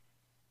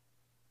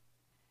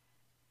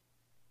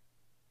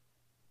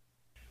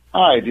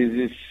Hi, this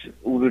is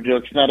Udo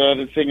Dirksnatter,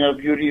 the singer of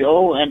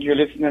UDO, and you're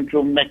listening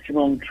to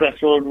Maximum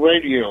Threshold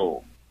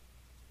Radio.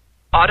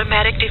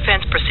 Automatic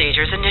defense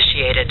procedures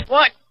initiated.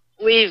 What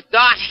we've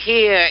got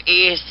here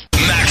is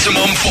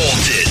maximum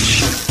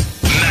voltage,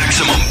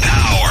 maximum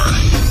power,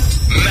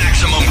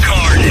 maximum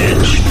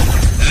carnage.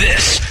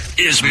 This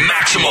is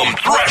Maximum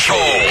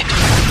Threshold.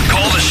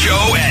 Call the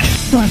show at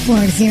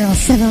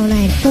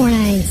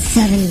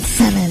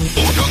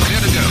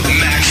 440-709-4977.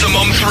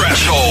 Maximum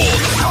Threshold.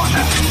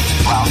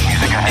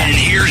 And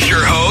here's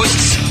your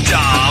hosts,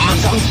 Dom.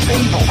 He's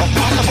unstable, but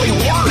possibly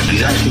worse.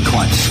 He's actually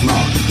quite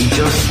smart. He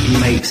just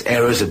makes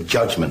errors of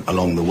judgment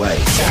along the way.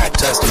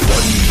 Test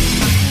it.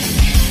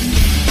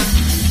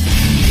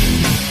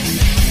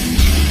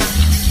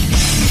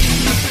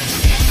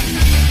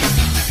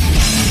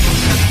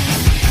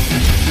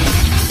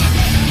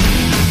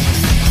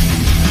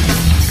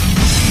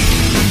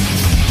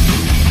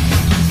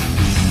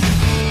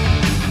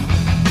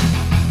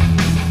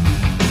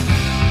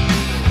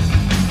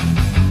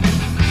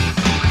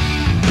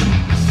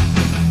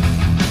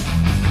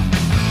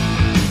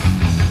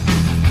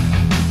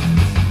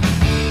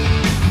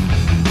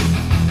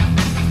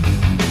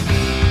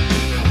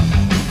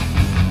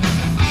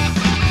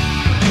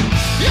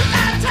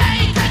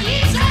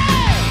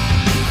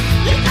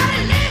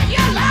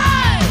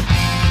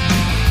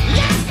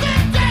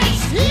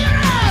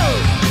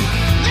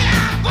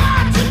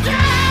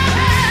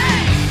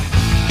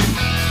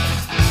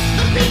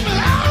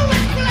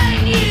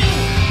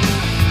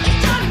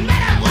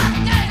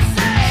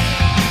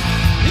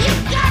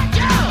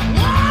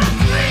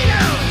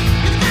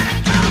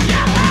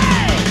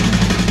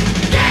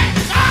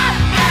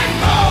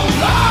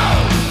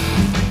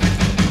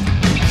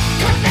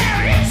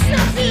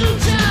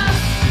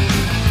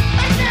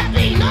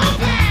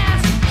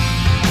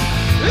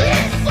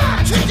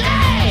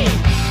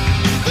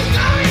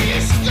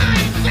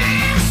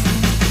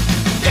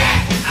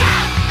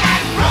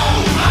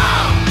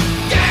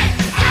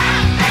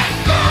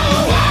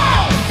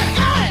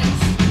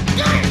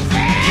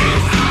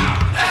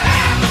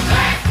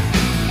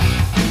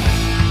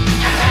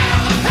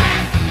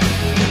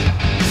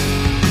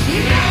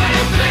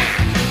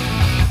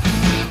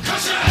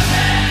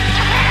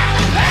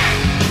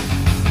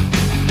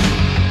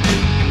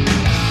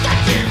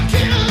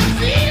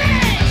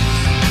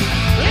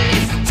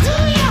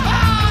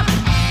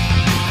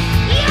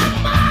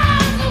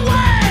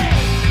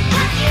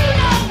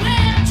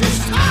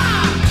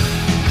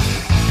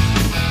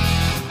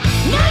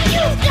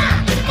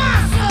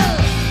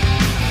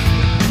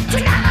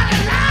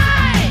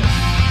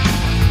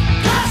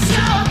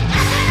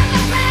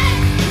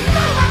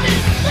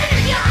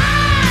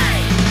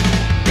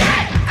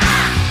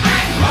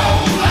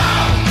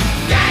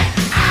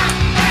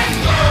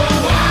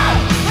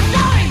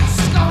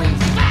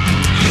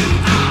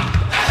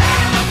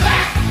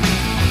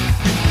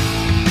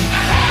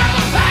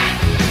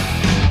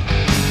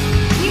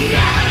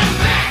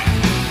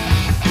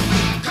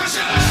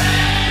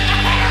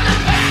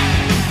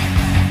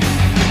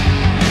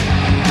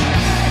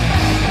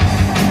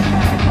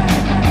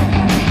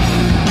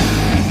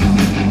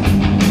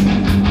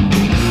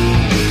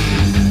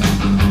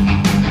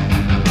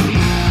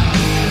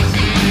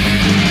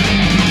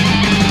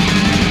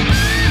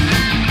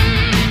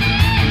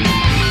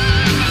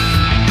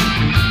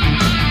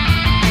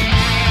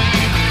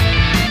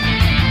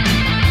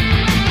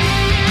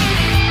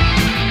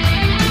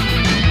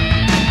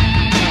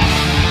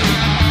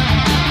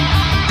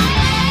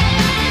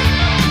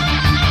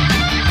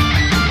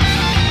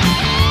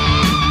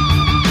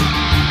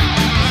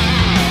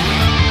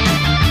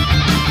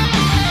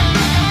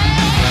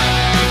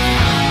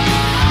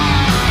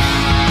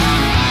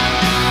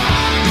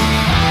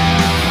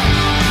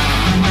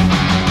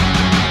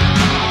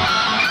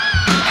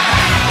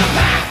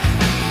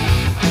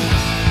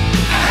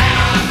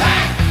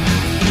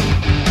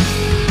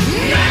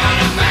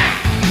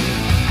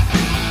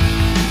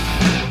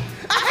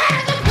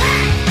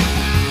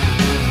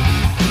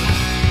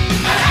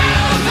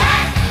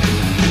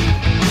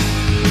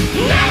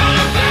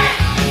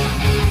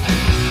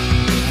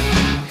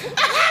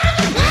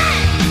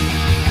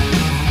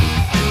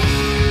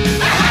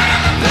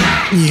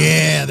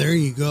 Yeah, there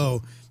you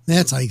go.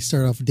 That's how you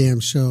start off a damn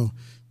show.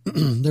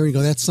 There you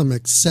go. That's some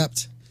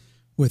Accept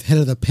with Head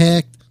of the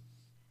Pack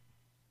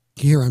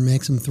here on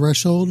Maximum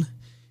Threshold.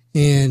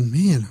 And,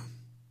 man,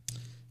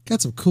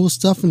 got some cool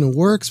stuff in the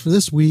works for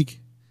this week.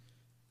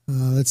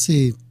 Let's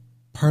see.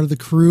 Part of the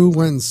crew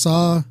went and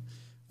saw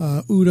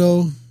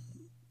Udo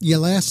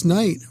last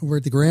night over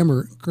at the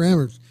Grammar,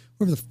 wherever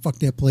the fuck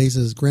that place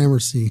is,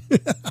 Gramercy.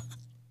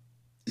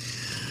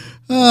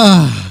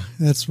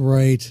 That's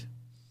right.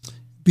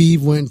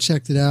 Beeve went and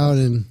checked it out,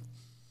 and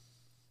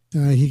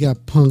he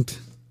got punked.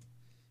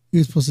 He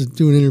was supposed to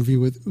do an interview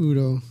with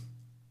Udo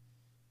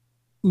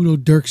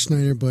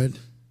Dirkschneider, but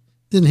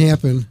didn't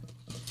happen.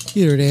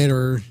 Either that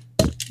or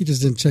he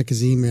just didn't check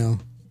his email.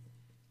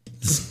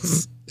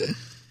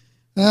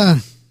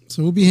 So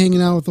we'll be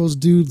hanging out with those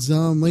dudes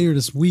later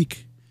this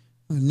week,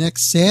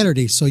 next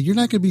Saturday. So you're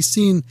not going to be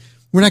seeing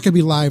we're not going to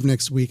be live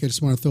next week. I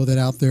just want to throw that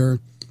out there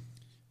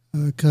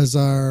because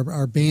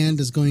our band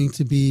is going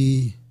to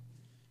be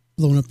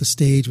blowing up the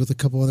stage with a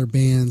couple other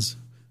bands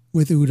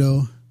with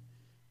Udo.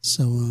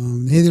 So,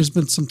 hey, there's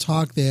been some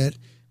talk that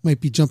might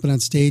be jumping on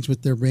stage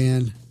with their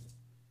band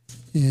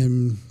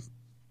and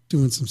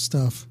doing some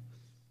stuff.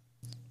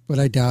 But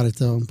I doubt it,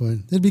 though. But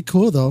it'd be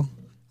cool, though.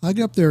 I'll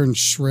get up there and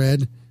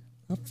shred.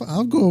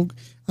 I'll go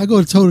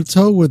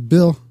toe-to-toe with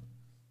Bill,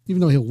 even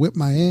though he'll whip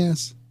my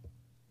ass.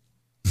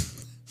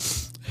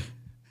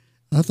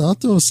 I'll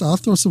throw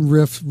some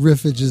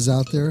riffages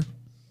out there.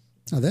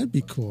 Oh, that'd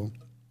be cool.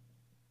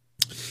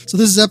 So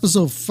this is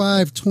episode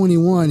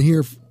 521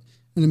 here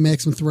in the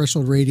Maximum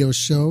Threshold Radio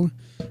Show.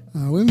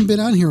 We haven't been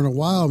on here in a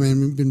while,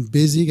 man. We've been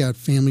busy, got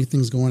family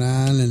things going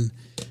on, and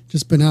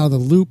just been out of the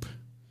loop.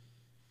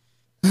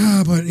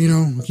 But,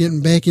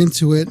 getting back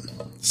into it.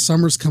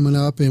 Summer's coming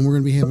up, and we're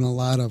going to be having a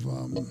lot of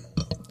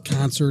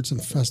concerts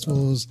and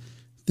festivals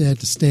that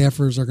the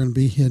staffers are going to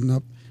be hitting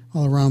up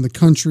all around the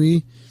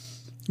country.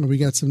 We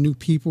got some new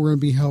people we're going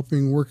to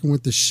be working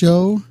with the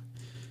show.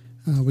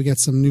 We got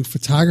some new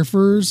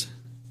photographers.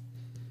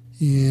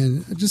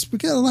 And we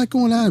got a lot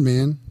going on,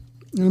 man.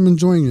 And I'm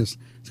enjoying this.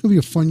 It's going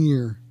to be a fun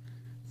year.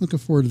 Looking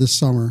forward to this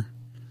summer.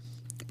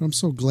 But I'm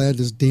so glad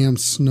this damn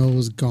snow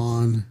is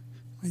gone.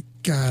 My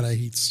God, I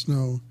hate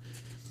snow.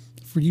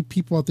 For you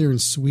people out there in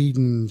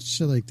Sweden and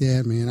shit like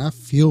that, man, I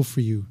feel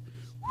for you.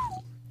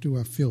 Do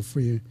I feel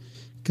for you?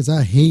 Because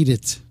I hate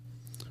it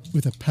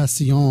with a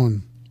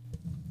passion.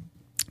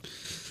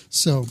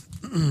 So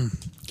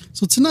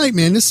tonight,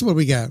 man, this is what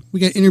we got.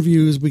 We got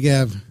interviews. We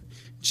got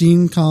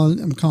Jean calling.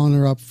 I'm calling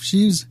her up.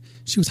 She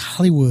was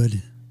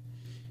Hollywood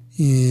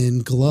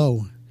in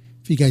Glow.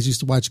 If you guys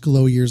used to watch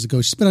Glow years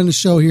ago, she's been on the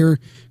show here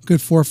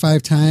good 4 or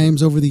 5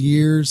 times over the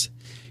years,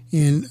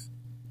 and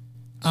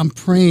I'm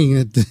praying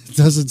it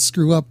doesn't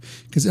screw up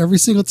because every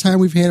single time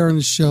we've had her on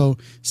the show,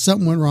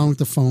 something went wrong with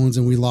the phones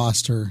and we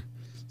lost her.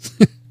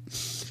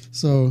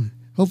 So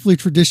hopefully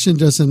tradition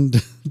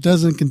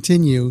doesn't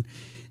continue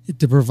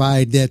to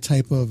provide that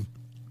type of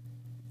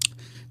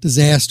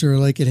disaster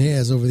like it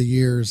has over the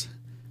years.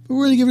 But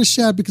we're going to give it a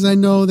shot because I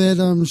know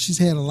that she's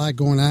had a lot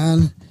going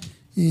on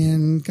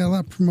and got a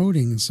lot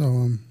promoting.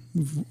 So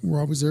we're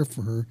always there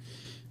for her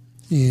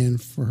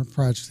and for her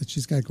projects that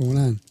she's got going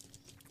on.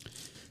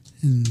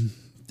 And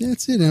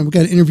that's it. And we've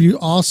got an interview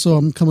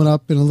also coming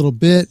up in a little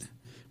bit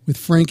with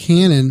Frank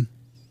Hannon,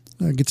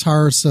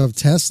 guitarist of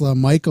Tesla.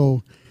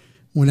 Michael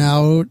went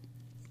out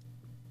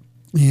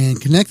and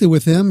connected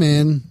with him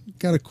and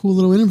got a cool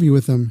little interview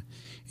with him.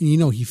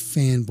 And he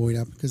fanboyed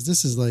up because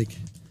this is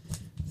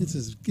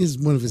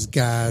one of his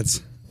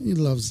gods. He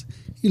loves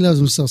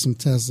himself some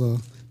Tesla.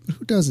 But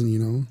who doesn't,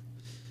 I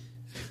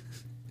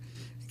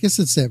guess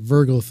it's that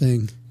Virgo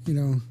thing,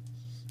 You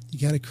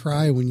got to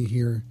cry when you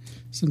hear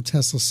some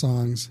Tesla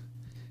songs.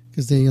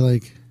 Because they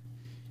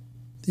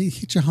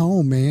hit you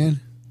home,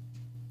 man.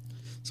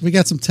 So we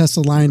got some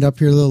Tesla lined up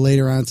here a little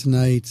later on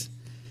tonight.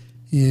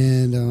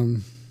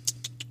 And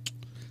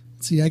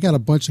let's see, I got a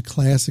bunch of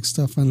classic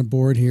stuff on the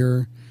board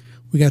here.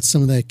 We got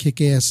some of that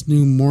kick-ass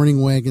new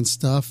Morning Wagon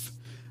stuff.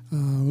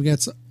 We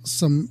got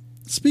some,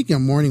 speaking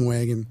of Morning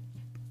Wagon,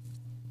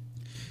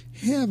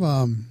 have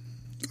a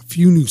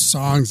few new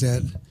songs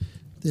that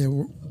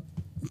we're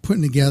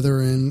putting together,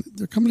 and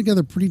they're coming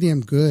together pretty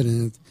damn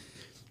good.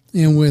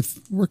 And with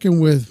working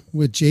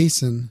with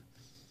Jason,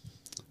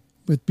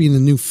 with being the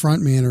new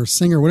frontman or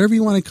singer, whatever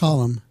you want to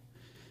call him,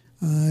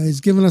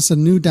 he's given us a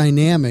new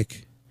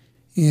dynamic,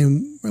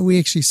 and we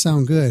actually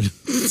sound good.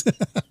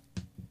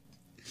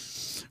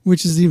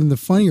 Which is even the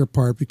funnier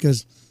part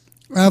because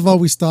I've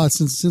always thought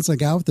since I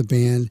got with the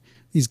band,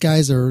 these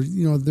guys are,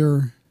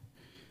 they're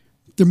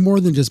more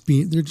than just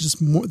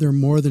they're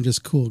more than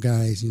just cool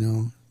guys,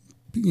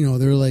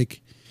 They're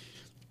like,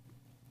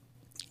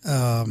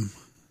 I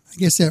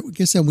guess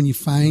that when you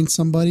find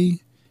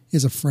somebody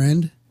as a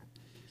friend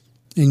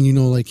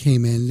and hey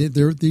man,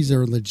 these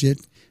are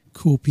legit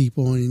cool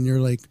people and you're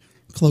like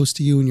close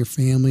to you and your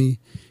family,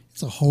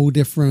 it's a whole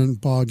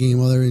different ball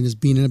game other than just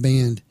being in a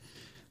band.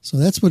 So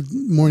that's what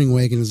Morning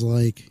Wagon is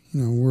like.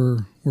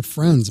 We're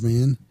friends,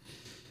 man.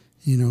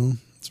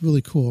 It's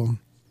really cool.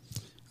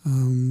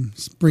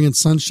 Bringing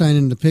sunshine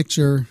into the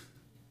picture.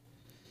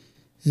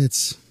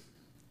 It's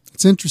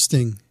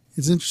interesting.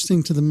 It's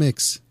interesting to the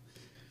mix.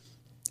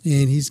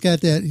 And he's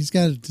got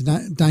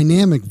a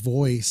dynamic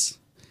voice,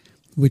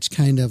 which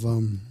kind of, I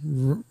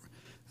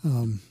don't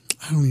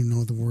even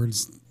know the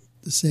words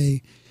to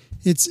say.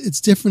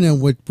 It's different than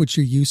what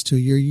you're used to.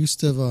 You're used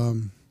to,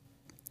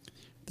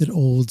 that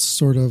old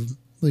sort of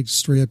like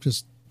straight up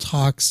just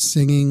talk,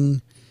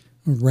 singing,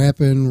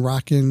 rapping,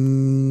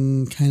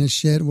 rocking kind of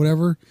shit,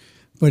 whatever.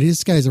 But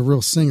this guy's a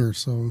real singer.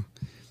 So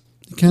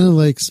it kind of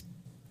like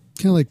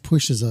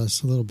pushes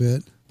us a little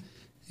bit.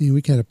 And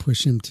we kind of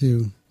push him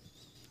too.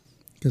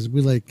 Because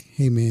we're like,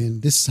 hey man,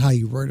 this is how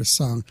you write a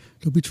song.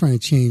 Don't be trying to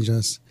change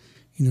us.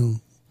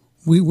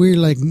 We're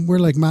like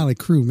Motley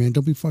Crue, man.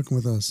 Don't be fucking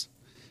with us.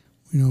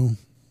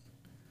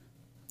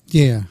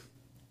 Yeah.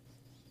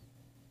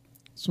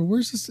 So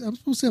where's this? I'm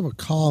supposed to have a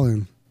call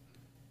in.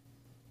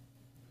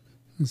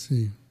 Let's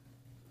see.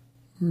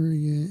 Where are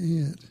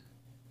you at?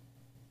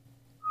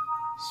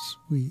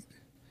 Sweet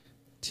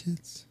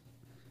tits.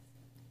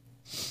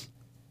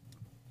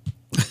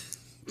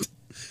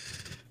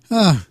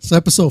 So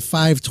episode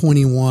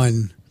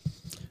 521.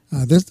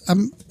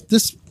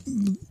 This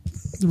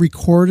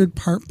recorded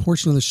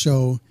portion of the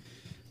show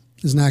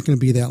is not going to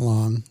be that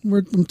long.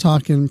 I'm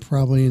talking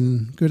probably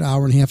in a good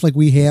hour and a half, like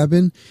we have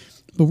been,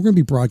 but we're going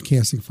to be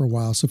broadcasting for a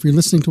while. So if you're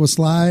listening to us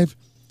live,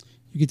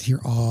 you get to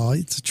hear,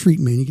 it's a treat,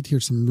 man. You get to hear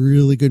some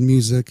really good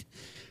music.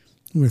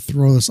 I'm going to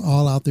throw this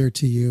all out there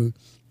to you.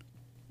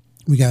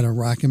 We got a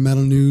rock and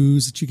metal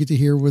news that you get to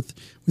hear with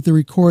the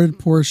recorded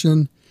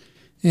portion.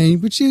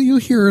 But you'll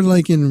hear it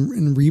like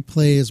in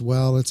replay as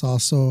well. It's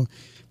also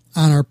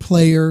on our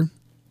player.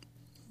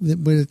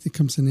 But it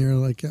comes in there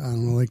like, I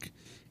don't know, like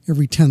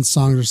every 10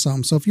 songs or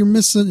something. So if you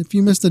miss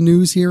the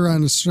news here on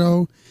the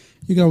show,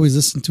 you can always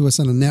listen to us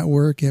on the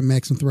network at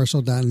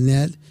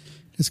MaximumThreshold.net.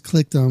 Just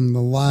click on the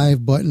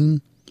live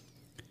button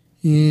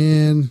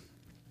and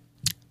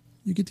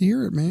you get to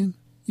hear it, man.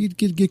 You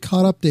get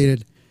caught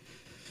updated.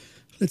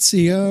 Let's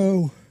see.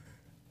 I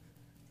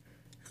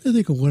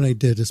think of what I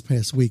did this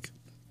past week.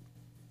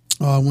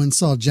 I went and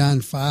saw John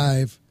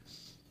 5.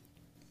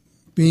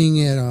 Being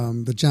at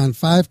the John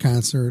 5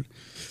 concert,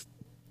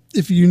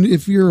 if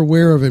you're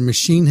aware of it,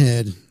 Machine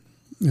Head,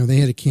 they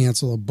had to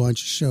cancel a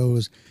bunch of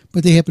shows,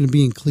 but they happened to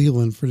be in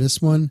Cleveland for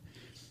this one.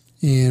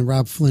 And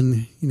Rob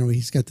Flynn,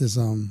 he's got this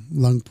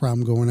lung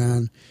problem going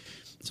on,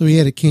 so he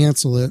had to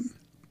cancel it.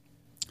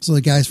 So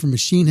the guys from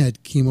Machine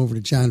Head came over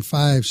to John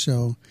 5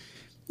 show,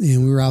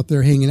 and we were out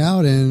there hanging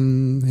out,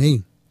 and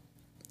hey,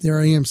 there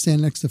I am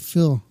standing next to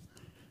Phil.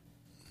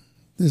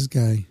 This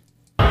guy.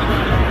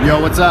 Yo,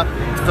 what's up?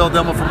 It's Phil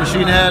Demmel from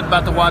Machine Head,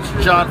 about to watch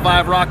John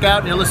 5 rock out,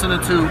 and you're listening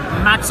to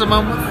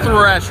Maximum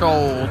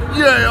Threshold.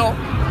 Yeah!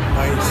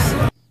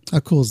 Nice. How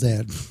cool is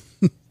that?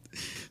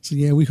 So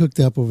yeah, we hooked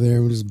up over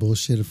there. We just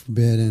bullshitted for a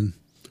bit and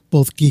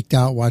both geeked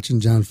out watching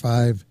John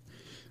 5,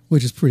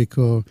 which is pretty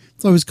cool.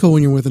 It's always cool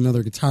when you're with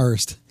another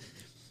guitarist.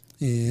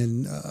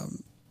 And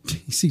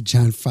you see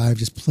John 5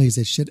 just plays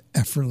that shit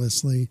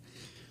effortlessly.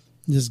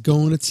 Just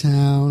going to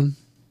town,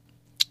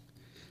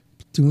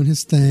 doing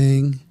his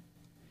thing,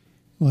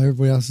 while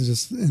everybody else is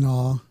just in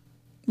awe,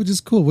 which is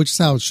cool, which is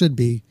how it should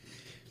be.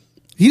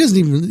 He doesn't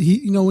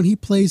even, when he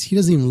plays, he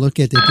doesn't even look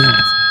at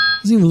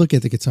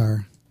the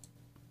guitar.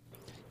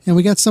 And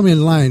we got somebody in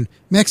the line.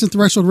 Maximum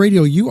Threshold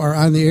Radio, you are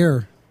on the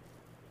air.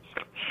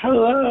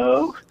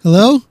 Hello?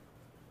 Hello?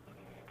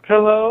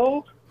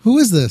 Hello? Who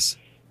is this?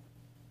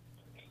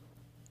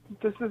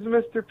 This is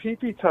Mr.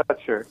 Pee-Pee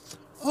Toucher.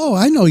 Oh,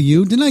 I know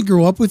you. Didn't I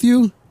grow up with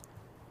you?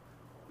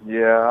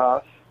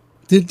 Yeah.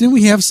 Didn't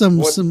we have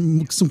some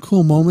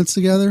cool moments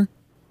together?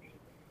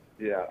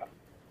 Yeah.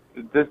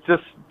 This,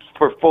 just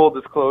for full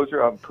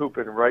disclosure, I'm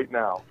pooping right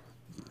now.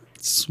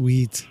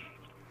 Sweet.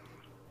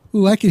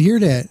 Ooh, I can hear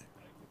that.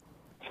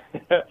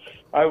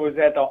 I was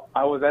at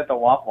the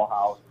Waffle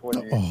House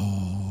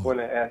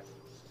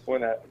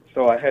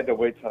so I had to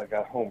wait till I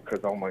got home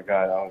because, oh my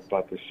God, I was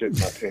about to shit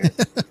my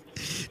pants.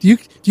 Do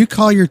you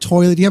call your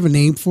toilet? Do you have a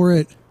name for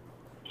it?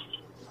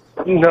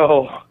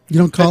 No. You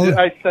don't call it?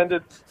 I send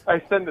it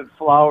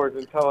flowers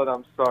and tell it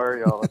I'm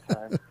sorry all the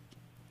time.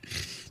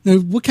 Now,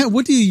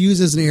 what do you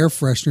use as an air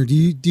freshener? Do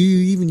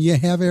you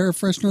have air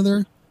freshener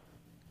there?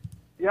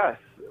 Yes.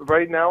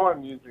 Right now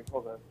I'm using.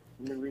 Hold on.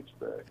 Let me reach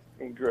back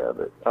and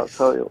grab it. I'll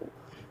tell you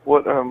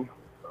what.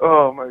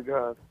 Oh my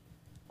God.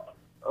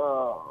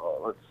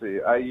 Let's see.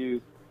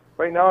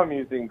 Right now I'm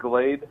using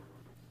Glade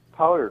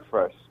Powder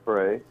Fresh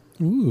Spray.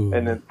 Ooh.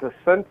 And the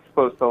scent's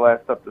supposed to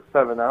last up to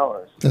 7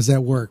 hours. Does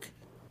that work?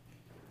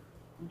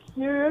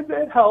 Yeah,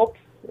 it helps.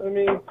 I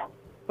mean,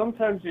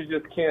 sometimes you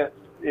just can't,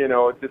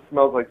 it just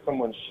smells like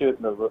someone shit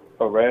in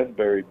a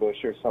raspberry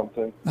bush or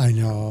something. I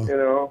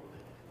know.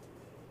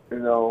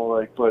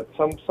 But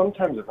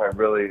sometimes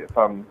if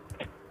I'm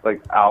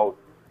like out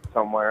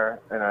somewhere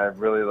and I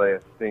really lay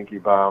a stinky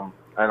bomb,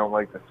 I don't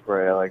like to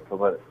spray. I like to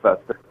let it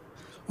fester.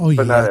 Oh,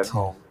 but not at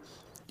home.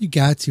 You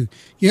got to.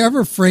 You ever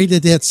afraid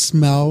that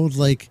smell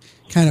like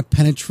kind of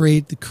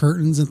penetrate the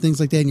curtains and things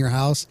like that in your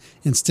house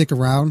and stick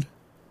around?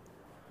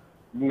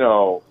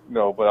 No,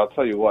 but I'll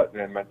tell you what,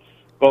 man.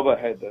 Bubba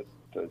had the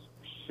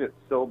shit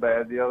so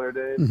bad the other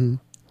day. Mm-hmm.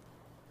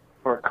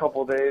 For a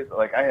couple days.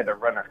 Like, I had to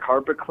run a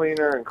carpet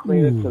cleaner and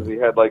clean it because he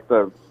had, like,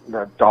 the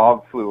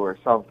dog flu or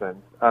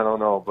something. I don't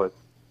know, but,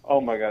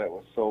 oh, my God, it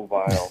was so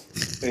vile.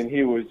 And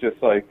he was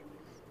just, like,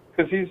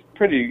 because he's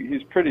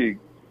pretty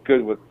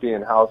good with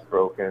being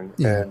housebroken.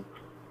 Yeah.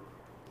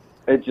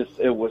 And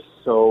it was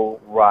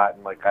so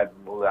rotten. Like, I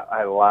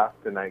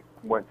left and I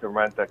went to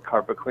rent that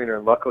carpet cleaner,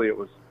 and luckily it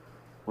was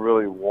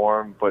really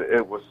warm, but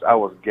I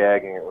was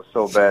gagging. It was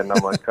so bad, and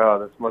I'm like, oh,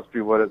 this must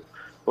be what it's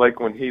like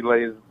when he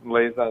lays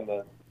on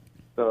the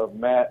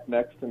mat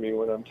next to me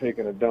when I'm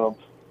taking a dump.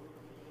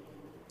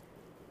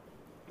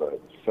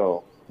 But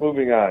so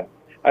moving on,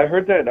 I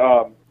heard that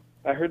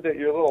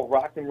your little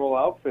rock and roll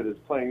outfit is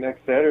playing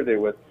next Saturday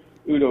with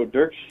Udo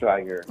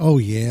Dirksteiger. Oh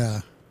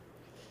yeah,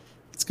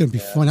 It's going to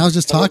be fun. I was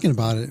just talking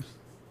about it.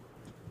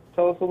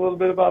 Tell us a little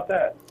bit about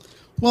that.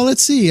 Well,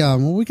 let's see.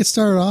 Well, we could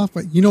start it off,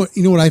 but you know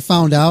what I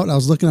found out? I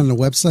was looking on the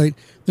website.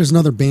 There's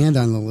another band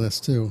on the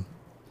list too,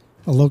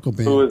 a local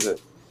band. Who is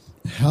it?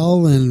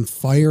 Hell and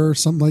Fire or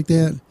something like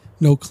that.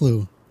 No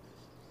clue.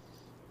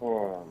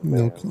 Oh,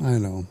 No, man. I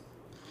know,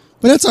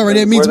 but that's all right.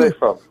 It means Where are they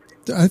from?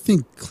 I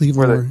think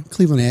Cleveland,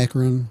 Cleveland,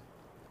 Akron.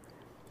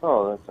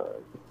 Oh, that's all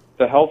right.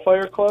 The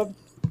Hellfire Club?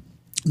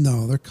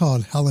 No, they're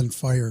called Hell and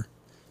Fire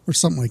or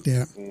something like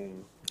that.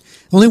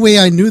 The only way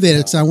I knew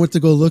that is I went to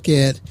go look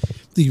at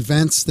the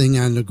events thing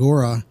on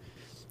Agora,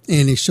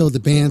 and they showed the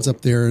bands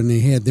up there, and they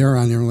had their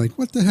on there. I'm like,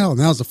 what the hell? And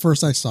that was the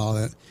first I saw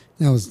that.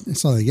 I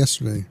saw that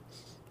yesterday.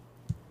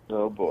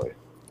 Oh, boy.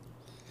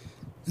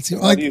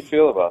 How How do you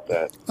feel about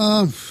that?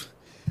 I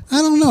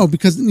don't know,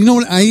 because you know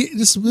what?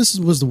 This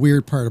was the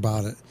weird part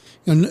about it.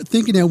 You know,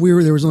 thinking that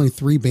there was only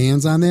 3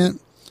 bands on that.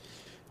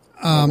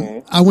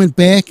 I went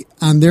back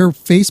on their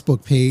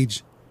Facebook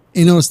page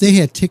and noticed they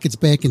had tickets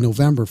back in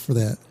November for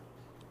that.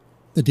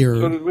 So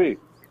did we.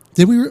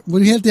 Did we?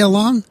 We had that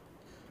long?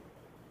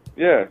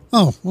 Yeah.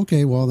 Oh,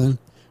 okay. Well then,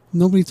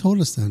 nobody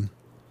told us then,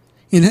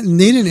 and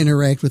they didn't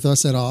interact with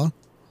us at all,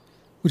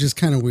 which is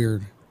kind of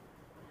weird.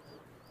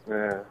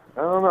 Yeah.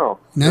 I don't know.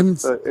 And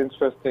That's an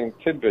interesting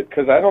tidbit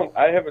because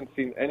I haven't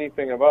seen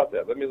anything about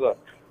that. Let me look.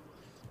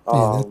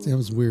 Yeah, that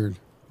was weird.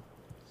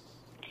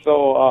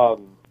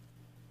 So,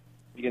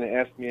 you gonna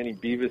ask me any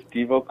Beavis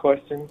Devo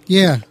questions?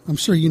 Yeah, I'm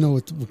sure you know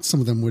what some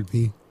of them would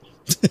be.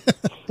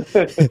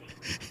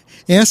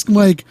 Ask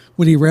Mike,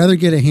 would he rather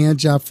get a hand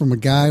job from a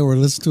guy or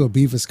listen to a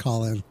Beavis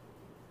call-in?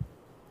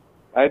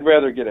 I'd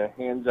rather get a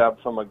hand job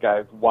from a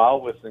guy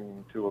while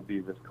listening to a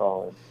Beavis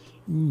call-in.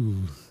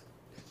 Ooh.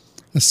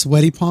 A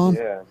sweaty palm?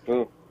 Yeah,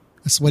 boom.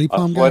 A sweaty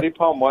palm A sweaty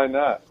palm, why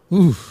not?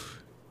 Ooh.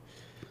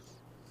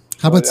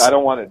 How about... I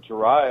don't want it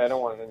dry. I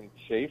don't want any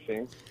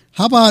chafing.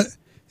 How about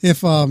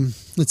if,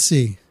 let's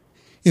see,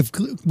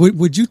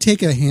 would you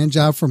take a hand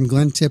job from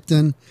Glenn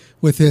Tipton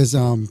with his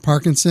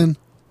Parkinson?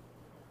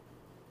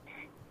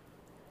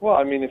 Well,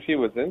 I mean, if he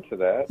was into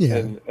that,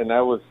 Yeah. and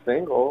I was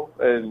single,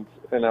 and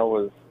I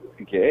was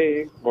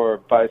gay or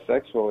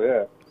bisexual,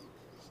 yeah.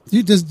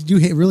 Do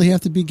you really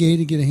have to be gay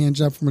to get a hand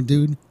job from a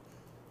dude?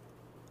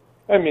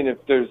 I mean, if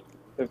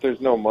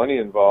there's no money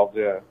involved,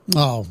 yeah.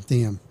 Oh,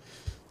 damn.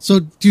 So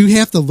do you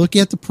have to look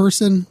at the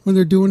person when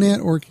they're doing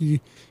that, or can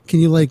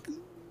you like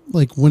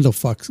window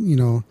fuck,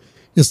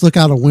 just look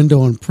out a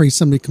window and pray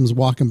somebody comes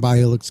walking by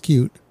who looks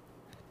cute?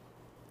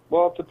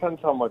 Well, it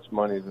depends how much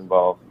money's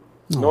involved.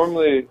 Oh.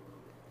 Normally,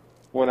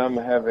 when I'm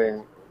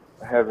having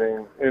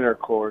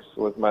intercourse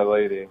with my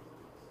lady,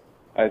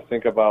 I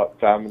think about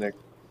Dominic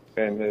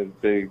and his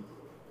big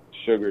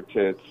sugar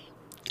tits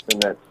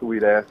and that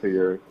sweet ass of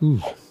yours. Ooh,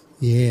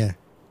 yeah.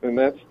 And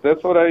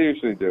that's what I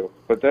usually do.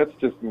 But that's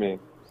just me.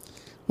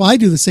 Well, I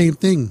do the same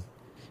thing.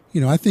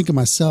 I think of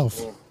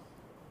myself.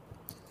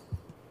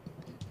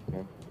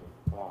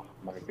 Oh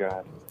my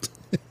God,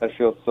 I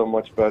feel so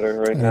much better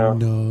right now.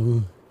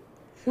 No.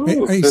 This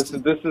is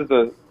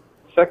the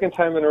second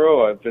time in a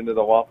row I've been to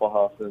the Waffle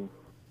House and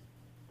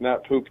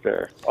not pooped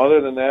there.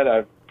 Other than that,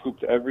 I've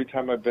pooped every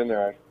time I've been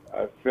there.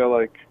 I feel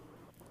like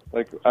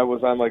I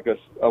was on like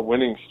a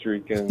winning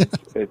streak and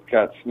it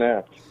got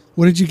snapped.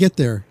 What did you get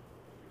there?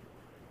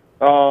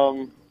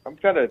 I've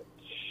got the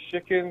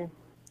chicken,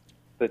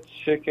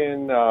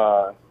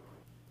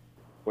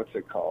 what's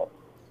it called?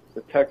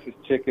 The Texas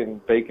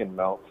chicken bacon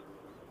melt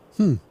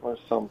or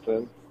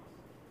something.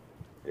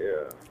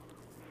 Yeah.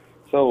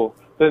 So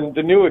then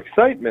the new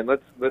excitement,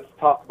 let's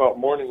talk about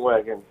Morning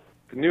Wagon.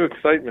 The new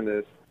excitement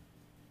is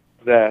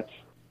that,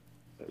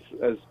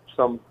 as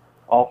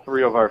all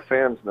 3 of our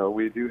fans know,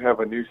 we do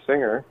have a new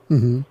singer,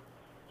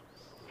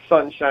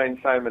 Sunshine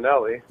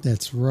Simonelli.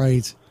 That's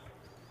right.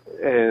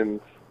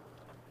 And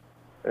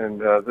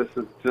this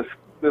is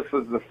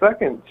the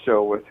second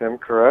show with him,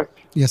 correct?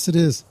 Yes, it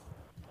is.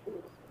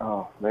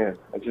 Oh man,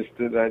 I just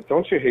did that.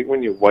 Don't you hate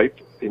when you wipe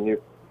and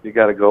you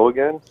got to go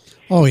again?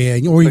 Oh yeah,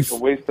 or it's like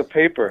a waste of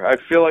paper. I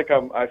feel like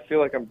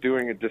I'm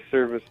doing a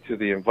disservice to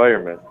the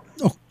environment.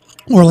 Oh,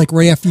 or like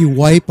right after you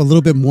wipe, a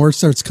little bit more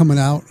starts coming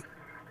out.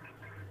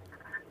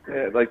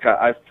 Yeah, like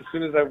as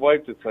soon as I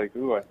wiped, it's like,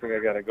 ooh, I think I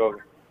got to go.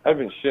 I've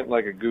been shitting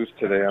like a goose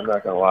today. I'm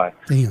not gonna lie.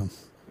 Damn.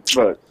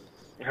 But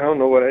I don't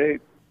know what I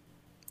ate.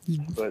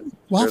 But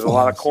there's a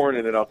lot of Waffles. corn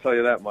in it. I'll tell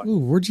you that much. Ooh,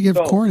 where'd you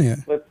get corn at?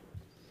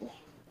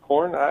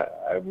 Corn? I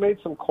made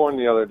some corn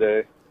the other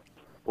day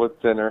with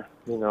dinner,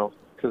 because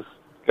you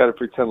got to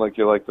pretend like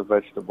you like the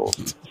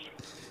vegetables.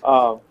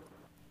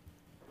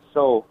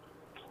 So,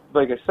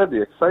 like I said,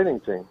 the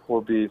exciting thing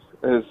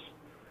is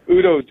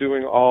Udo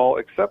doing all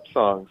accept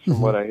songs,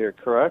 from what I hear,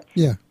 correct?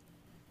 Yeah.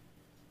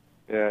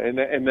 Yeah, and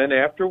then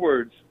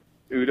afterwards,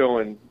 Udo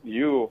and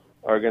you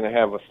are going to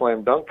have a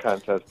slam dunk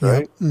contest,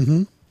 right? Yeah.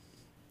 Mm-hmm.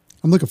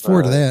 I'm looking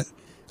forward to that.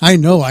 I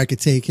know I could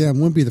take him.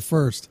 Wouldn't be the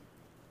first.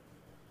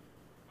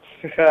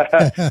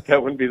 That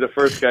wouldn't be the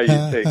first guy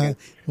you'd take.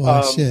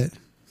 Well, shit.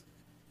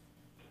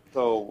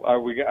 So are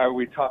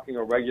we talking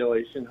a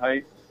regulation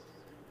height?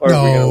 Or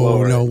are we gonna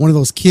lower No, it? one of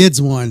those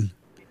kids one.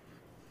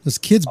 This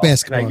kids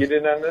basketball. Can I get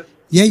in on this?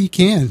 Yeah, you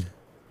can.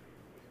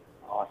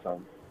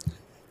 Awesome.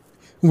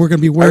 We're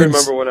gonna be wearing. I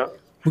remember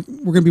when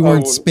we're gonna be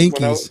wearing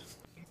Spankies.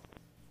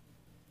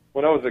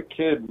 When I was a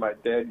kid, my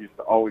dad used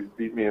to always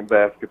beat me in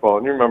basketball,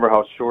 and you remember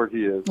how short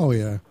he is. Oh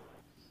yeah.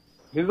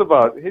 He's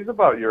about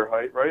your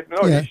height, right?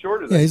 No, yeah. He's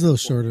shorter. Yeah, he's a little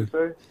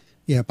shorter.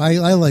 Yeah, but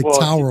I like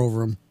tower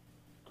over him.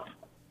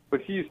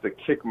 But he used to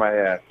kick my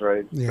ass,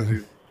 right? Yeah.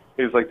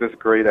 He was like this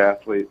great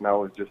athlete, and I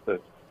was just an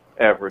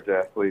average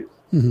athlete.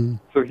 Mm-hmm.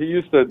 So he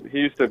used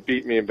to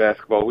beat me in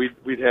basketball. We'd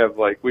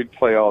we'd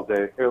play all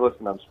day. Here,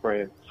 listen, I'm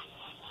spraying.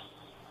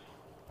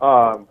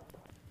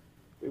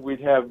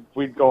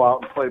 We'd go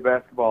out and play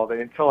basketball all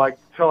day until I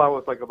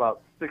was like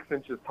about 6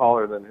 inches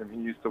taller than him. He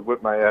used to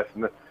whip my ass,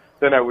 and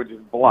then I would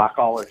just block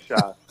all his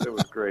shots. It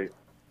was great.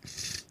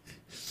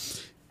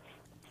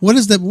 What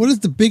is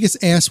the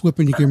biggest ass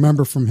whipping you can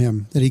remember from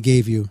him that he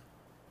gave you?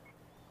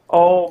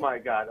 Oh my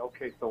God.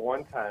 Okay, so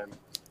one time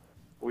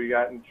we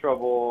got in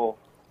trouble.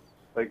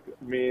 I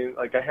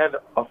had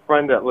a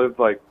friend that lived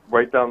like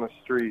right down the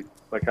street,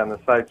 like on the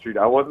side street.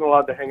 I wasn't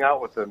allowed to hang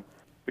out with him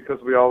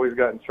because we always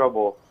got in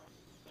trouble.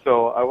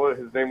 So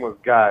his name was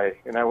Guy,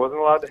 and I wasn't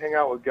allowed to hang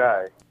out with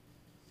Guy.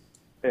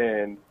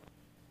 And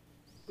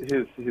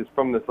he's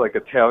from this like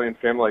Italian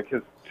family.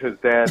 Like his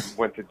dad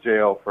went to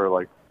jail for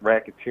like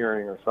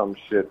racketeering or some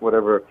shit.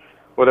 Whatever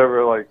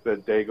like the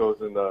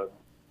Dagos in the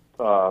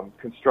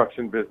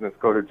construction business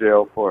go to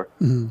jail for.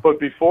 Mm-hmm. But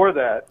before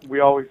that, we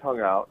always hung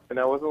out, and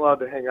I wasn't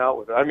allowed to hang out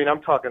with him. I mean,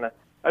 I'm talking,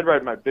 I'd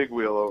ride my big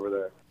wheel over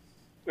there,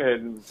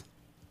 and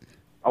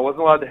I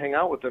wasn't allowed to hang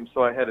out with him,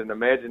 so I had an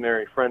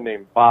imaginary friend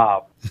named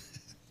Bob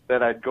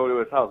that I'd go to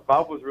his house.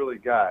 Bob was really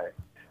Guy.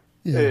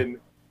 Yeah. And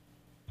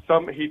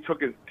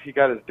he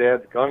got his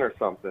dad's gun or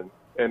something,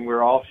 and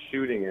we're all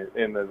shooting it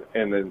in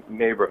the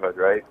neighborhood,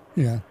 right?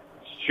 Yeah.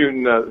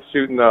 Shooting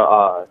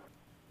the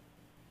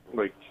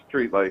like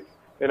street lights.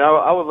 And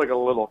I was like a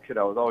little kid.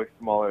 I was always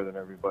smaller than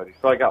everybody.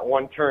 So I got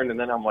one turn, and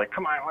then I'm like,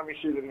 come on, let me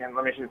shoot it again.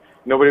 Let me shoot.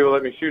 Nobody will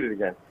let me shoot it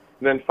again.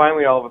 And then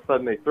finally, all of a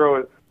sudden, they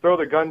throw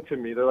the gun to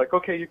me. They're like,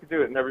 okay, you can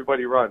do it, and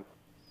everybody runs.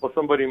 Well,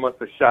 somebody must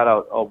have shot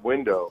out a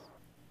window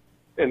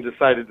and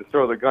decided to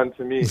throw the gun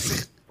to me.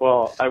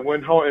 Well, I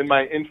went home, in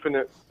my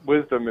infinite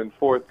wisdom in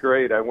 4th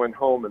grade, I went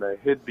home and I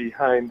hid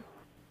behind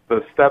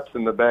the steps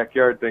in the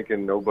backyard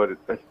thinking,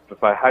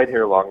 if I hide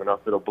here long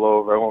enough, it'll blow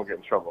over. I won't get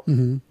in trouble.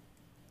 Mm-hmm.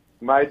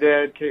 My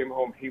dad came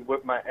home. He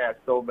whipped my ass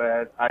so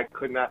bad, I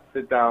could not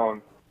sit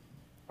down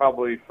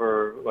probably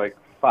for like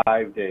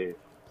 5 days.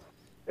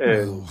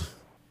 And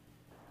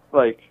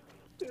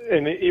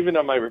and even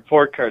on my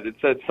report card, it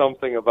said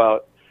something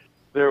about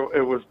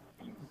it was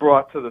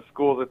brought to the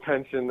school's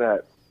attention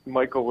that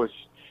Michael was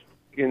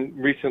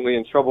recently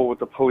in trouble with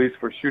the police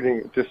for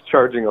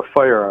discharging a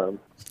firearm.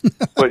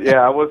 But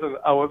yeah, I wasn't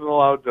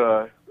allowed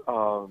to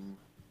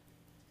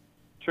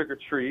trick or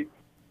treat,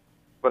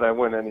 but I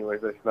went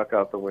anyways. I snuck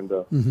out the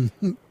window.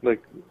 Mm-hmm.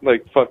 Like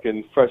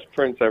fucking Fresh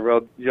Prince. I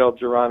yelled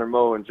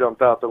Geronimo and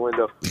jumped out the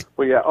window.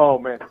 But yeah, oh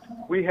man,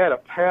 we had a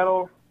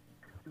paddle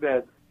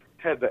that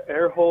had the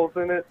air holes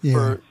in it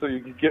so you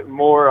could get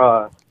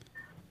more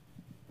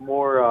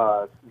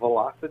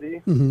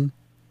velocity. Mm-hmm.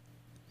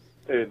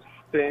 And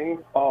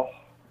sting. Oh,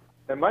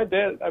 and my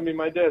dad's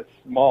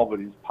small, but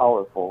he's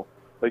powerful.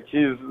 Like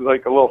he's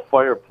like a little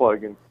fire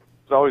plug, and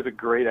he's always a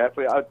great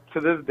athlete. To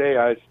this day,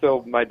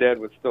 my dad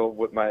would still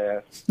whip my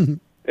ass.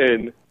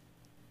 And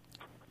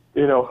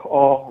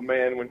oh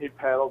man, when he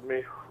paddled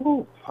me,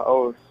 whew, I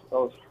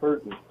was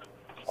hurting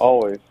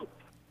always.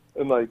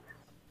 And like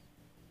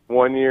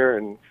one year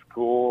in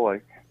school,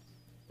 like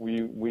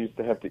we used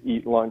to have to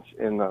eat lunch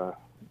in the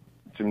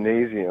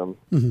gymnasium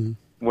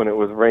when it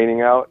was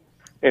raining out.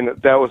 And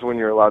that was when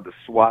you're allowed to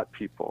swat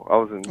people. I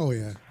was in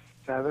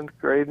 7th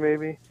grade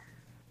maybe,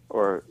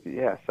 or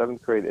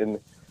 7th grade, and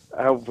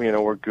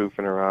we're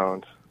goofing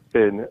around,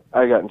 and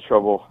I got in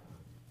trouble,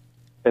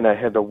 and I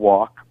had to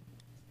walk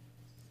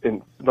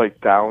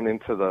down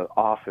into the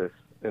office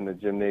in the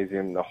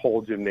gymnasium. The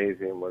whole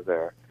gymnasium was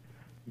there,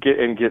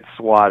 get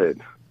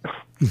swatted,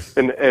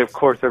 and of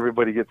course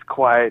everybody gets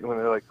quiet when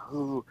they're like,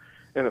 "Ooh,"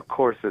 and of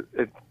course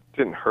it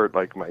didn't hurt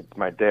like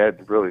my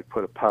dad really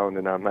put a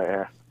pounding on my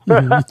ass.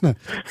 That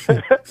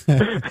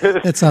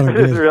sounded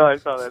good. I didn't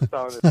realize how that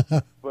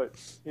sounded, but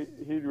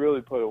he really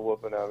put a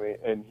whooping on me,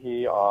 and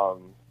he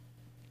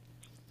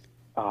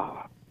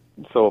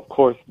so of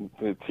course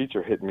the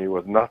teacher hit me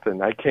with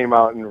nothing. I came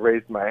out and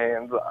raised my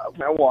hands.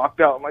 I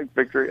walked out like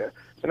victory,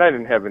 and I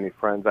didn't have any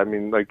friends. I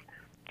mean, like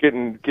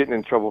getting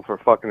in trouble for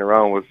fucking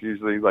around was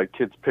usually like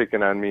kids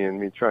picking on me and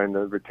me trying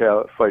to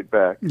fight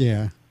back.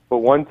 Yeah. But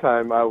one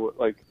time I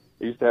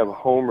used to have a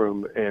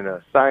homeroom in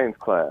a science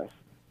class.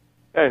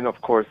 And,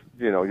 of course,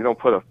 you don't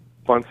put a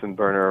Bunsen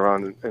burner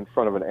around in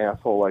front of an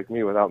asshole like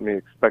me without me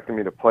expecting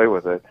me to play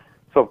with it.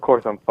 So, of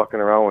course, I'm fucking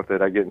around with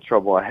it. I get in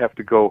trouble. I have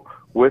to go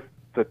with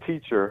the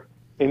teacher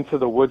into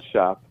the wood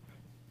shop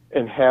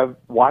and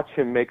watch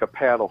him make a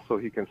paddle so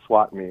he can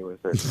swat me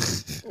with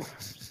it.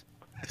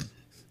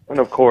 And,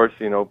 of course,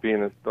 being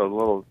a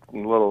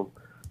little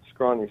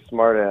scrawny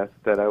smartass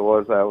that I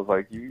was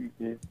like,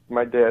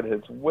 my dad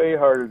hits way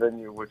harder than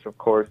you, which of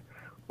course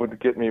would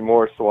get me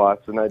more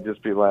swats, and I'd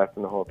just be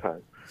laughing the whole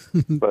time.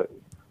 But,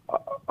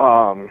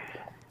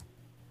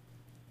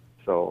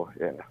 so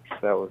yeah,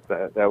 that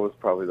was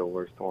probably the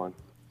worst one.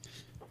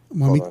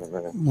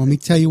 Want me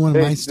to tell you one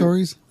of my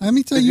stories? Let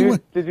me tell you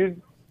one.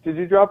 Did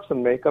you drop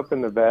some makeup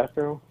in the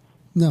bathroom?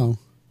 No.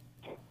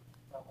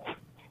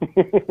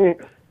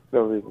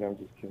 No reason. I'm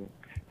just kidding.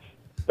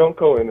 Don't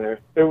go in there.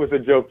 It was a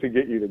joke to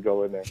get you to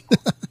go in there.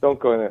 Don't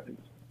go in there.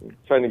 I'm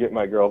trying to get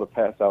my girl to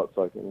pass out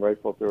so I can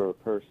rifle through her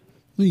purse.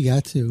 Well, you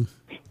got to.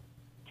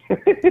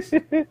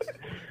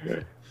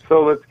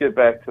 So let's get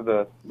back to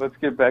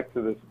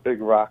this big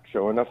rock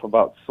show. Enough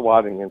about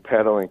swatting and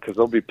paddling, because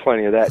there'll be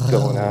plenty of that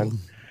going on.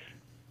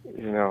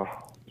 You know,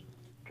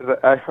 because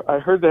I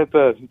heard that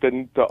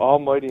the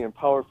almighty and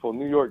powerful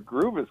New York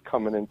Groove is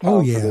coming in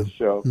town for this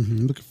show.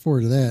 Mm-hmm. Looking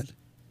forward to that.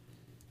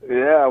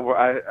 Yeah,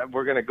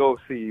 we're gonna go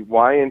see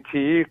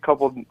Y&T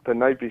the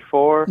night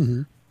before,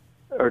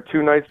 or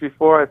 2 nights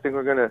before. I think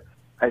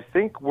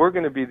we're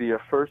gonna be the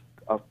first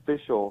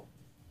official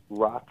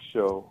rock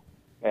show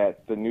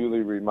at the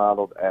newly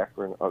remodeled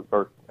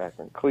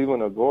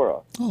Cleveland Agora.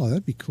 Oh,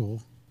 that'd be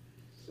cool.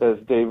 As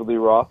David Lee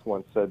Roth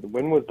once said,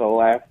 when was the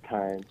last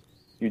time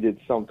you did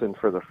something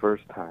for the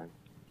first time?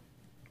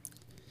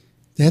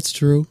 That's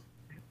true.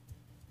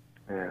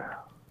 Yeah.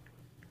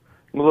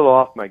 I'm a little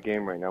off my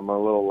game right now. I'm a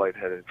little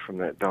lightheaded from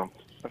that dump.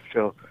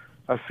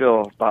 I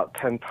feel about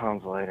 10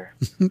 pounds lighter.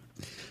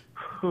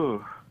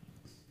 Whew.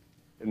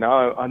 And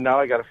now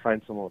I got to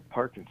find someone with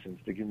Parkinson's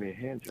to give me a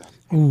hand job.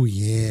 Oh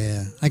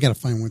yeah, I got to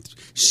find one.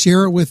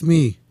 Share it with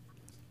me.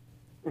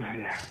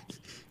 Yeah.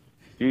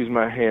 Use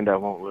my hand, I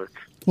won't look.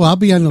 Well, I'll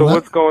be on the. So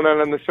what's going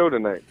on the show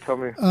tonight? Tell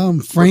me.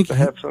 Frank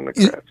on the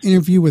craps?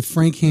 Interview with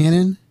Frank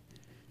Hannon.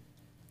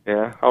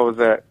 Yeah, how was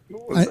that?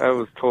 I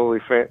was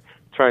totally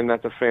trying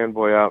not to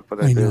fanboy out,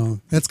 but I know.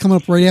 did. That's coming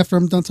up right after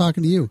I'm done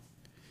talking to you.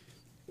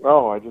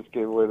 Oh, I just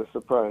gave away the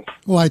surprise.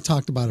 Well, I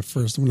talked about it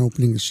first when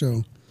opening the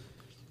show.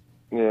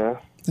 Yeah.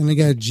 Then I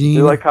got Gene.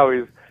 You like how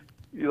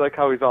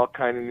he's all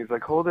kind and he's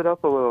like, hold it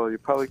up a little. You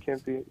probably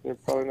can't be. You're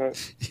probably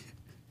not.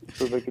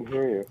 So they can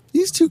hear you.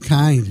 He's too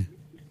kind.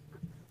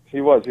 He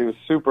was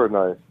super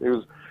nice. He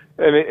was,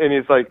 and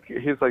he's like,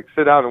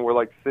 sit down, and we're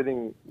like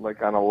sitting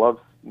like on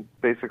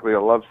basically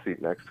a love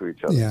seat next to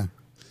each other. Yeah.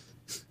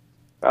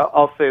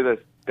 I'll say this: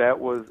 that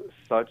was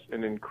such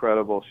an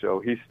incredible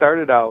show. He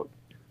started out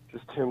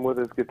just him with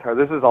his guitar.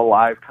 This is a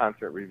live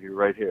concert review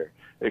right here,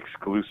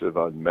 exclusive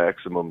on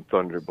Maximum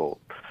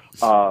Thunderbolt.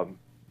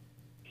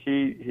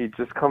 He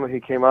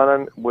came out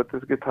on with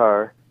his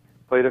guitar,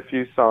 played a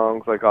few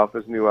songs like off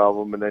his new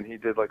album, and then he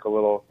did like a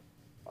little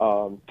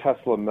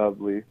Tesla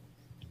medley,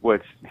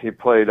 which he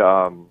played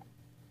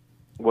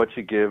What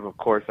You Give, Of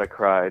Course I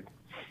Cried.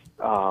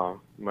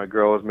 My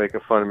girl was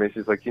making fun of me.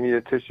 She's like, you need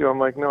a tissue? I'm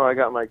like, no, I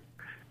got my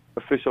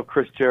official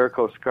Chris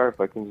Jericho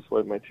scarf. I can just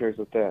wipe my tears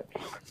with that.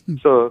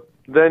 So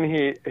then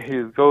he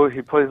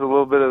plays a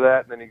little bit of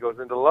that, and then he goes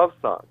into Love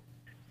Song.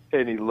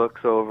 And he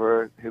looks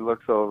over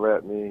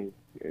at me,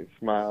 he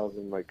smiles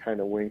and like kind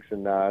of winks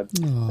and nods.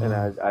 Aww. And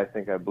I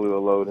think I blew a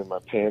load in my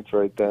pants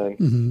right then.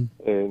 Mm-hmm.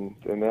 And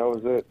that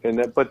was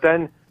it. But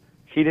then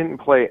he didn't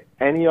play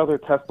any other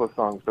Tesla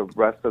songs the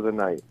rest of the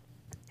night.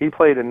 He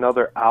played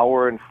another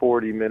hour and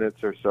 40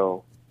 minutes or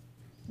so.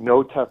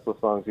 No Tesla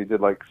songs. He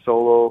did like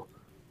solo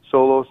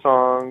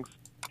songs.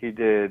 He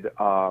did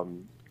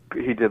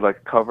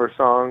like cover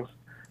songs,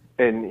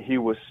 and he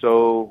was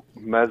so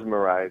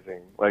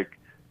mesmerizing. Like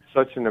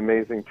such an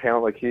amazing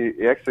talent. Like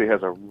he actually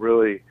has a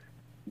really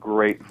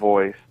great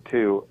voice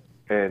too.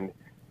 And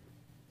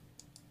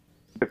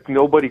if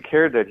nobody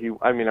cared that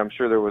I'm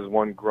sure there was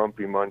one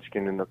grumpy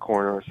munchkin in the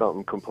corner or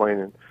something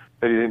complaining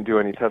that he didn't do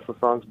any Tesla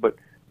songs, but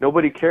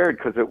nobody cared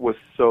because it was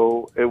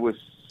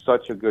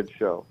such a good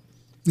show.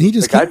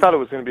 I thought it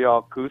was going to be all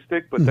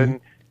acoustic, but then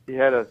he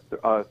had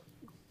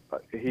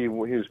he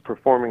was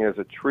performing as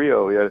a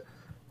trio. He had a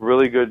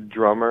really good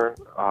drummer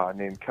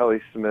named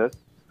Kelly Smith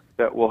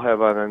that we'll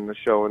have on the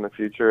show in the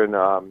future, and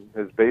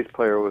his bass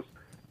player was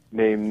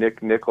named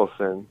Nick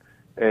Nicholson,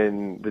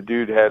 and the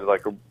dude had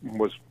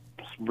was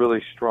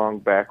really strong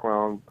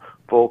background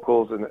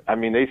vocals, and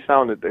it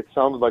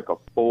sounded like a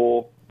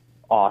full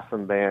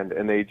awesome band,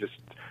 and they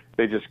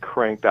just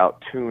cranked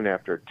out tune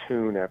after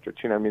tune after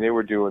tune. They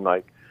were doing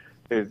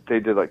they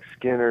did like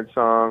Skynyrd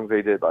songs.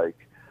 They did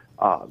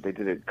they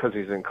did it because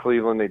he's in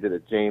Cleveland. They did a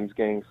James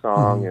Gang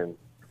song, and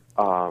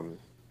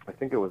I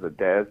think it was a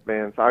Daz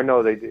Band. So I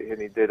know they did,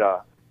 and he did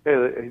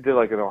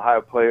like an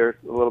Ohio Players,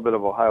 a little bit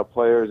of Ohio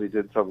Players. He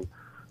did some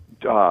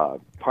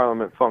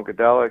Parliament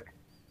Funkadelic,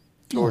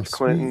 George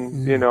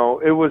Clinton. Yeah.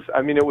 It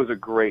was a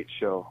great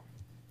show.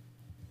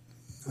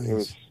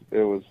 Nice.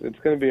 It's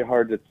going to be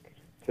hard to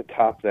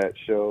top that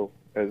show.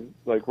 As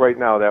right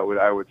now,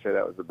 I would say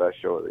that was the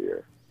best show of the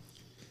year.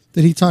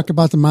 Did he talk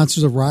about the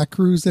Monsters of Rock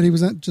cruise that he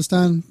was just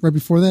on right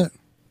before that?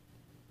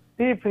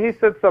 He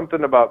said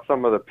something about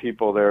some of the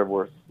people there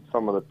were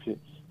some of the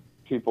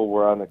people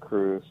were on the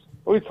cruise.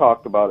 We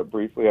talked about it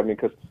briefly.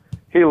 Because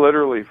he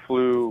literally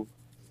flew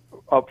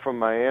up from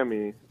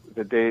Miami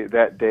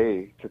that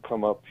day to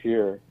come up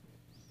here,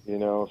 you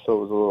know, so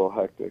it was a little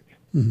hectic.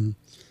 Mm-hmm.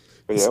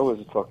 But yeah, it was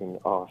fucking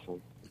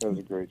awesome. It was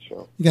a great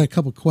show. You got a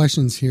couple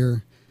questions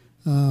here.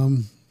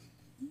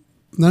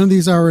 None of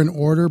these are in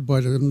order,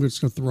 but I'm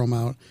just going to throw them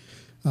out.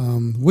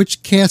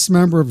 Which cast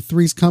member of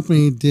Three's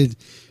Company did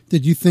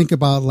you think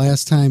about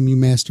last time you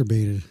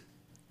masturbated?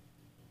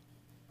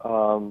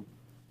 Well,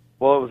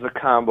 it was a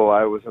combo.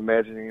 I was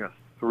imagining a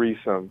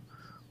threesome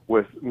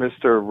with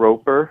Mr.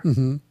 Roper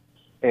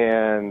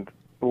and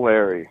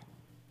Larry.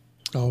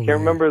 Oh, Can't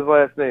remember his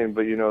last name,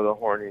 but you know, the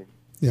horny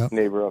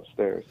neighbor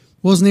upstairs.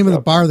 What was the name of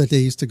the bar that they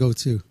used to go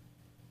to?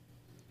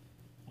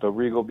 The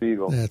Regal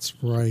Beagle. That's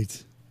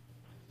right.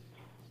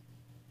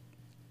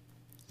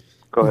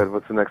 Go ahead.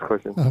 What's the next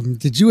question?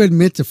 Did you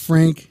admit to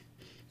Frank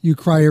you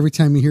cry every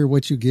time you hear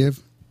What You Give?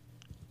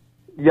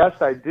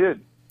 Yes, I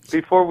did.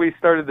 Before we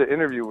started the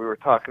interview, we were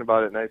talking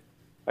about it, and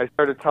I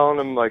started telling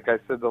him, like I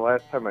said the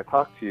last time I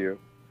talked to you,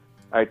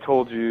 I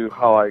told you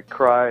how I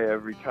cry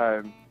every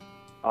time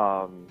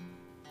I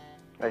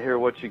hear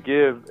What You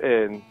Give,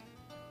 and,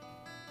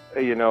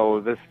 you know,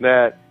 this and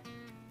that.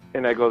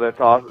 And I go, that's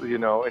awesome, you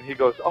know. And he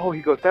goes,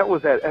 that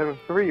was at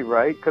M3,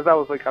 right? Because I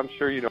was like, I'm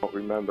sure you don't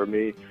remember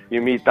me.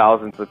 You meet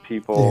thousands of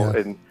people,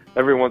 and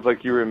everyone's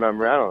like, you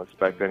remember. I don't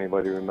expect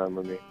anybody to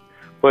remember me.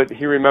 But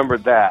he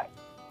remembered that.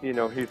 You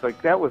know, he's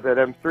like, that was at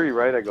M3,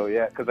 right? I go,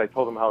 yeah, because I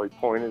told him how he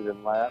pointed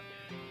and laughed.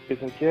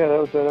 He's like, yeah, that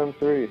was at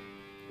M3.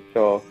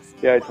 So,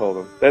 yeah, I told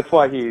him. That's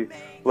why he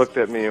looked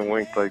at me and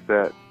winked like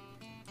that.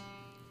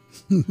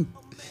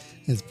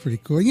 That's pretty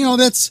cool. You know,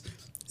 it's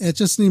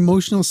just an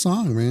emotional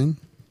song, man.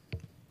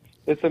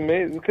 It's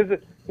amazing because,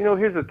 you know,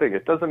 here's the thing.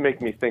 It doesn't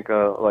make me think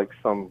of, like,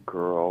 some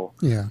girl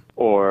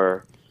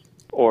or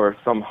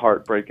some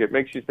heartbreak. It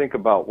makes you think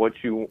about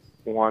what you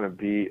want to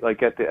be.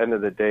 Like, at the end of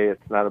the day,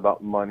 it's not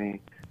about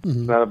money. It's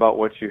not about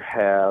what you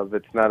have.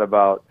 It's not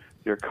about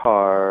your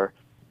car.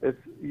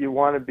 You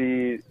want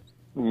to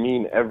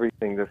mean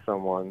everything to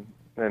someone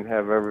and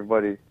have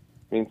everybody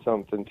mean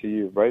something to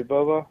you, right,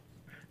 Bubba?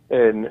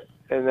 And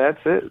that's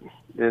it.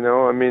 You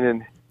know, I mean,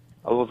 and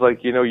I was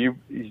like, you know,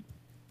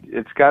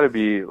 it's got to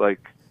be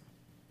like,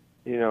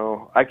 you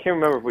know, I can't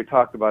remember if we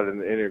talked about it in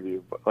the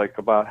interview, but like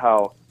about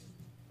how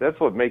that's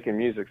what making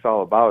music's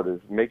all about,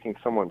 is making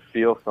someone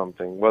feel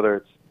something, whether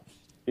it's,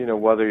 you know,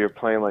 whether you're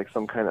playing like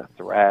some kind of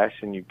thrash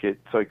and you get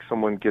like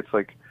someone gets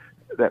like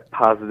that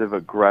positive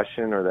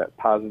aggression or that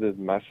positive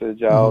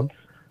message out,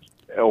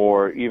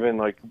 or even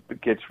like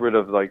gets rid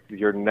of like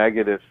your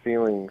negative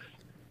feelings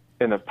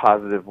in a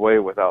positive way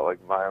without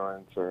like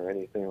violence or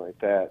anything like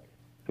that.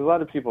 Because a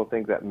lot of people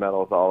think that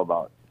metal is all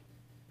about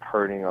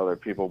hurting other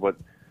people, but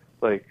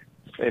like,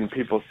 and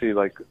people see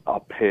like a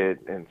pit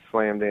and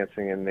slam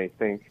dancing and they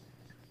think,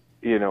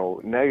 you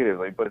know,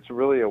 negatively, but it's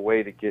really a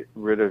way to get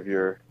rid of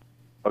your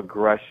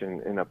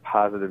aggression in a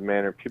positive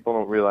manner. People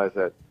don't realize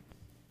that,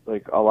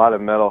 like, a lot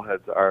of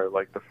metalheads are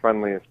like the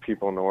friendliest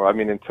people in the world. I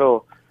mean,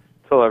 until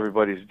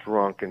everybody's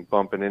drunk and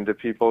bumping into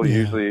people.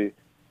 Usually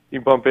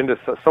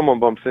someone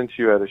bumps into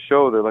you at a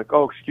show, they're like,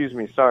 oh, excuse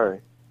me, sorry,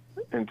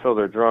 until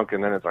they're drunk,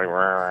 and then it's like, rah,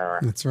 rah, rah.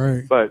 That's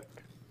right. But,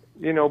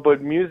 you know,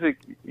 but music,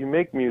 you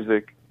make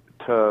music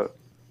to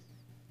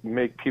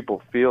make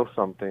people feel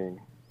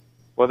something,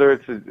 whether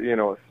it's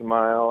a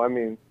smile, I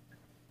mean,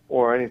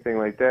 or anything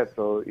like that.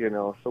 So, you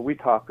know, so we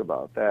talk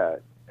about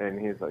that, and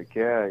he's like,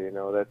 yeah, you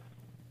know, that's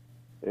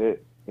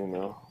it, you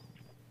know.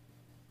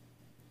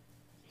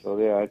 So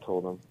yeah, I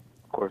told him.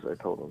 Of course, I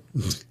told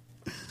him.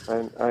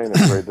 I ain't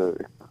afraid to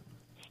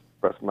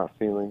express my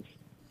feelings.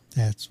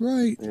 That's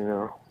right. You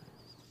know.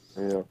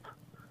 Yeah.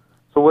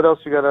 So what else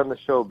you got on the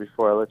show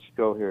before I let you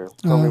go here?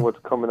 Tell me what's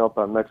coming up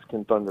on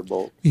Mexican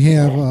Thunderbolt. We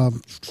have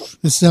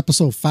this is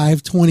episode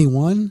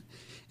 521,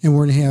 and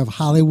we're going to have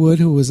Hollywood,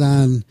 who was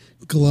on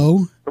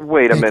Glow.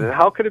 Wait a minute.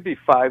 How could it be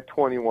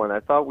 521?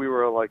 I thought we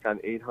were like on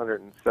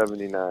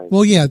 879.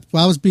 Well, yeah.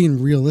 I was being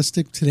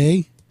realistic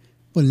today,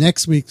 but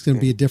next week's going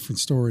to be a different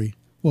story.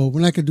 Well,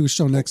 we're not going to do a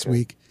show next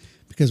week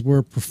because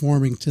we're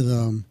performing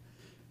to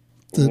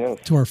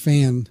to our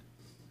fan.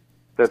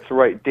 That's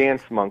right.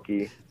 Dance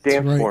Monkey.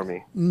 Dance for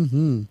me.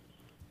 Mm-hmm.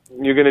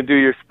 You're going to do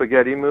your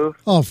spaghetti move?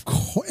 Of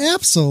course.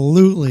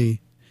 Absolutely.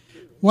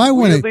 Why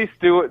Will wouldn't you at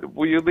least do it?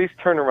 Will you at least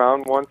turn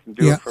around once and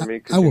do it for me?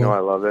 Because you know I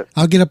love it.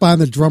 I'll get up on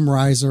the drum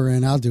riser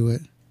and I'll do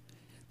it.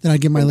 Then I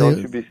get my.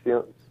 Don't you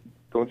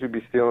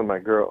be stealing my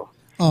girl?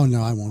 Oh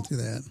no, I won't do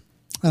that.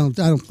 I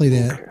don't play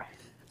that.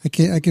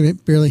 Okay. I can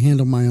barely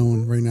handle my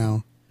own right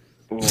now.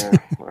 Yeah.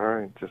 All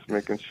right. Just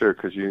making sure,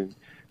 because you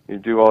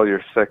do all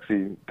your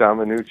sexy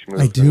Dominucci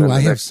moves. I do. And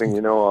then next thing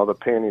you know, all the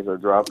panties are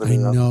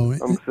dropping. I know.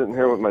 I'm sitting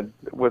here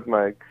with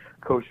my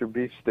kosher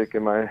beef stick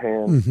in my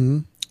hand. Mm-hmm.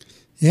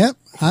 Yep.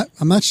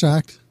 I'm not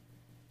shocked.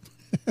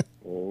 There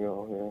you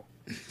go.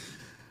 Yeah.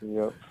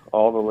 Yep.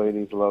 All the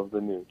ladies love the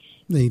nooch.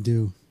 They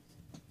do.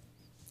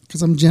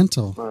 Because I'm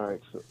gentle. All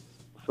right.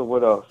 So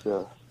what else?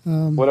 Yeah.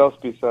 What else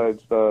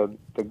besides the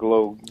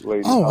Glow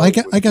lady? Oh, I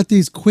got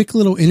these quick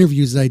little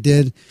interviews I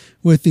did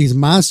with these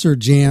monster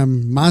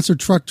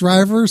truck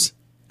drivers.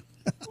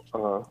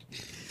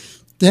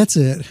 That's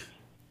it.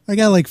 I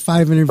got like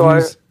 5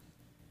 interviews. So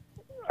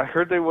I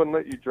heard they wouldn't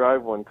let you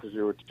drive one because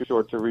you were too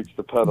short to reach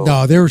the pedal.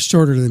 No, they were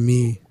shorter than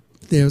me.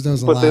 That was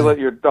a But lie. they let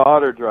your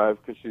daughter drive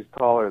because she's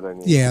taller than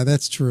you. Yeah,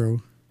 that's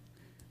true.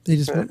 They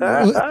just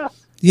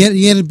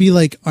you had to be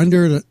like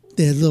under the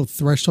little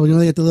threshold. You know,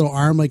 they got the little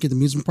arm like at the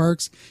amusement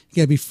parks. You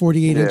got to be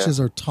 48 inches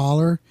or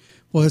taller.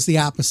 Well, it's the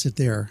opposite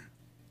there.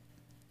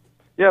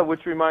 Yeah,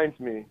 which reminds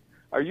me,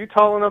 are you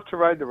tall enough to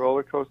ride the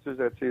roller coasters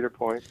at Cedar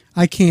Point?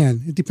 I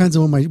can. It depends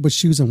on what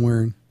shoes I'm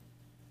wearing.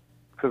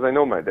 Because I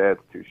know my dad's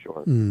too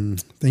short.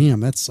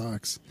 Damn, that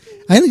sucks.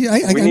 We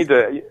need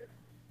to.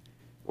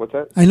 What's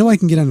that? I know I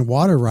can get on the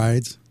water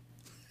rides.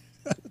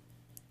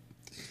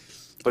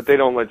 But they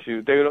don't let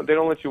you. They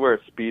don't let you wear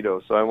a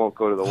Speedo, so I won't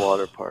go to the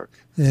water park.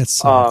 That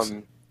sucks.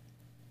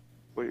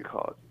 What do you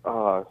call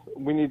it?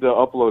 We need to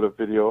upload a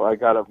video I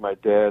got of my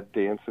dad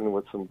dancing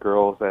with some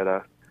girls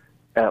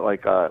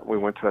we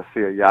went to see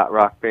a yacht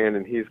rock band,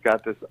 and he's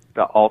got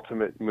the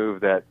ultimate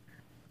move that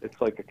it's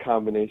like a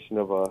combination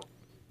of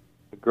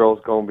the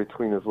girl's going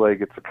between his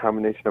leg. It's a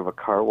combination of a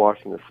car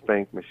wash and a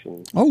spank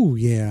machine. Oh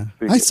yeah,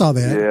 I saw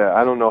that. Yeah,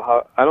 I don't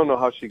know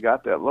how she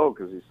got that low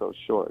because he's so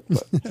short.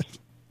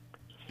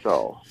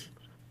 But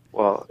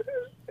well,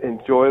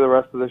 enjoy the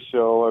rest of the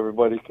show.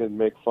 Everybody can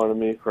make fun of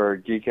me for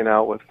geeking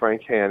out with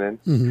Frank Hannon.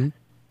 Mm-hmm.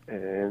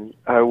 And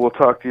I will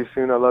talk to you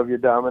soon. I love you,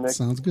 Dominic.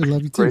 Sounds good.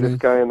 Love you too, Greatest man.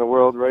 guy in the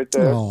world right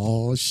there.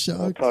 Oh,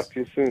 shucks. I'll talk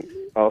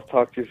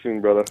to you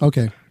soon, brother.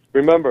 Okay.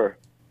 Remember,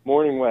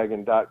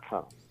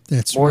 morningwagon.com.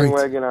 That's Morning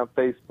right. Wagon on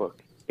Facebook.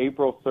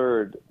 April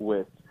 3rd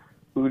with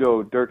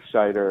Udo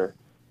Dirkscheider,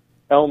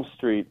 Elm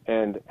Street,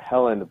 and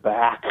Helen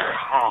Back.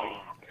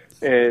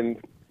 And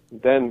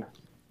then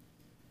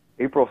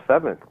April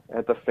 7th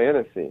at the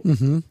Fantasy,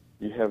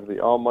 you have the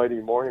almighty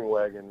Morning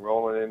Wagon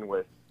rolling in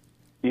with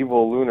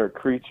Evil Lunar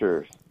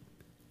Creatures,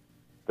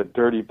 the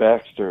Dirty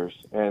Baxters,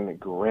 and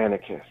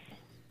Granicus.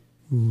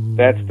 Ooh.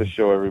 That's the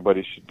show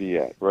everybody should be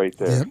at right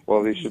there. Yep.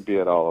 Well, they should be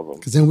at all of them.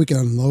 Because then we can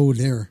unload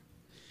there.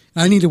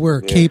 I need to wear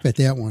a cape at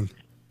that one.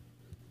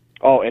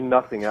 Oh, and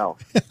nothing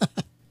else.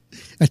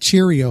 A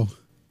Cheerio.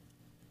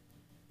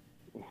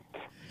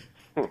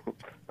 All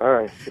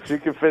right. If you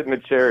can fit in a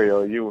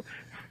Cheerio, you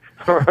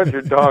around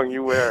your dong,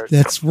 you wear it.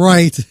 That's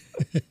right.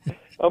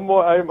 I'm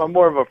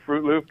more of a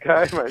Fruit Loop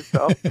guy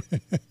myself.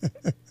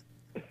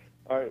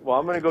 All right. Well,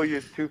 I'm going to go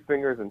use 2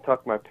 fingers and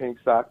tuck my pink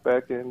sock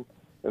back in,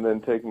 and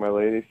then take my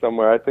lady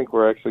somewhere. I think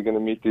we're actually going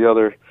to meet the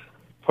other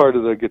part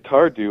of the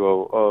guitar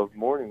duo of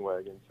Morning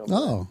Wagon somewhere.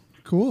 Oh,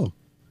 cool.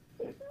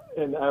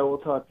 And I will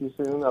talk to you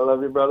soon. I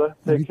love you, brother.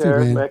 Love Take you too, care.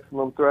 man.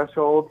 Maximum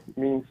Threshold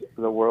means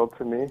the world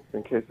to me,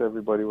 in case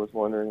everybody was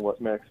wondering what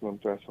Maximum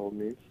Threshold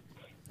means.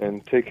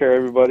 And take care,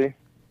 everybody.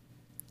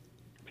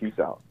 Peace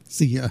out.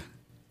 See ya.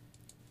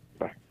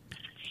 Bye.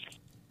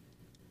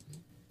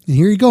 And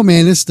here you go,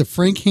 man. This is the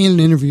Frank Hannon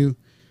interview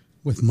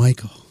with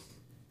Michael.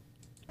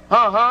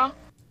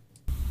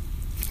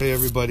 Hey,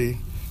 everybody.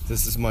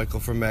 This is Michael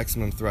from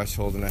Maximum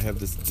Threshold, and I have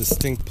this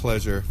distinct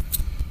pleasure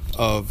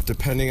of,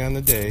 depending on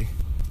the day,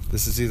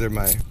 this is either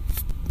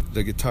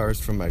the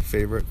guitarist from my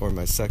favorite or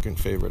my second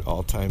favorite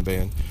all-time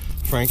band,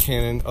 Frank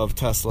Hannon of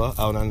Tesla,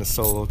 out on the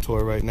solo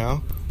tour right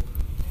now.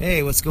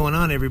 Hey, what's going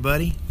on,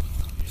 everybody?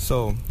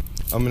 So,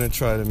 I'm going to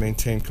try to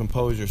maintain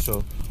composure.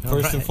 So,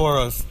 first and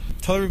foremost,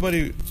 tell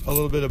everybody a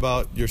little bit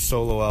about your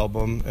solo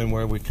album and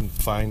where we can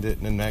find it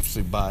and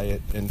actually buy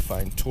it and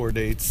find tour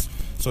dates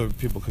so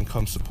people can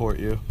come support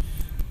you.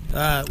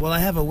 Well, I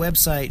have a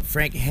website,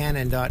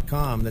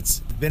 frankhannon.com,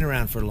 that's been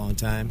around for a long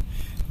time.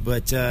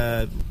 But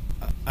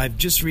I've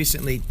just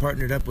recently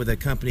partnered up with a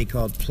company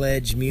called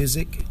Pledge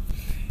Music.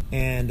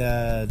 And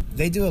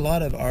they do a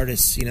lot of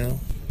artists,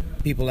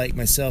 people like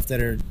myself that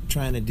are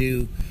trying to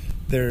do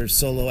their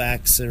solo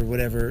acts or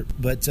whatever.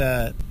 But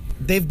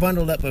they've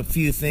bundled up a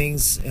few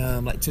things.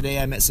 Like today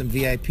I met some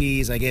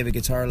VIPs. I gave a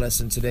guitar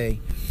lesson today.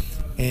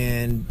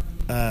 And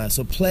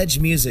so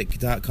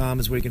pledgemusic.com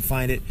is where you can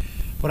find it.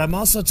 But I'm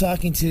also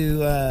talking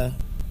to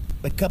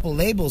a couple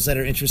labels that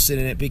are interested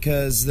in it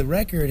because the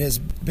record has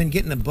been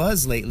getting a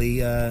buzz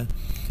lately.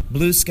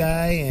 Blue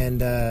Sky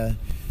and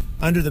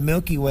Under the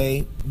Milky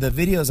Way, the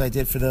videos I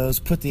did for those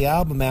put the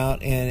album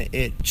out and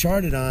it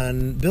charted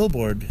on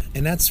Billboard.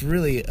 And that's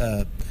really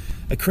a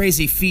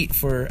crazy feat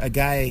for a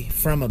guy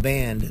from a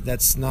band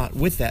that's not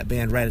with that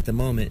band right at the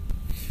moment.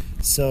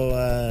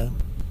 So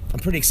I'm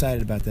pretty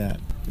excited about that.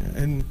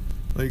 Yeah, and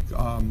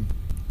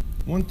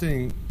one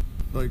thing,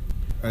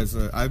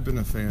 I've been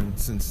a fan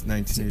since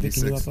 1986. Is it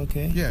picking you up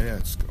okay? Yeah,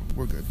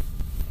 we're good.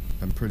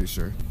 I'm pretty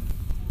sure.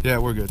 Yeah,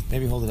 we're good.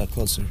 Maybe hold it up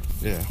closer.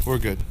 Yeah, we're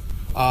good.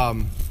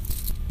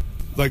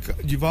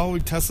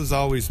 Tesla's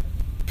always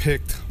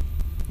picked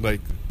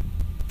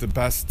the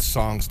best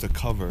songs to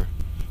cover.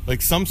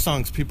 Like some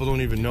songs people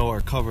don't even know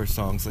are cover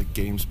songs, like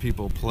games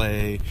people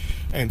play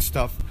and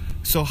stuff.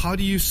 So how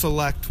do you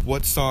select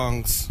what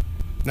songs,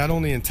 not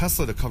only in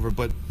Tesla to cover,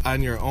 but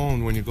on your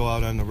own when you go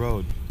out on the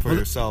road for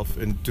yourself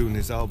and doing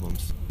these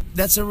albums?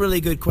 That's a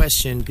really good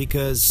question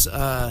because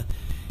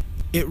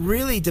It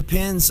really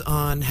depends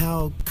on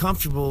how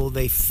comfortable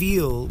they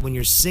feel when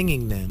you're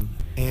singing them.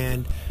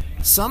 And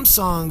some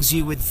songs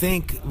you would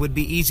think would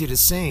be easy to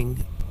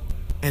sing,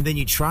 and then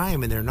you try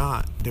them and they're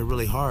not. They're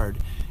really hard.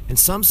 And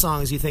some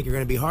songs you think are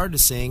going to be hard to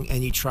sing,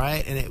 and you try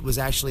it and it was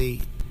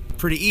actually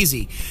pretty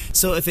easy.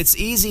 So if it's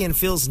easy and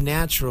feels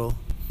natural,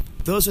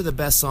 those are the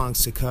best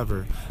songs to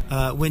cover.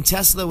 When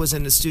Tesla was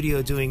in the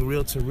studio doing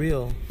Reel to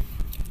Reel,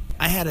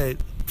 I had a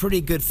pretty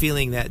good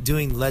feeling that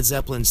doing Led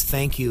Zeppelin's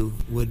Thank You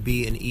would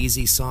be an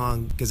easy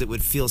song because it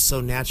would feel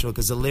so natural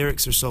because the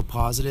lyrics are so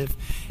positive.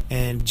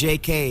 And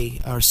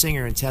J.K., our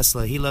singer in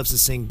Tesla, he loves to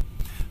sing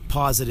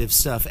positive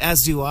stuff,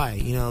 as do I,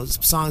 you know,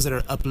 songs that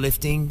are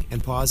uplifting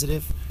and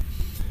positive.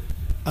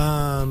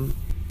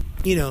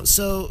 You know,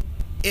 so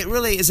it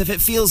really is, if it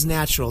feels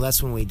natural,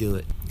 that's when we do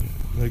it.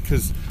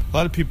 Because a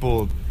lot of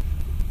people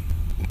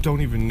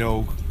don't even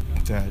know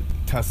that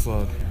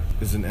Tesla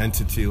is an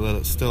entity,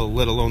 let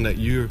alone that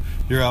you're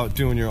out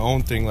doing your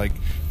own thing. Like,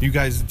 you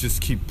guys just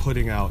keep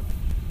putting out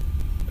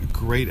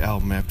great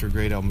album after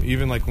great album.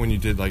 Even like when you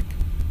did like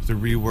the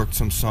reworked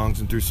some songs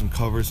and threw some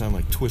covers on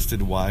like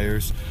Twisted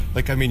Wires.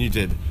 Like, I mean, you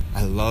did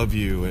I Love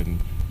You and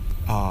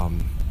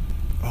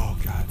oh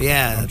god,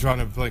 yeah, I'm drawing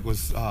a blank.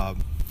 Was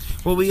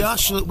well, we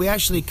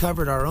actually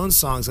covered our own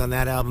songs on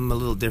that album a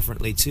little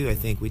differently too. I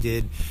think we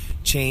did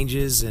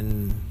Changes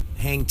and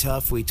Hang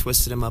Tough. We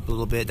twisted them up a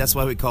little bit. That's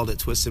why we called it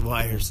Twisted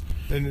Wires.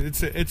 And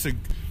it's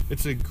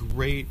a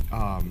great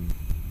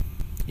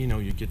you know,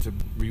 you get to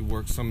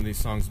rework some of these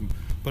songs.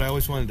 But I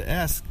always wanted to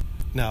ask,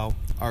 now,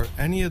 are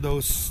any of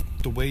those,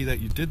 the way that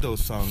you did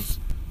those songs,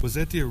 was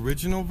that the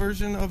original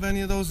version of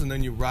any of those and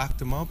then you rocked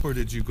them up, or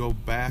did you go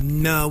back?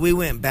 No, we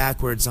went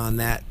backwards on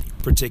that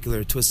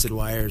particular Twisted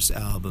Wires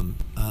album.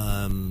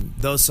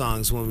 Those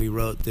songs, when we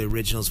wrote the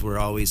originals, were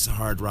always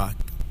hard rock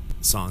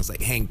songs.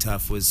 Like Hang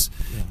Tough was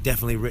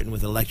definitely written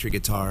with electric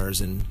guitars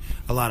and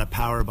a lot of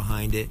power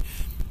behind it.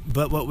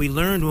 But what we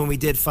learned when we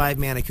did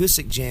 5-Man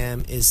Acoustic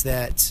Jam is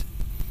that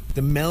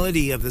the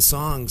melody of the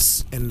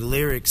songs and the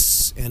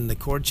lyrics and the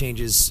chord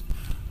changes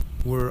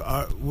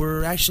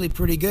were actually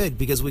pretty good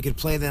because we could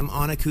play them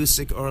on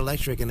acoustic or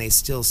electric and they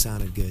still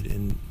sounded good.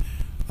 And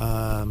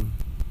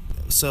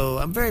so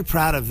I'm very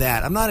proud of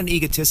that. I'm not an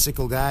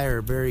egotistical guy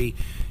or very,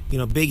 you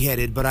know,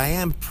 big-headed, but I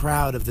am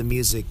proud of the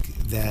music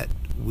that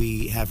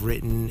we have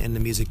written and the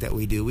music that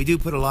we do. We do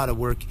put a lot of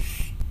work,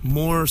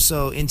 more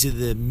so into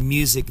the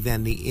music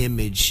than the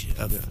image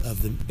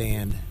of the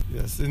band.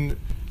 Yes, and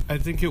I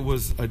think it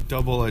was a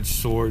double-edged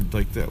sword,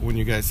 like that when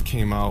you guys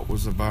came out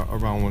was about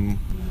around when,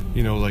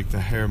 you know, like the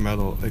hair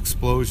metal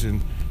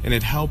explosion, and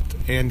it helped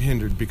and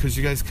hindered because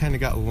you guys kind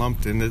of got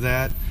lumped into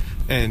that.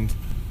 And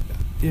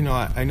you know,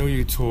 I know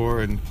you tour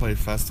and play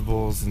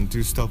festivals and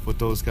do stuff with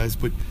those guys,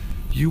 but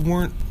you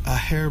weren't a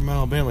hair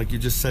metal band. Like you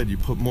just said, you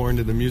put more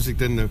into the music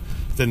than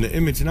the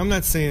image. And I'm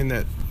not saying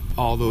that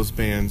all those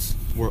bands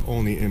were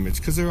only image,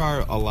 because there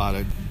are a lot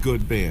of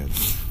good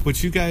bands,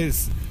 but you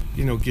guys,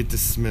 you know, get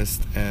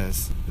dismissed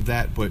as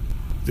that. But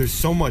there's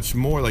so much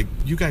more. Like,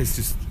 you guys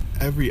just,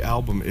 every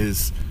album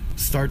is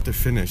start to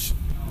finish.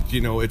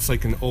 You know, it's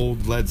like an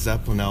old Led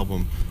Zeppelin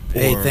album.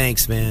 Hey,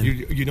 thanks, man.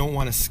 You don't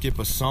want to skip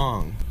a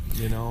song,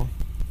 you know?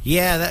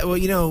 Yeah, well,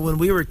 you know, when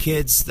we were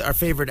kids, our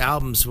favorite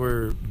albums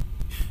were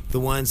the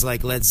ones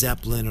like Led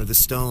Zeppelin or the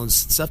Stones,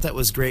 stuff that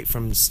was great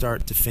from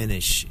start to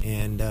finish.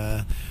 And,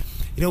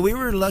 you know, we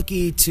were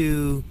lucky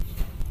to,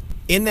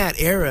 in that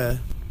era,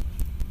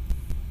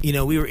 you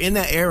know, we were in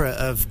that era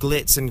of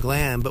glitz and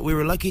glam, but we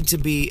were lucky to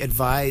be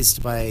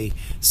advised by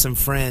some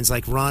friends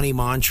like Ronnie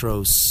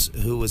Montrose,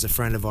 who was a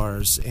friend of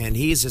ours, and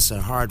he's just a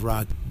hard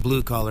rock,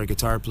 blue-collar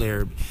guitar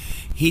player.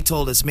 He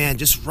told us, man,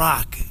 just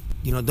rock,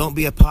 you know, don't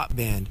be a pop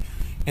band.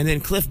 And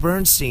then Cliff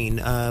Bernstein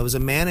was a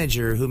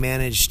manager who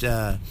managed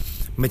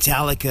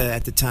Metallica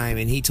at the time,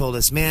 and he told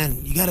us, man,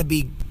 you got to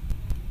be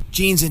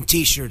jeans and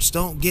t-shirts,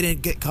 don't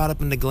get caught up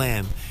in the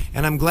glam.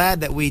 And I'm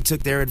glad that we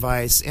took their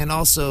advice and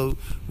also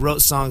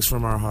wrote songs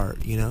from our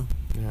heart, you know?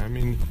 Yeah, I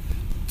mean,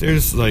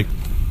 there's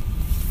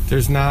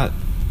not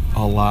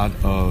a lot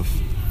of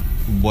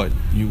what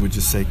you would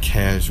just say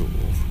casual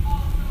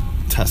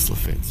Tesla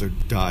fans. They're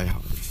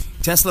diehards.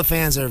 Tesla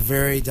fans are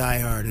very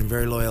diehard and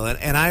very loyal,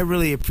 and I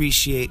really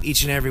appreciate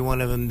each and every one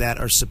of them that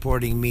are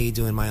supporting me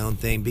doing my own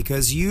thing,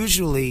 because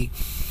usually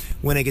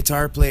when a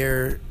guitar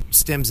player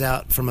stems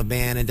out from a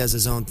band and does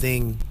his own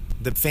thing,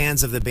 the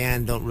fans of the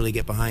band don't really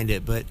get behind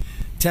it. But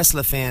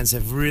Tesla fans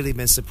have really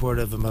been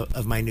supportive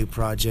of my new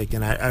project,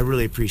 and I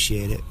really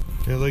appreciate it.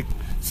 Yeah, like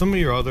some of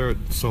your other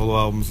solo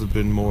albums have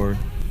been more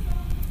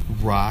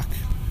rock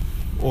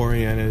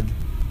oriented.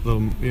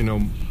 You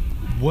know,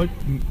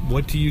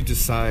 what do you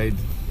decide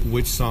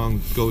which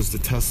song goes to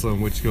Tesla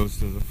and which goes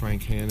to the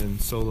Frank Hannon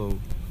solo?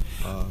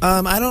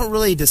 I don't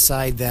really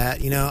decide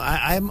that. You know,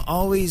 I'm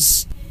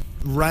always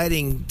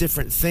writing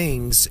different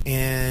things,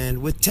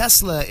 and with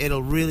Tesla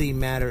it'll really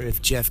matter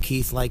if Jeff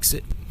Keith likes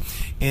it,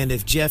 and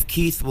if Jeff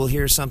Keith will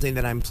hear something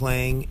that I'm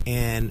playing,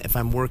 and if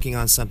I'm working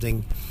on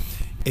something,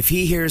 if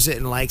he hears it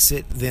and likes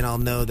it, then I'll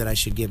know that I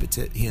should give it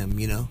to him,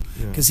 you know,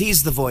 because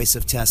he's the voice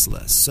of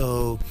Tesla.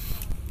 So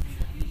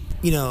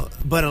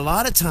but a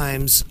lot of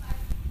times,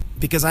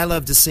 because I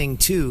love to sing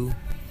too,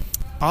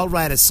 I'll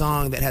write a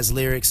song that has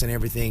lyrics and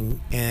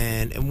everything,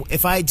 and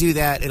if I do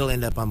that, it'll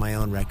end up on my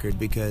own record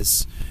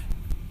because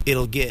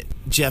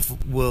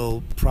Jeff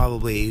will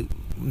probably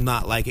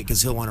not like it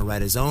because he'll want to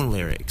write his own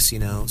lyrics,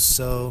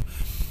 so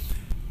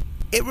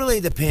it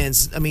really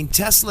depends. I mean,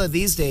 Tesla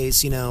these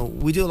days,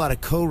 we do a lot of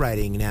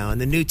co-writing now,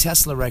 and the new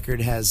Tesla record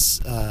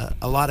has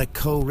a lot of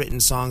co-written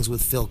songs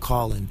with Phil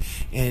Collen,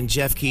 and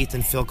Jeff Keith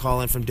and Phil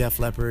Collen from Def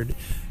Leppard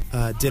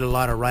did a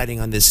lot of writing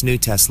on this new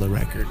Tesla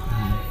record.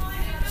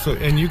 So,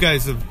 and you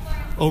guys have,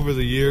 over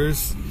the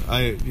years,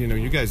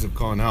 you guys have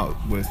gone out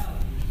with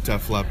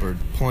Def Leppard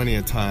plenty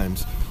of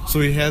times. So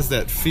he has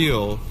that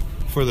feel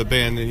for the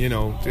band, and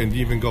and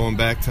even going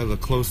back to the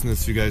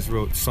closeness, you guys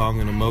wrote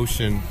 "Song and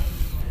Emotion."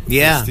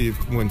 Yeah.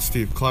 When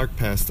Steve Clark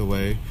passed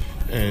away,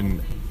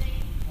 and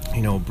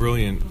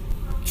brilliant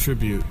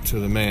tribute to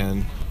the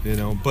man.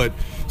 But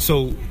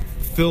so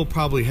Phil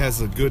probably has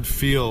a good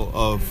feel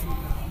of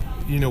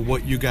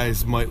what you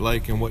guys might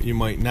like and what you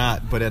might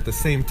not, but at the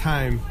same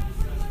time,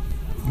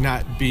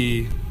 not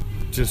be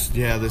just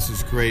this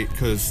is great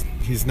because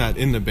he's not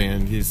in the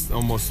band. He's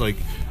almost like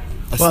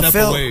a step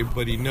away,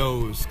 but he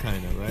knows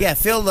kind of, right? Yeah,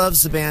 Phil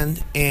loves the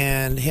band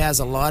and has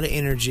a lot of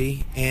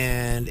energy,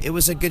 and it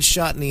was a good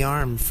shot in the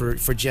arm for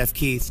Jeff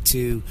Keith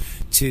to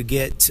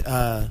get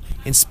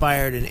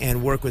inspired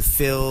and work with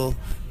Phil.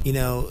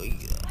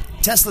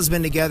 Tesla's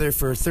been together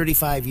for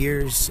 35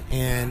 years,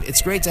 and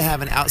it's great to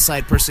have an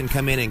outside person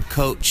come in and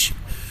coach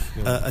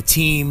a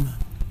team,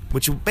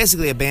 which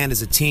basically a band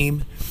is a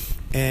team.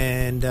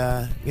 And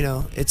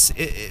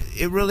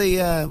it really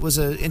was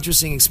an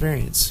interesting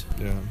experience.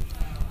 Yeah.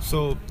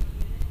 So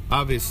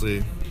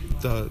obviously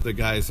the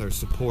guys are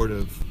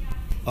supportive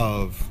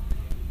of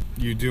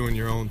you doing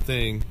your own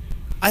thing.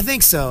 I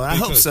think so. I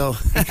hope so.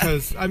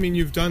 Because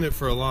you've done it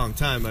for a long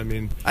time.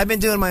 I've been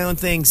doing my own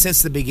thing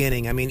since the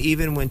beginning.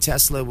 Even when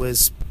Tesla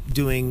was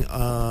doing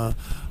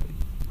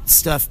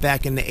stuff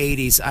back in the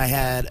 80s, I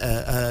had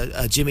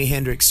a Jimi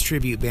Hendrix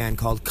tribute band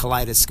called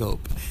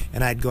Kaleidoscope,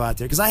 and I'd go out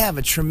there because I have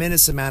a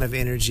tremendous amount of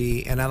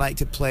energy and I like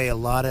to play a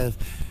lot of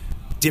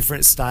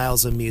different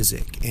styles of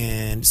music,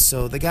 and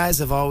so the guys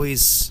have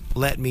always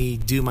let me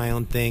do my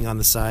own thing on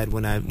the side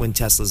when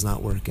Tesla's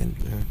not working.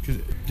 Yeah,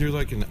 because you're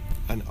like an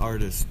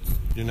artist.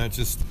 You're not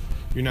just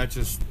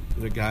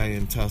the guy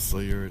in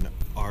Tesla. You're an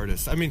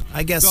artist.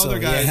 I guess the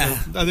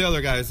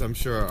other guys, I'm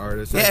sure, are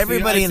artists. Yeah,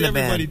 everybody in the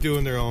everybody band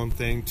doing their own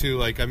thing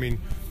too.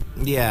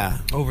 Yeah.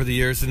 Over the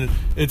years, and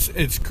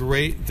it's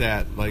great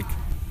that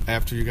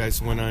after you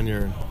guys went on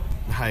your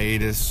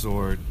hiatus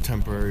or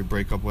temporary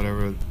breakup,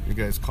 whatever you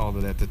guys called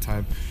it at the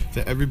time,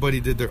 that everybody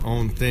did their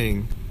own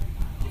thing,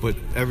 but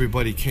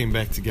everybody came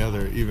back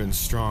together even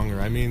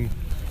stronger.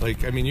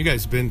 You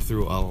guys been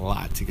through a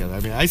lot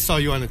together. I saw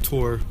you on a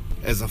tour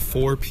as a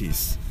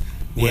 4-piece.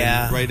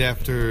 Right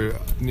after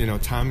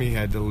Tommy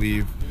had to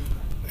leave,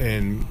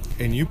 and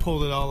you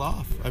pulled it all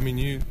off. I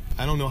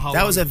don't know how.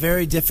 That was a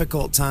very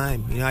difficult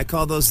time. I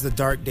call those the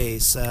dark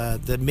days.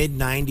 The mid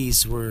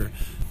 '90s were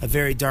a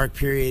very dark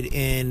period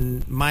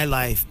in my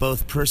life,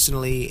 both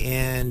personally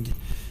and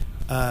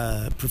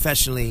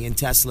professionally in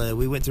Tesla.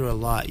 We went through a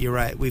lot. You're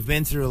right. We've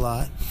been through a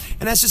lot.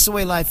 And that's just the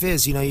way life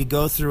is. You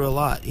go through a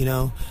lot.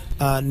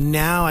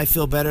 Now I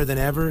feel better than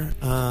ever.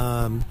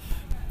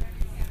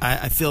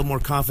 I feel more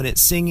confident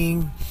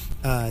singing.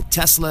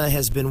 Tesla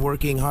has been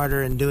working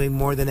harder and doing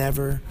more than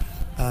ever.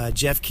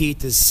 Jeff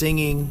Keith is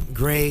singing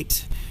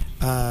great.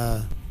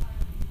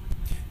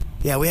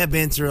 Yeah, we have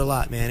been through a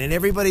lot, man. And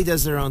everybody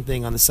does their own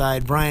thing on the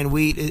side. Brian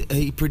Wheat,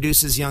 he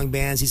produces young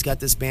bands. He's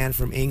got this band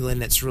from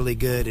England that's really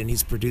good, and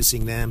he's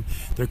producing them.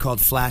 They're called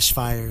Flash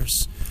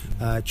Fires.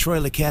 Troy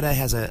Laketta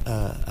has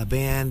a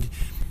band,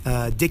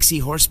 Dixie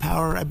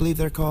Horsepower, I believe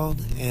they're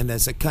called. And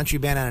it's a country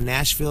band out of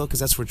Nashville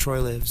because that's where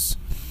Troy lives.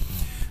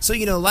 So,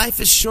 life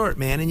is short,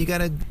 man, and you got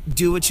to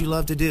do what you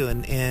love to do.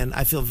 And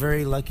I feel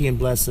very lucky and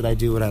blessed that I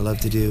do what I love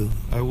to do.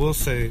 I will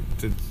say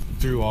that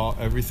through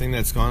everything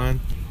that's gone on,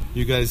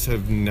 you guys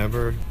have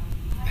never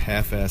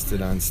half-assed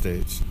it on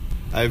stage.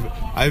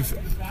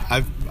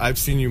 I've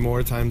seen you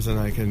more times than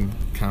I can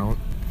count,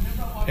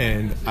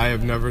 and I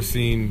have never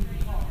seen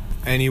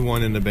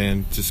anyone in the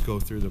band just go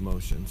through the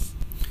motions.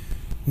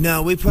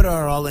 No, we put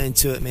our all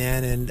into it,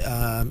 man.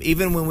 And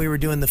even when we were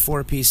doing the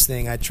 4-piece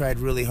thing, I tried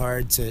really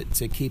hard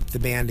to keep the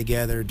band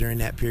together during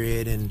that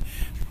period.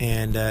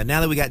 And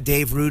now that we got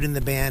Dave Root in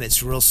the band,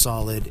 it's real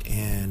solid.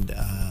 And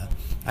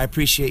I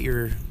appreciate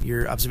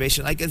your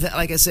observation. Like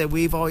I said,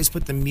 we've always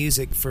put the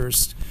music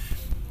first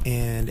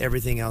and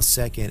everything else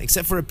second,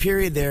 except for a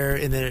period there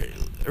in the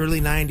early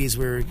 90s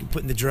we were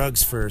putting the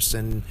drugs first,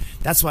 and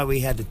that's why we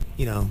had to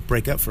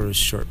break up for a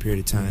short period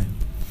of time.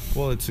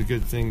 Well, it's a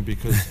good thing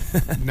because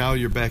now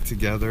you're back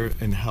together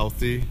and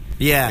healthy.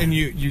 Yeah. And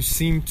you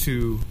seem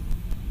to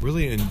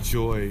really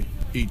enjoy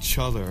each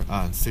other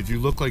on stage. You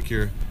look like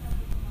you're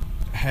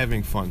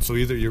having fun. So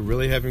either you're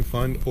really having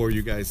fun, or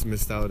you guys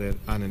missed out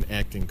on an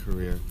acting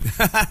career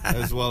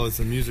as well as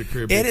a music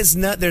career. It is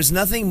not. There's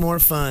nothing more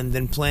fun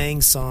than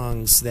playing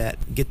songs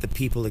that get the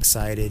people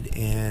excited.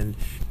 And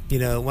you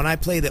know, when I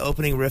play the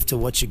opening riff to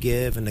 "What You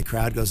Give" and the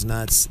crowd goes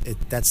nuts,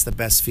 that's the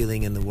best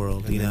feeling in the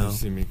world. And you then know, you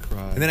see me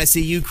cry, and then I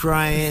see you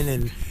crying,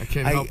 and I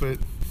can't help it.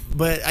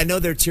 But I know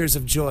they're tears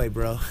of joy,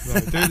 bro.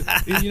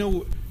 Right. You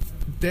know,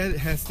 that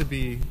has to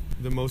be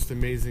the most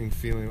amazing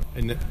feeling,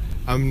 and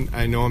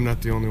I know I'm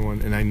not the only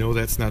one, and I know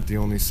that's not the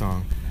only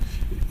song,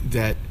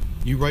 that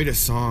you write a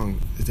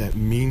song that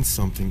means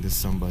something to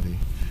somebody.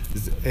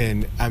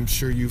 And I'm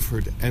sure you've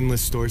heard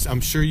endless stories. I'm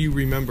sure you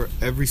remember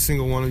every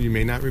single one of them. You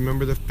may not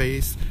remember the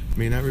face,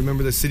 may not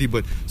remember the city,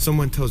 but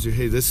someone tells you,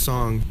 hey, this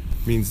song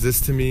means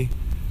this to me.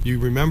 You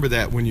remember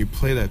that when you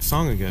play that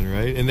song again,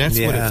 right? And that's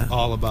what it's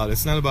all about.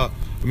 It's not about,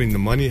 I mean, the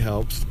money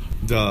helps,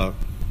 the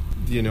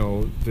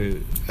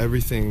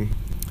everything,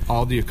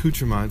 all the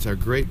accoutrements are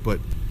great,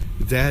 but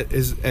that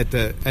is, at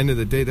the end of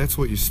the day, that's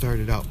what you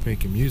started out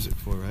making music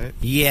for, right?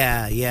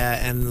 Yeah,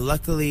 and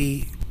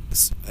luckily,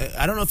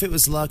 I don't know if it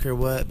was luck or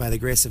what, by the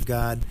grace of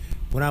God,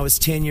 when I was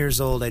 10 years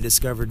old, I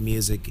discovered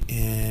music,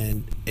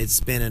 and it's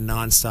been a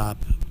nonstop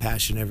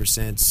passion ever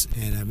since,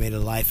 and I made a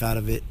life out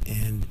of it,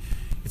 and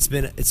it's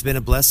been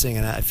a blessing,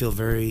 and I feel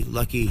very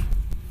lucky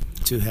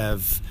to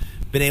have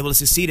been able to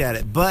succeed at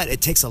it. But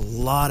it takes a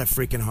lot of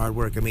freaking hard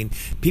work. I mean,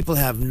 people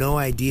have no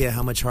idea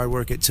how much hard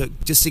work it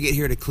took just to get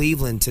here to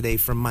Cleveland today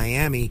from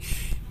Miami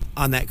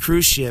on that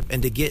cruise ship,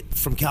 and to get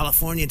from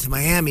California to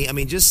Miami. I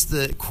mean, just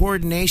the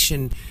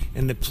coordination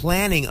and the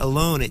planning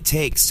alone it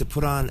takes to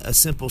put on a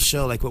simple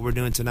show like what we're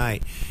doing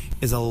tonight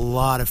is a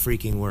lot of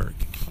freaking work.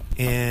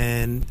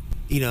 And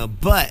you know,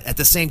 but at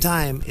the same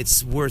time,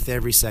 it's worth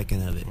every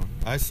second of it.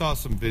 I saw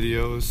some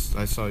videos.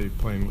 I saw you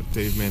playing with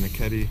Dave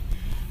Manichetti.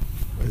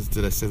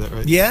 Did I say that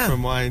right? Yeah.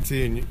 From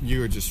YNT, and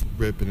you were just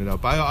ripping it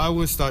up. I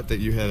always thought that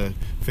you had a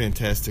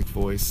fantastic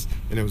voice,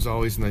 and it was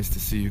always nice to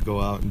see you go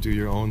out and do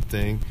your own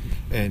thing.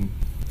 And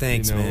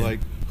thanks, you know, man. Like,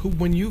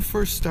 when you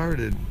first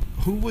started,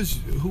 who was?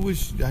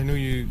 I know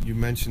you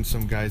mentioned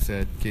some guys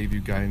that gave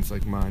you guidance,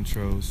 like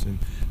Montrose and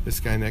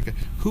this guy and that guy.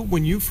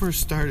 When you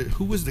first started,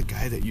 who was the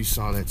guy that you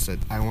saw that said,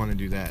 I want to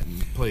do that,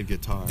 and played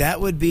guitar?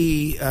 That would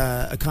be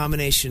a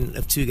combination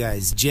of two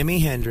guys,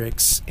 Jimi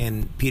Hendrix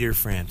and Peter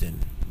Frampton.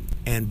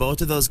 And both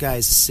of those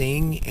guys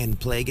sing and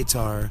play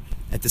guitar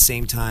at the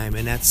same time,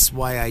 and that's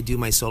why I do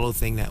my solo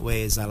thing that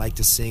way, is I like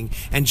to sing.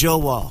 And Joe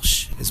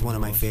Walsh is one of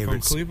my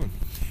favorites. From Cleveland.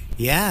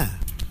 Yeah.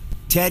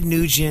 Ted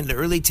Nugent, the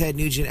early Ted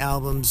Nugent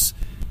albums.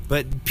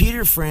 But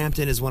Peter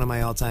Frampton is one of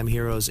my all-time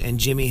heroes, and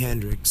Jimi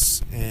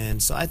Hendrix.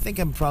 And so I think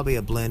I'm probably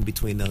a blend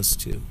between those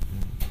two.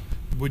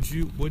 What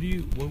would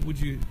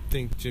you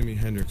think Jimi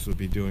Hendrix would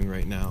be doing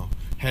right now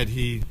had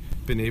he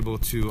been able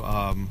to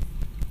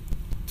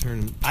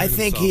I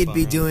think he'd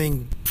be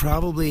doing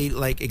probably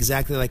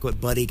exactly like what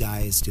Buddy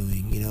Guy is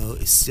doing, you know,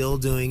 still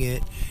doing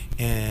it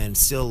and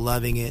still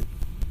loving it.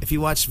 If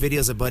you watch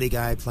videos of Buddy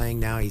Guy playing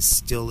now, he's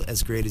still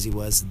as great as he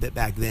was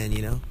back then,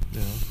 you know?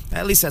 Yeah.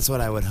 At least that's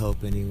what I would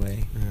hope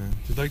anyway. Yeah.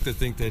 I'd like to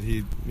think that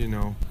he, you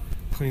know,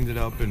 cleaned it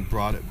up and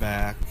brought it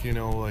back, you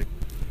know, like...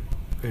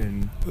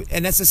 And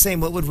that's the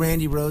same, what would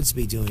Randy Rhoads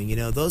be doing? You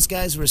know, those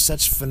guys were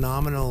such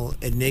phenomenal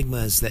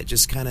enigmas that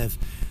just kind of,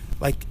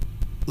 like...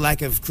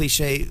 lack of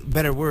cliche,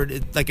 better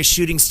word, like a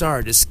shooting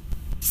star just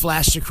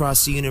flashed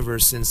across the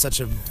universe in such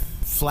a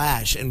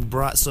flash and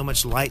brought so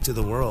much light to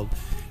the world.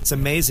 It's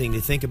amazing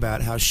to think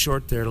about how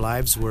short their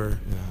lives were,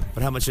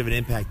 but how much of an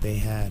impact they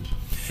had.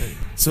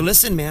 So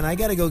listen, man, I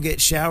got to go get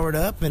showered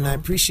up, and I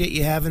appreciate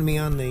you having me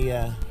on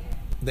the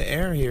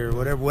air here,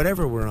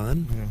 whatever we're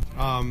on.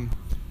 Yeah.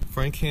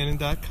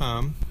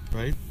 FrankHannon.com,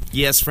 right?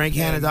 Yes,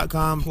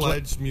 FrankHannon.com.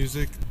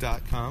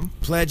 PledgeMusic.com.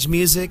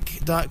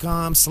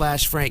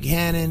 PledgeMusic.com/Frank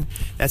Hannon.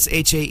 That's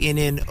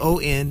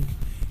HANNON.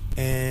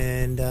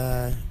 And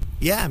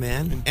yeah,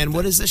 man. And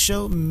what is the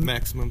show?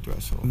 Maximum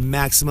Threshold.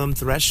 Maximum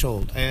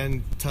Threshold.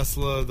 And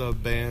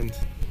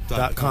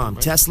TeslaTheBand.com.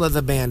 Right?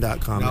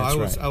 TeslaTheBand.com. Now,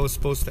 that's I was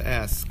supposed to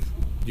ask.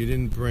 You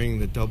didn't bring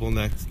the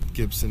double-neck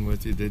Gibson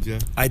with you, did you?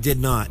 I did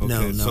not. Okay,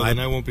 No. So then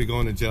I won't be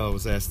going to jail. I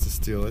was asked to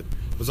steal it.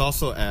 I was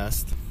also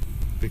asked,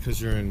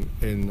 because you're in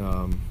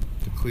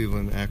the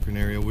Cleveland, Akron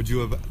area, would you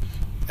have,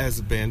 as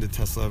a band of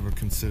Tesla, ever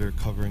consider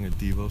covering a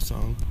Devo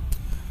song?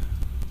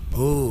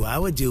 Oh, I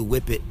would do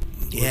Whip It.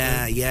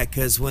 Yeah,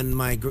 because when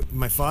my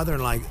father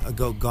and I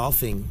go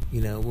golfing,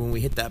 you know, when we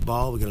hit that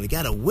ball, we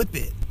gotta whip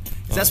it.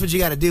 That's what you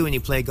got to do when you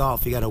play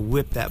golf. You got to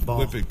whip that ball.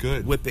 Whip it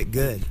good. Whip it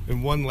good.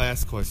 And one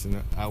last question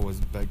that I was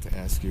begged to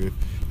ask you.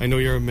 I know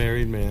you're a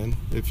married man.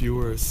 If you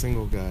were a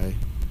single guy,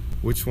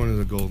 which one of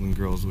the Golden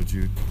Girls would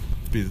you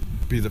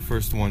be the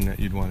first one that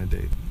you'd want to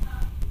date?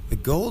 The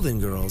Golden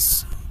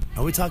Girls?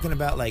 Are we talking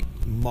about like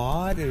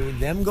Maude or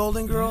them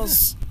Golden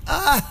Girls?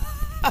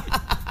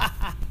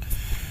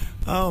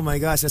 Oh my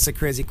gosh, that's a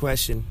crazy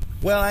question.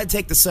 Well, I'd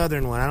take the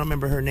Southern one. I don't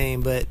remember her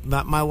name, but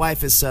my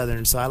wife is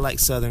Southern, so I like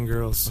Southern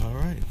girls. All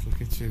right,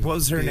 look at you. What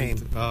was her name?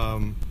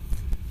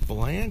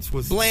 Blanche?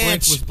 Was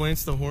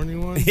Blanche the horny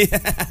one?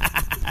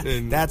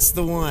 And that's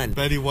the one.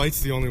 Betty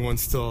White's the only one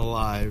still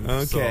alive.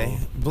 Okay.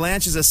 So.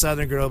 Blanche is a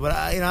Southern girl, but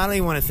I don't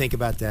even want to think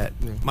about that.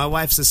 Yeah. My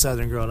wife's a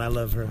Southern girl, and I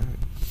love her.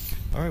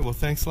 All right. Well,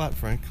 thanks a lot,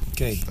 Frank.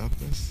 Okay. Stop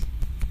this.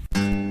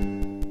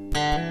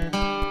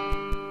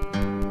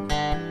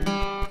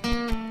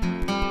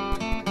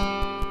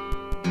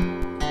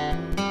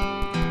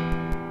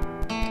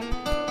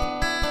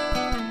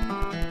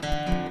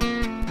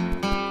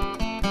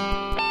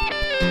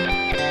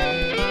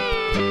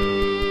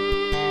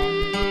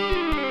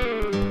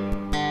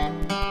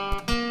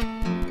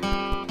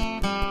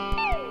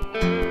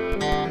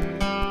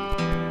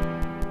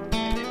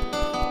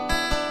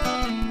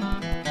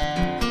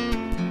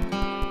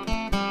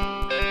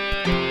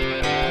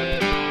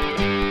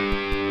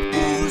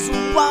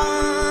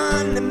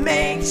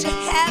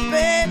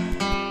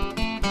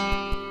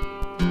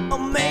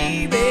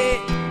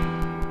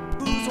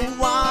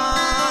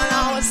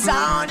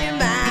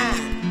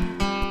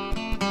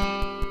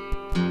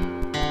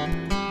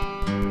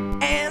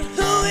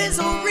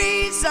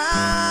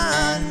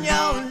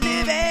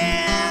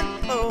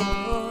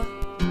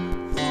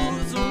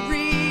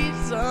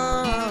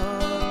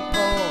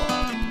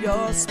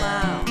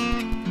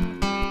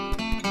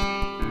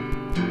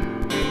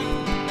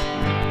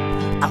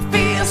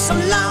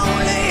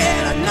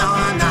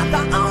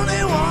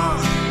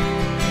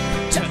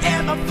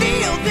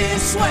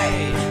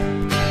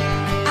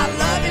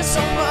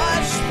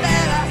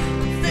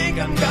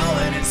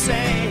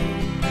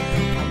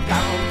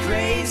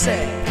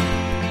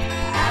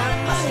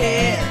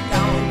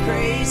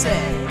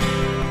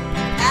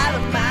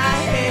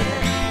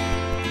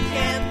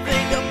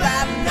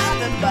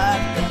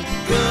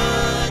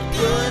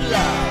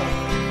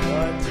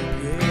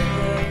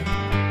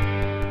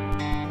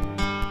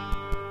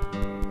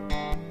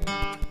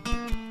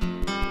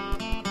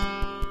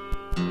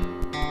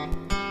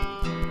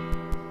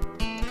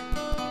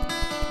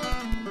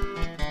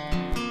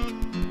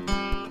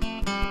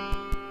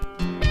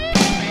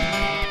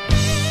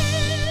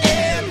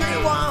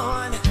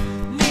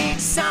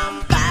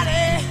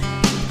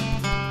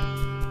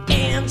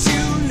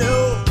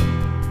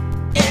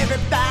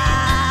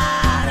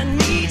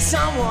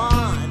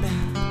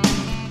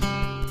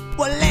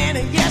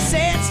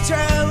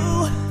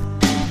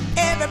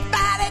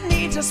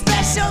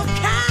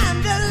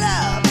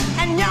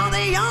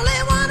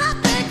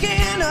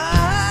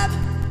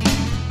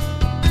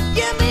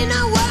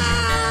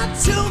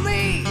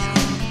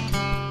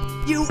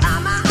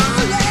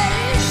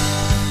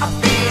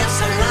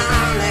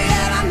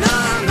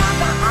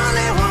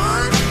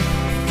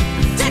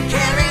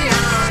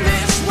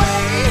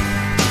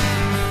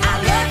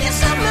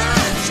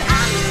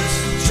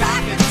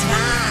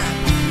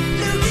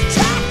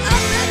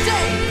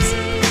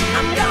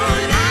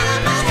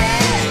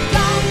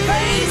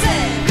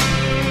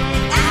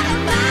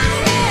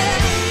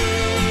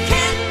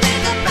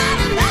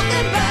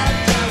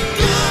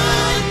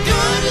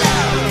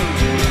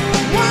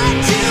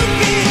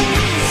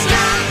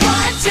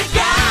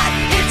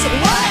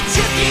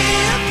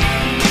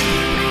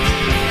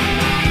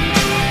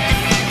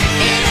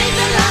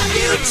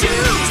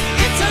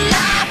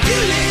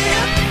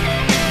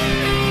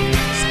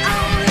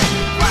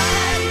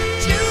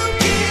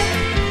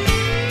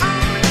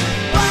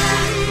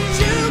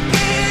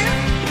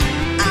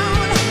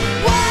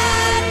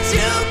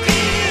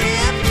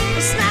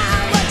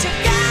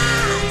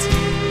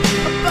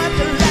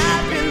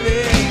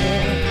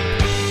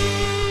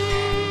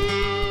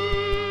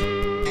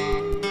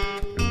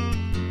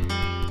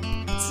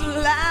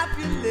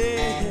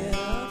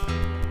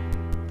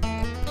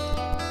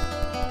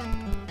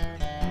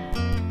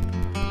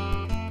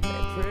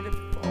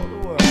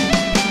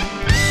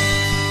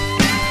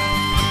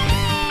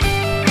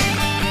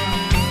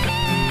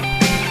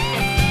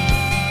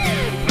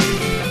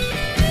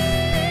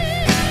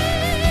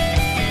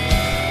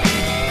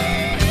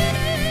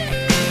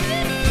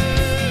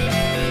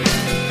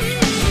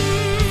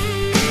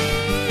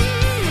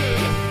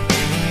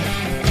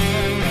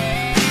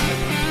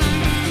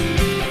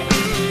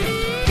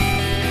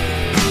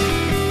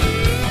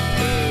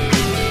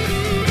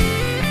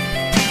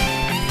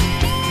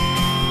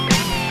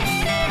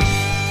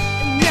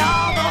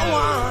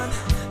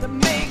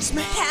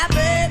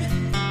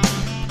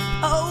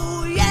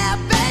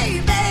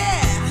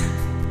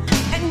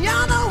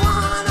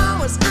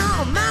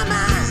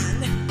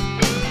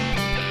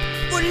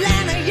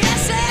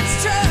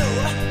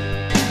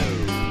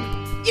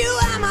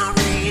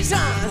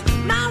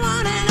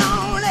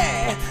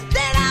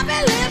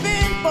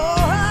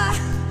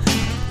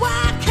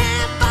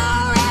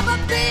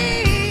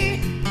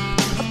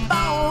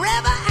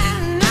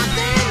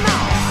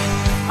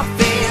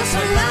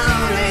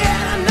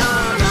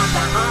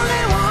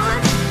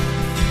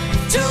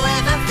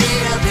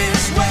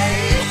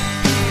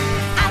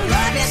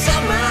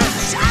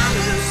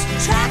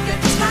 Track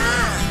of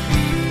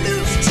time,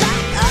 lose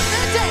track of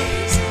the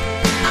days.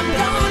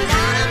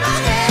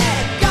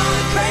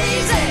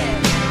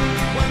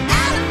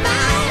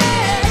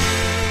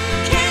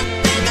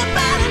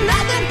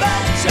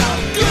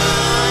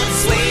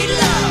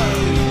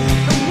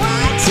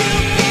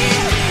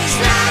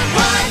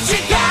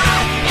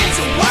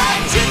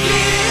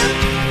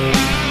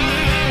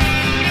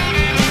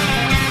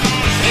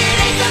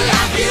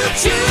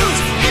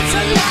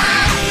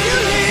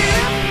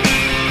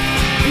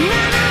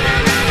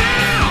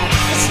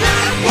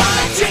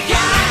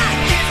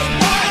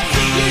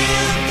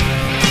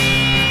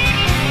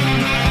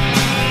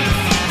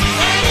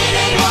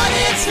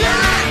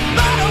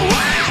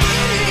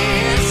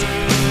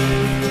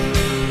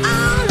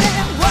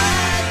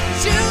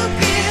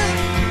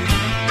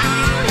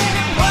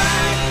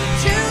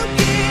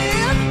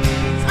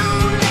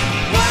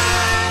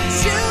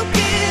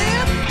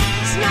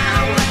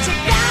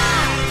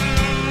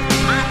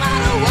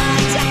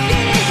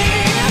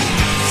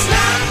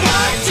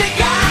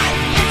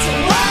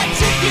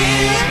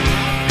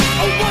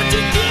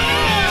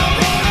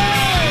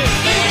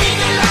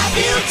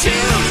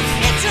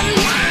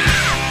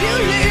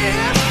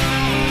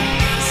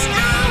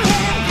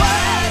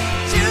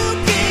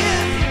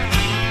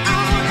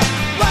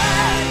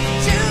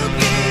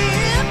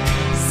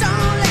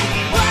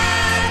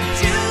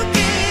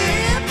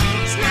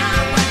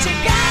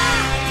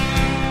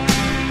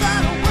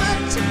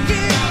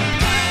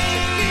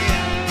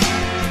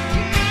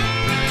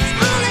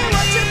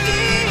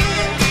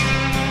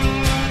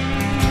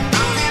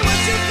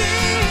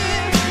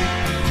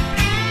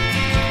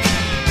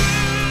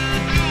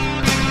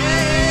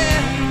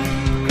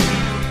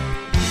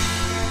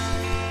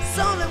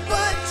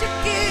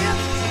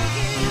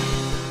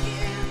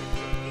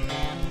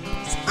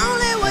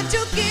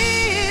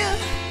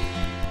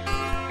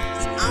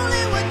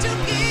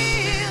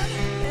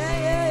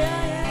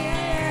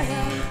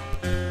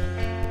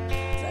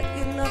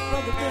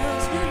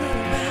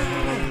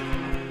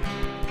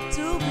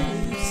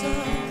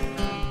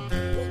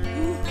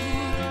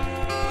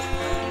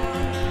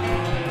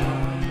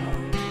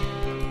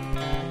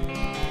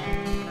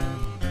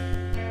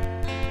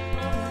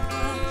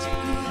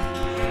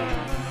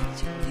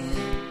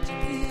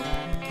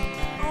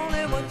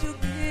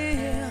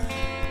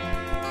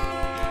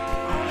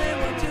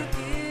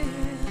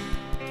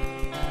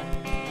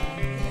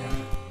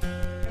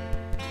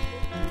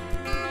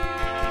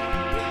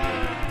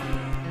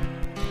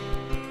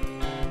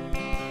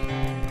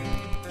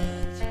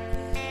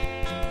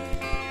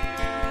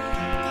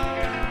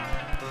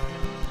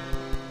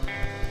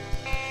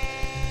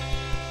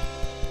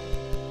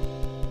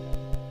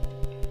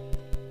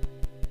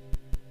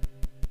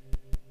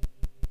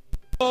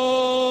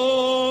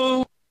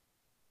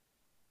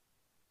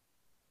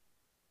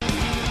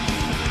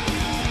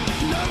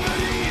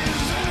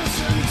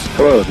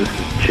 Hello, this is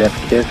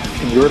Jeff Kiss,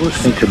 and you're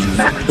listening to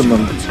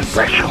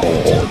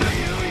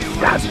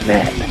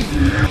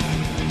MaximumThreshold.net.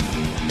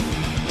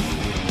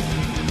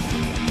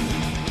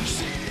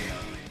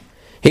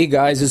 Hey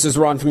guys, this is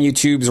Ron from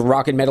YouTube's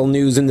Rock and Metal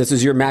News, and this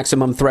is your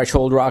Maximum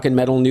Threshold Rock and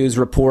Metal News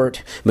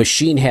report.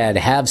 Machine Head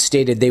have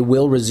stated they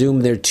will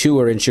resume their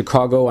tour in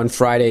Chicago on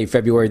Friday,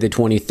 February the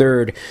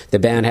 23rd. The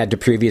band had to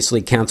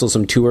previously cancel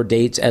some tour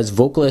dates as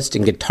vocalist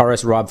and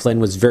guitarist Rob Flynn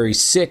was very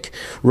sick.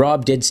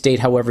 Rob did state,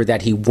 however,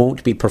 that he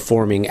won't be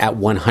performing at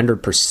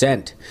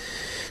 100%.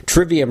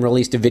 Trivium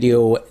released a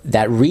video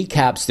that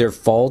recaps their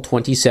fall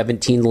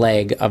 2017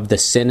 leg of the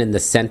Sin and the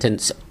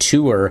Sentence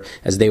tour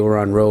as they were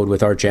on road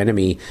with Arch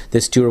Enemy.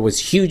 This tour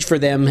was huge for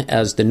them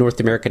as the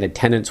North American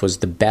attendance was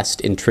the best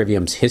in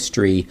Trivium's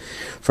history.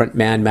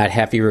 Frontman Matt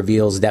Heffy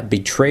reveals that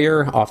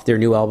Betrayer off their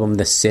new album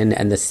The Sin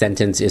and the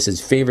Sentence is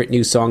his favorite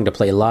new song to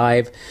play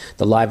live.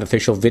 The live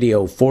official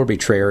video for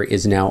Betrayer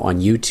is now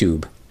on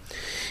YouTube.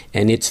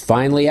 And it's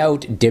finally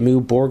out.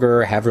 Dimmu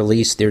Borgir have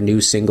released their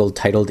new single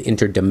titled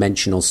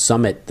Interdimensional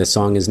Summit. The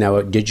song is now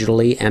out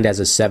digitally and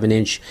as a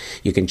 7-inch.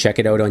 You can check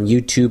it out on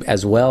YouTube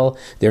as well.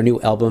 Their new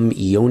album,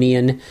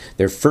 Eonian,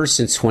 their first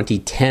since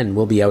 2010,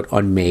 will be out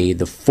on May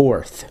the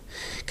 4th.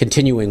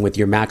 Continuing with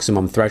your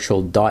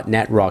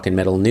MaximumThreshold.net rock and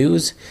metal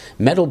news,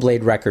 Metal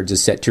Blade Records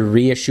is set to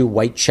reissue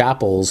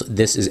Whitechapel's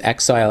This Is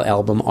Exile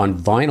album on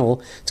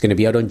vinyl. It's going to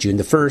be out on June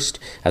the 1st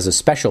as a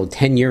special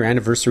 10-year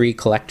anniversary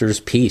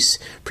collector's piece.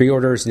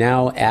 Pre-orders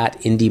now at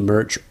Indie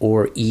Merch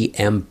or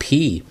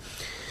EMP.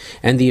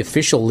 And the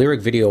official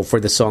lyric video for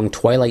the song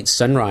Twilight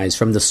Sunrise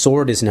from The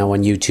Sword is now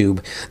on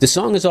YouTube. The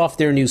song is off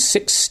their new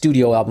 6th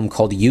studio album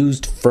called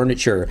Used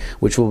Furniture,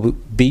 which will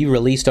be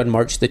released on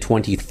March the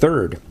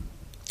 23rd.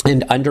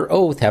 And Under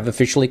Oath have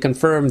officially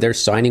confirmed they're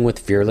signing with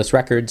Fearless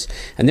Records,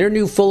 and their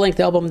new full-length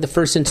album, the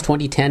first since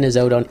 2010, is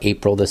out on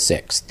April the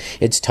 6th.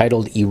 It's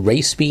titled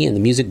Erase Me, and the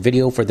music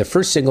video for the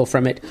first single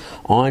from it,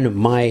 On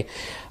My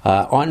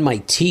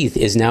Teeth,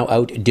 is now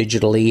out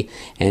digitally,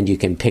 and you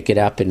can pick it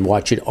up and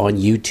watch it on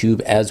YouTube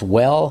as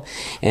well.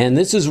 And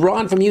this is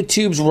Ron from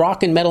YouTube's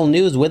Rock and Metal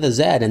News with a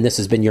Z, and this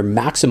has been your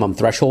Maximum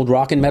Threshold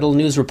Rock and Metal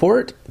News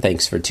report.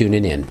 Thanks for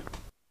tuning in.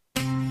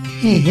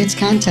 Hey, it's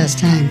contest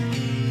time.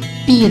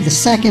 Be the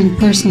second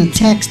person to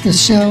text the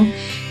show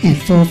at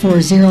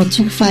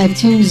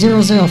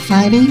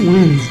 440-252-0058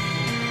 wins.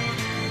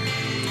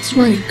 That's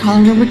right, call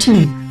number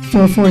 2,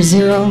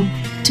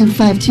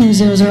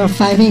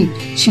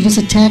 440-252-0058. Shoot us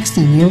a text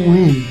and you'll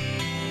win.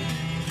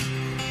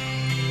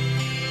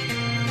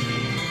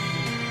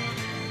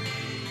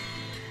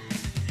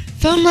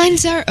 Phone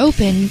lines are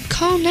open.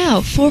 Call now,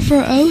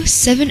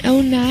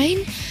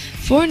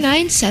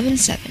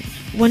 440-709-4977.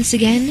 Once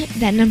again,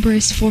 that number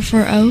is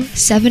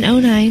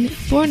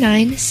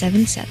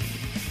 440-709-4977.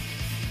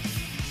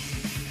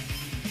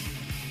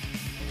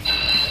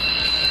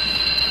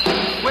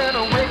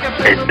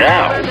 And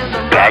now,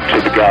 back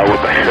to the guy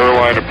with the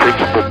hairline of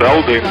Principal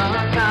Belding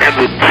and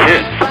the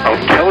tits of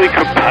Kelly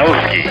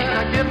Kapowski,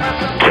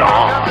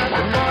 Don.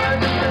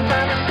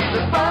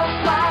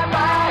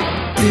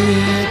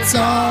 It's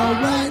all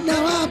right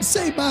now. I'm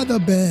Saved by the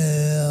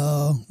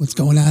Bell. What's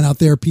going on out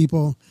there,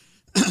 people?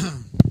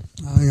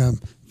 I gotta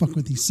fuck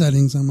with these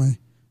settings on my.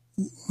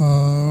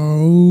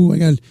 I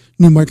got a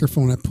new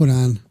microphone I put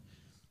on.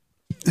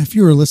 If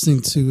you were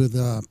listening to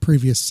the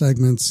previous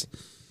segments,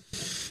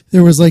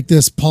 there was like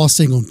this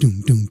pulsing going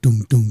doom, doom,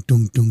 doom, doom,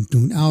 doom, doom,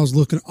 doom. I was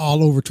looking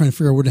all over trying to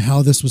figure out where the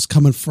hell this was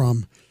coming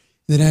from.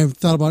 And then I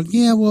thought about,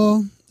 yeah,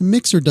 well, the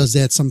mixer does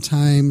that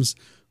sometimes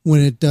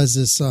when it does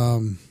this. I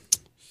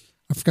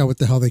forgot what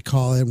the hell they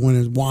call it when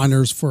it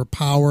wanders for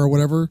power or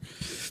whatever.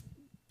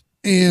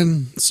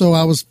 And so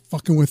I was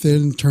fucking with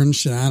it and turning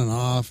shit on and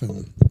off.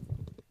 And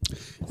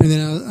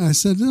then I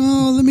said,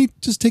 oh, let me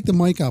just take the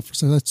mic out for a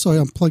second. So I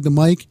unplugged the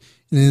mic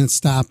and then it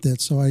stopped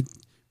it. So I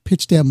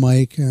pitched that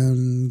mic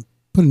and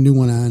put a new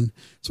one on.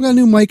 So we got a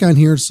new mic on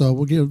here. So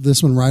we'll give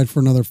this one ride for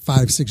another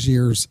 5-6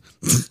 years.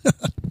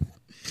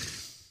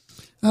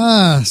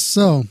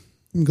 So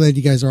I'm glad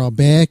you guys are all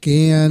back.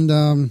 And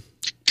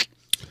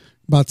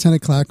about 10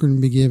 o'clock, we're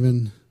going to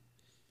be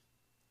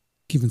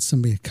giving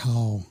somebody a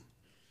call.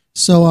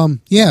 So,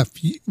 yeah,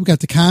 we got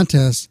the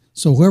contest.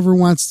 So whoever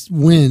wants to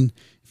win,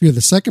 if you're the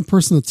second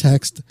person to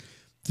text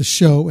the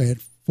show at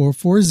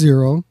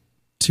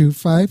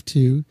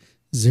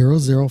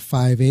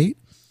 440-252-0058.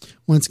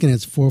 Once again,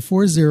 it's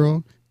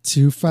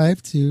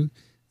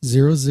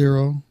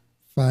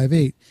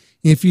 440-252-0058.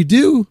 If you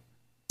do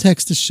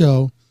text the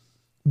show,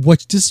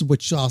 this is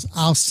what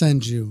I'll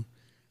send you.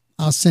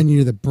 I'll send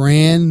you the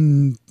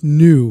brand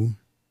new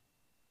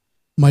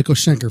Michael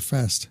Schenker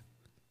Fest.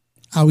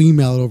 I'll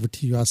email it over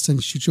to you. I'll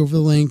shoot you over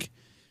the link.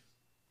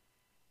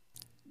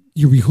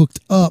 You'll be hooked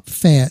up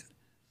fat.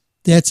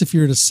 That's if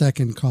you're the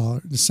second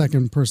caller, the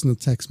second person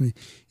to text me.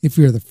 If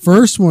you're the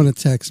first one to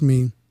text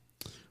me,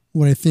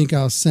 what I think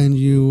I'll send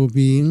you will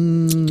be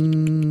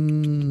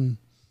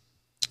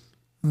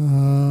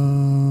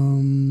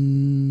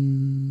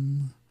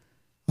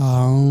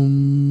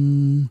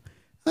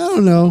I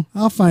don't know.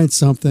 I'll find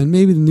something.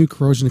 Maybe the new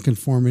Corrosion of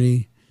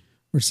Conformity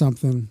or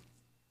something.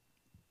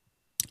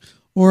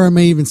 Or I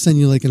may even send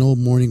you like an old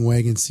Morning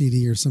Wagon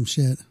CD or some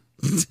shit.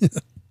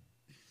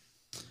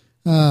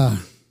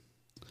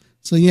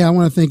 So yeah, I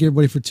want to thank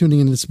everybody for tuning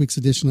in to this week's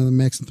edition of the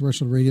Maximum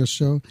Threshold Radio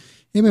Show.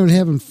 Hey man, we're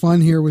having fun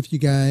here with you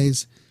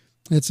guys.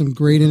 Had some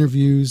great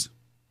interviews,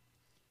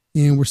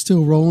 and we're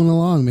still rolling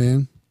along,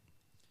 man.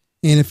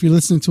 And if you're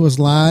listening to us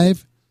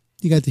live,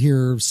 you got to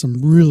hear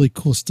some really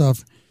cool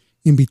stuff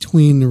in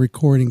between the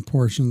recording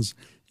portions.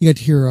 You got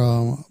to hear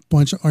a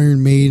bunch of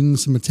Iron Maiden,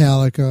 some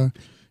Metallica.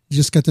 You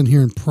just got done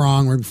hearing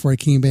Prong right before I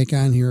came back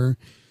on here.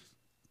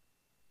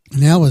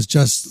 And that was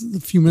just a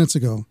few minutes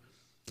ago.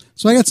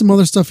 So I got some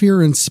other stuff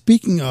here. And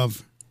speaking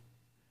of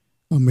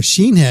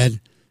Machine Head,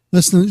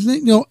 listen,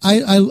 you know,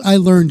 I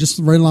learned just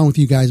right along with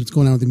you guys what's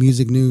going on with the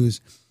music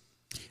news.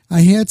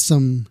 I had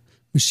some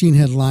Machine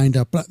Head lined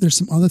up, but there's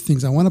some other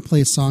things. I want to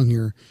play a song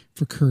here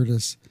for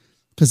Curtis.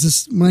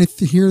 Because when I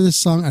hear this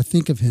song, I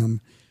think of him.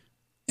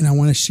 And I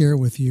want to share it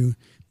with you.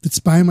 It's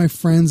by my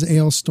friends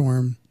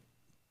Ailstorm.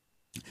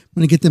 I'm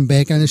going to get them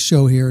back on the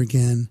show here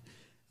again.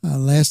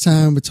 Last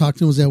time we talked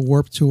to them was at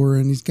Warped Tour,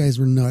 and these guys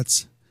were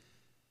nuts.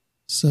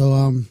 So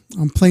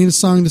I'm playing a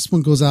song. This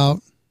one goes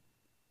out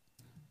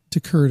to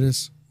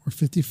Curtis, or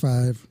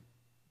 55.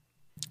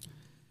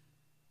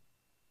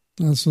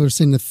 So they're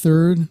saying the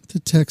third to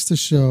text the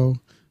show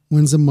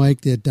wins a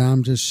mic that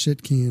Dom just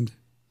shit canned.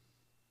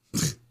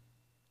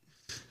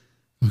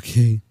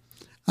 Okay.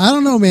 I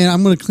don't know, man.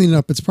 I'm going to clean it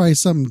up. It's probably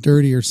something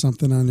dirty or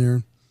something on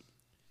there.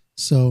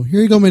 So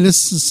here you go, man.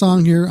 This is a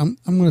song here. I'm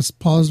going to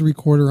pause the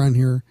recorder on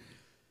here.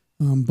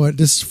 But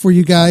this is for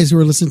you guys who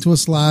are listening to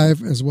us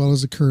live, as well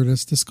as a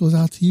Curtis. This goes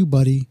out to you,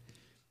 buddy,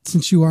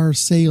 since you are a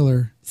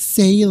sailor.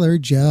 Sailor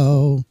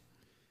Joe.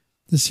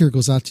 This here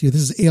goes out to you.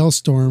 This is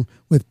Ailstorm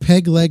with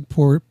Peg Leg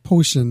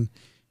Potion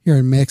here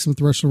on Maximum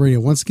Threshold Radio.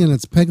 Once again,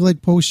 it's Peg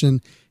Leg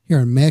Potion here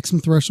on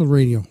Maximum Threshold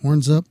Radio.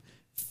 Horns up,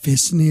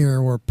 fists in the air,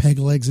 or peg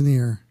legs in the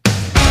air.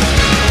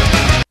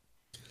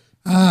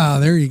 Ah,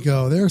 there you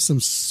go. There's some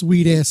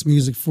sweet-ass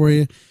music for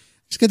you.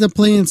 Just got to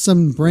playing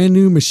some brand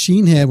new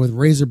Machine Head with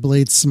Razor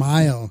Blade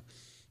Smile.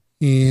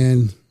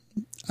 And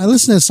I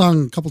listened to that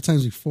song a couple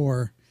times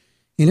before.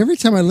 And every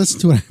time I listened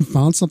to it, I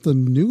found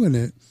something new in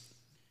it.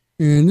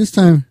 And this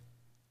time,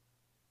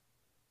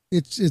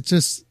 it's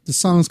just, the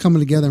song's coming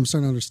together. I'm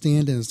starting to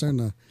understand it.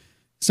 I'm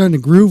starting to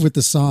groove with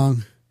the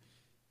song.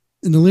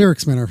 And the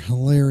lyrics, man, are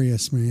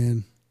hilarious,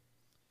 man.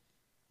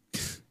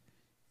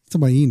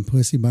 Somebody eating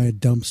pussy by a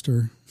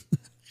dumpster.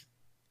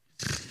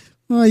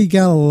 Oh, you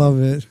gotta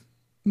love it.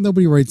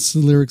 Nobody writes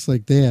lyrics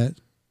like that.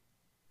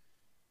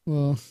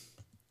 Well,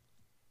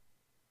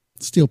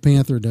 Steel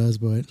Panther does,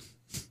 but.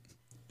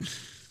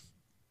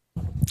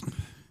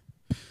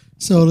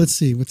 So let's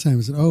see. What time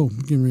is it? Oh,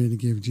 I'm getting ready to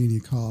give Jeannie a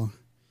call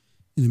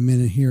in a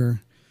minute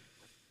here.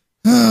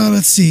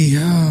 Let's see.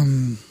 Let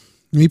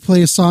me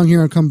play a song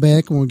here. I'll come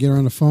back and we'll get her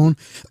on the phone.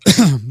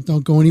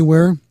 Don't go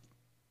anywhere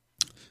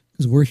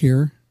because we're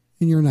here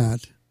and you're not.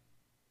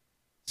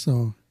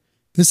 So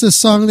this is a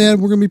song that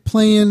we're going to be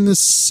playing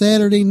this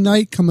Saturday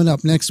night coming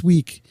up next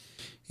week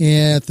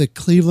at the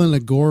Cleveland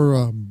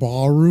Agora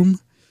Ballroom.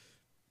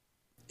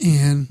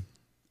 And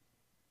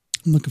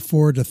I'm looking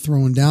forward to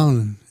throwing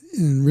down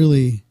and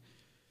really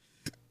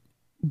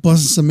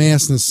busting some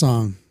ass in this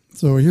song.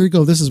 So here we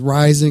go. This is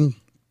Rising,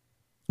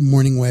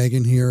 Morning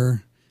Wagon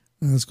here.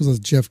 This goes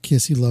with Jeff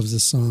Kiss. He loves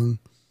this song.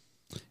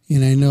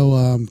 And I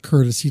know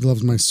Curtis, he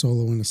loves my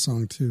solo in the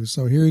song too.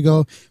 So here you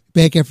go.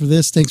 Back after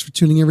this. Thanks for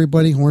tuning in,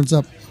 everybody. Horns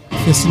up.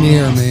 Fist in the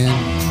air,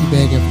 man. Be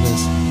back after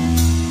this.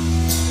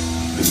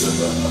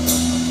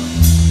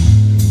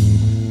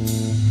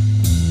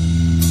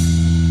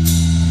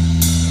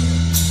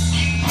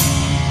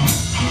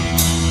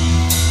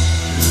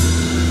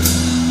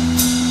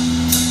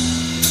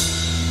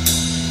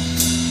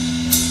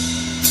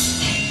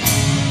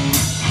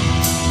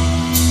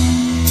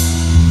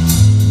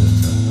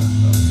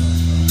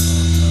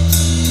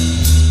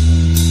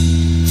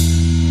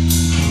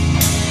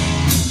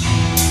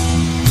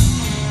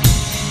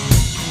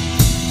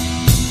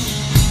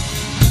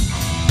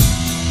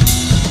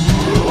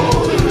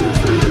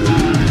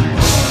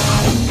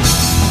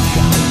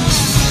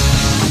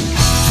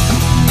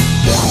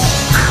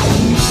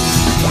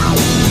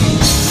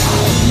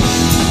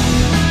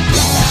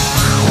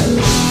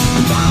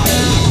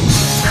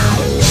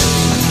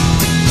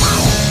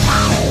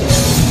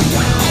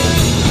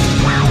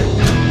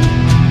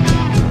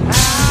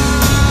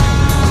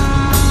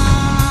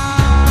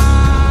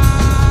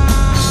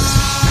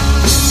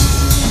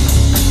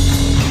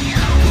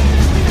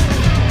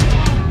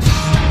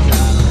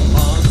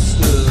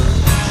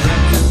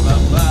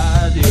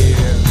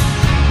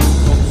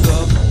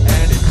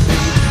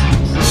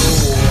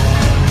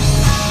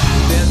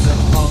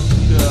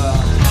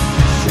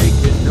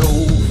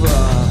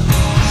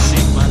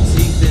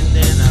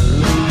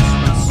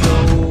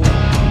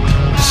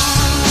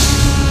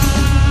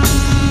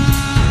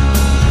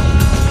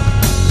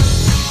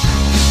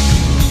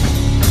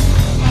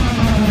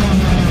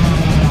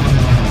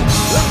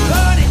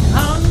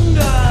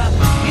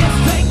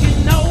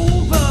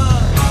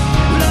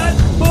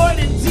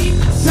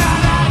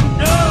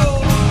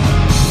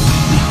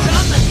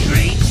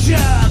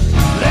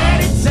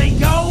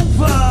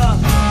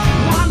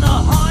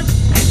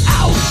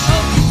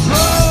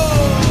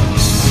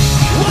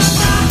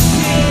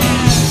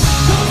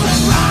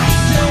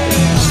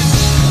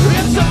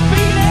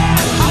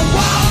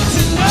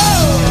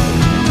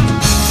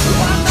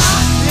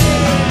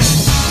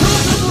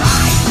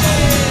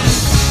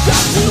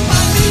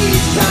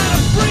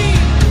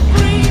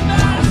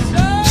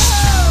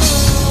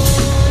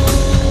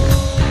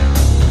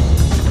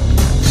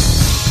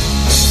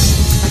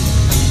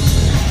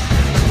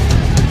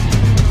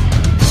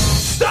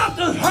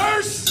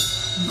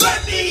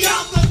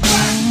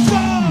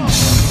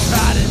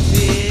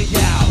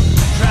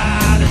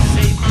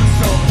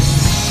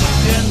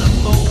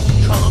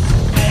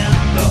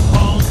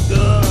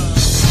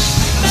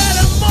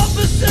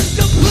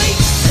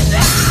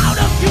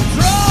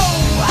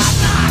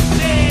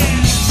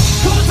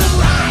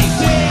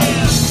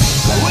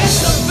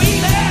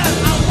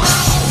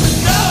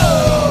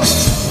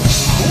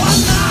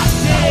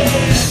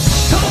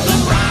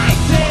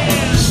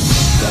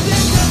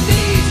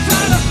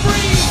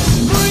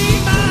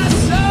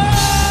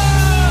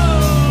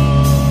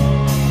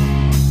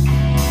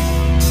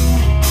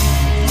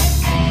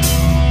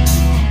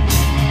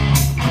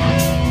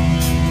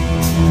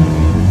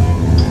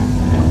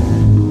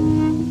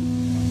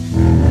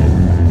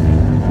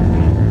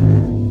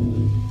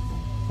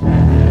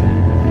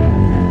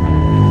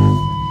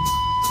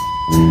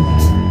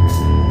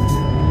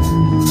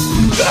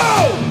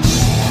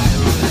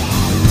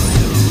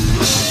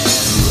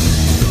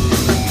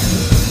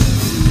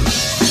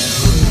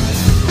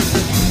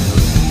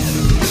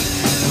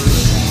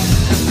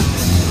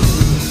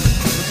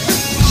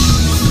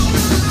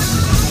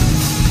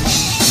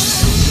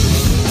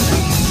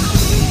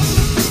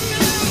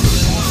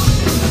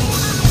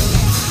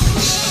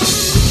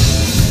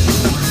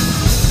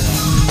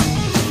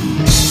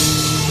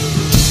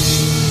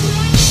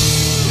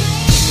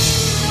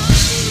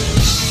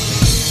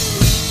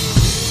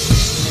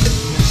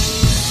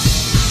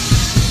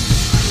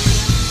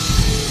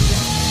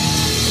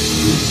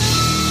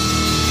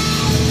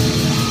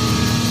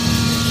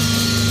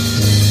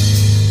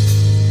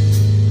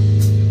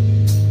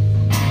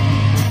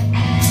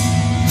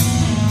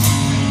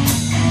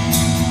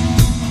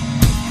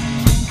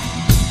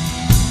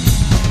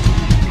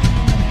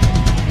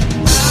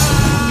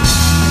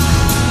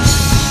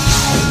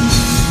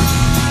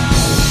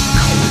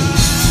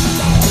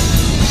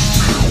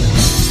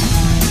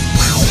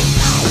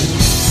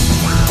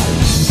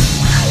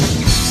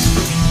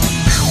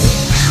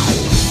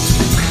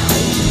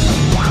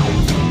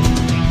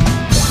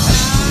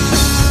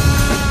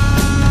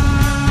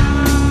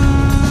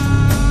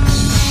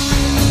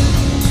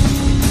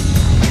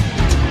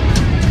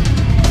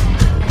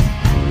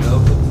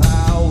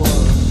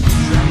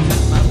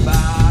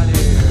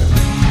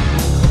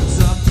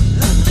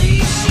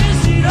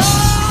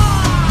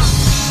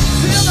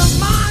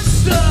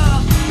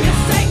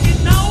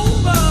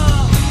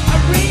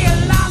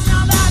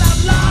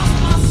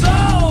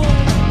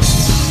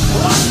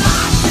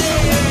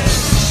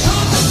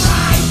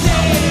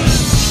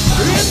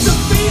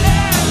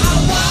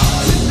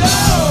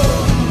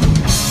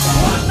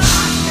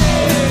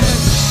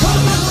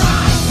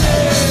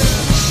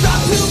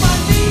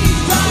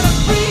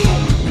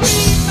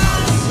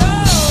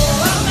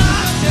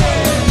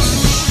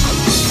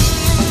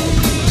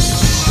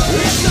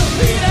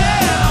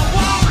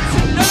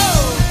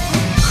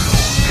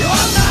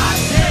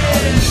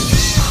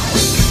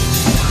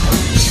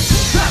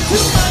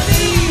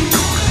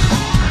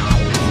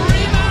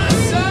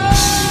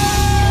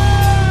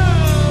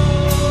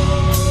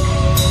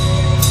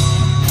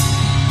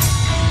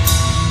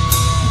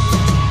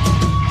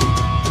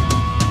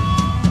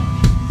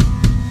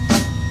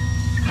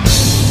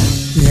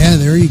 Yeah,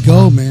 there you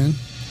go, man.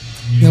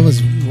 That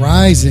was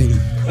Rising.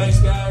 Thanks,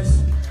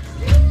 guys.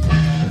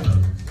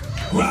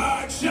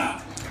 Rock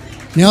shot.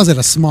 Now I was at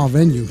a small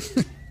venue.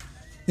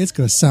 It's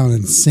going to sound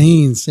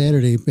insane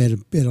Saturday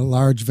at a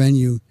large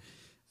venue.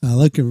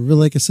 Like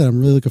I said, I'm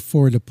really looking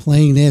forward to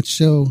playing that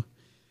show.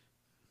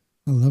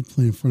 I love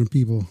playing in front of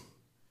people,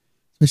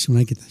 especially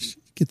when I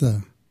get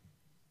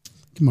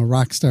my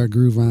rock star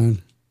groove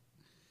on.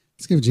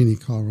 Let's give Jeannie a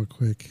call real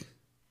quick.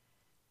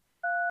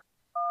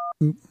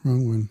 Oop,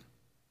 wrong one.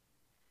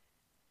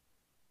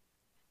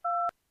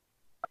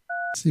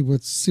 See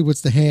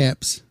what's the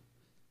haps.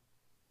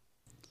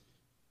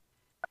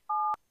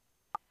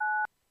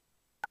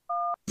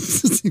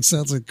 This thing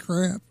sounds like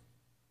crap.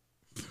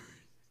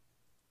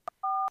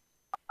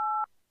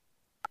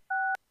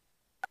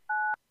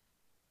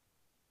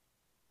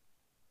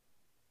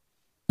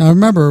 Now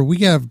remember, we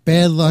have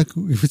bad luck.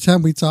 Every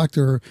time we talk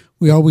to her,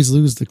 we always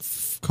lose the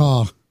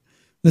call.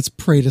 Let's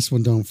pray this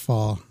one don't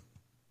fall.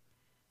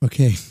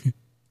 Okay.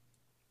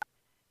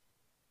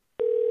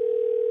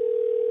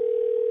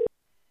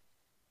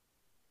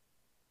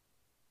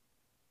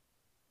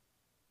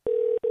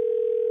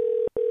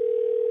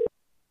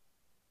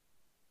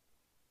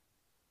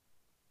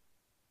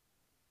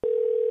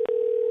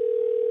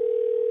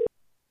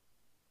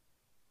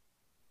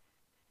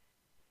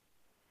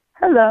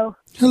 Hello.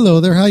 Hello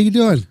there. How you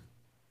doing?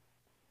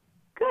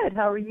 Good.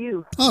 How are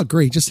you? Oh,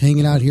 great. Just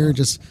hanging out here,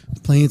 just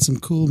playing some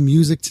cool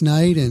music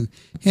tonight, and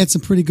had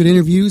some pretty good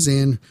interviews,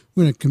 and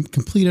we're going to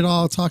complete it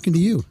all talking to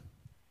you.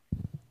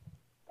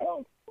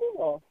 Oh,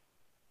 cool.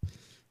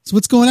 So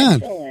what's going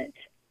on? Excellent.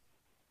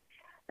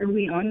 Are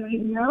we on right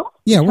now?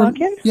 Yeah,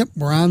 talking?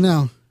 we're on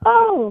now.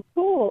 Oh,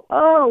 cool.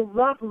 Oh,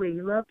 lovely,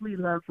 lovely,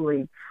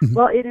 lovely. Mm-hmm.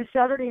 Well, it is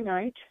Saturday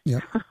night.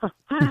 Yep.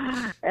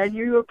 And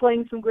you were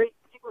playing some great music.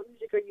 What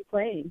music are you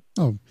playing?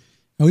 Oh,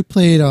 we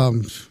played,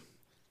 let's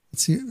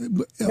see.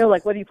 No,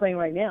 like what are you playing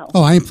right now?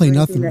 Oh, I ain't playing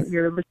Anything nothing. that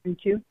you're listening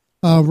to?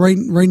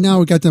 Right now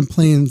we got them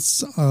playing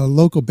a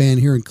local band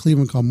here in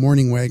Cleveland called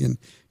Morning Wagon.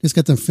 Just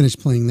got them finished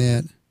playing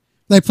that.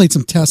 I played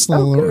some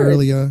Tesla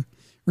earlier.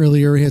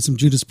 We had some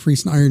Judas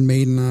Priest and Iron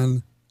Maiden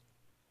on.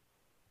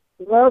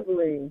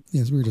 Lovely.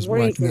 Yes, we were just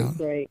Great, rocking great, out.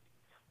 great.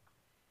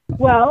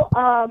 Well,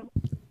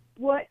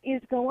 what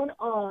is going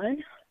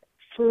on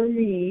for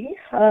me?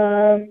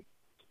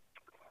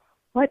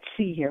 Let's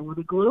see here. Well,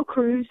 the Glow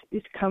Cruise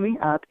is coming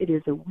up. It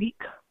is a week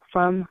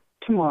from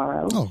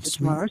tomorrow. Oh, so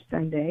tomorrow's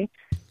Sunday.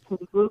 So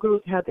the Glow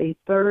Girls have a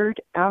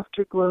third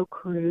Afterglow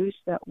cruise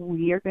that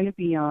we are going to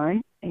be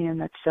on,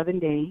 and that's 7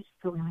 days.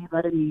 So we leave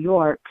out of New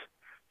York.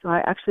 So I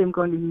actually am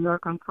going to New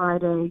York on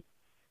Friday,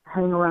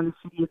 hang around the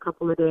city a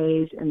couple of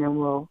days, and then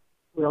we'll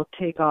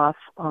take off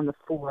on the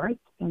 4th,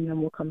 and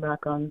then we'll come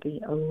back on the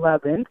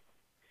 11th.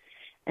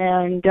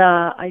 And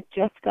I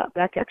just got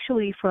back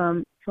actually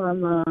from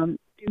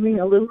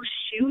doing a little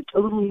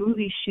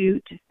movie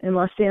shoot in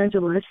Los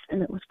Angeles,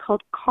 and it was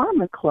called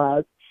Karma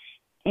Club.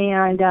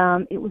 And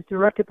it was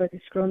directed by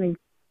this girl named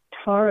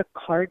Tara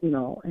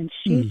Cardinal, and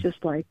she's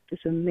just like this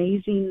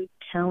amazing,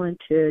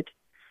 talented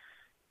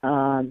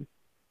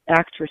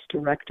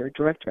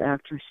director,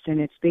 actress, and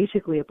it's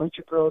basically a bunch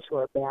of girls who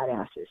are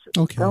badasses.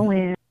 So they go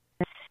in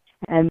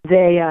and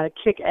they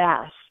kick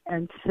ass.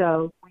 And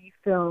so we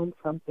filmed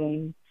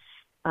something,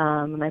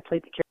 and I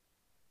played the character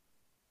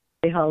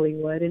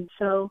Hollywood, and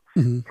so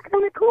it's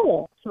kind of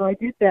cool. So I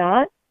did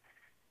that,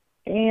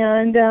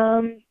 and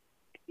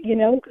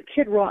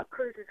Kid Rock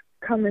Cruise is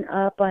coming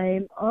up.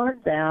 I'm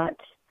on that.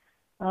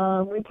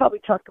 We probably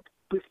talked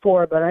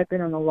before, but I've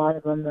been on a lot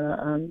of them.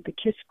 The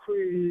Kiss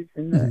Cruise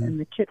and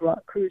the Kid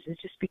Rock Cruises,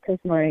 just because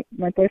my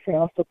boyfriend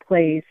also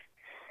plays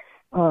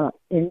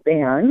in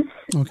bands,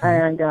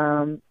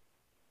 and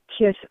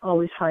Kiss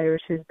always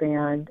hires his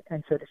band,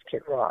 and so does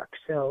Kid Rock.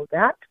 So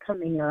that's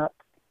coming up.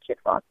 Kid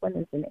Rock one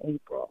is in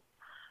April.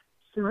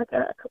 So I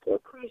got a couple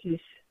of cruises.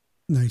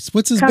 Nice.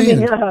 What's his coming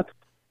band? Up.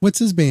 What's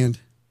his band?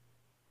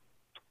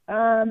 They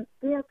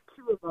have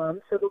two of them.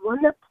 So the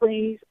one that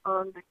plays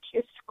on the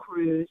Kiss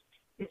Cruise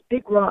is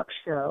Big Rock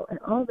Show, and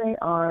all they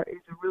are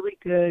is a really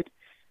good.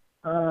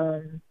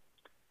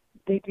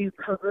 They do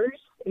covers,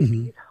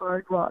 80s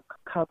hard rock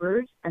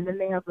covers, and then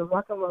they have the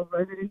Rock and Roll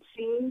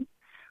Residency,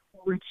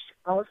 which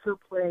also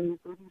plays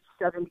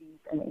 70s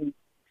and 80s.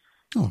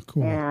 Oh,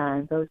 cool.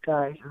 And those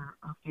guys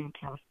are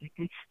fantastic.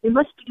 They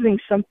must be doing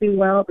something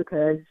well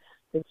because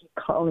they keep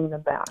calling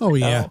them back. Oh,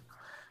 yeah.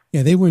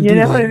 Yeah, they wouldn't do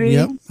that. What I mean?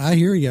 Yep, I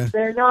hear you.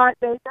 They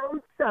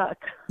don't suck.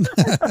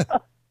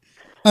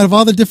 Out of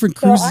all the different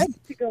cruises. So I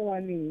get to go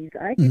on these.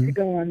 I get to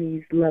go on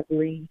these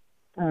lovely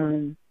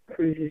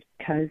cruises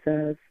because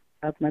of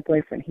my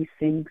boyfriend. He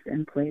sings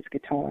and plays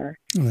guitar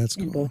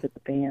in both of the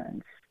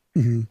bands.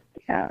 Mm-hmm.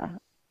 Yeah.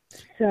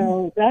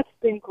 So that's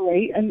been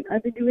great. And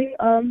I've been doing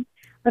a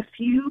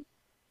few,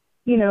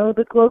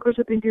 the Glowgirls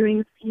have been doing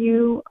a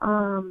few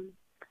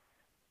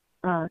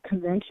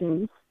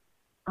conventions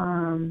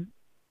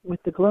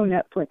with the Glow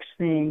Netflix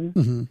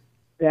thing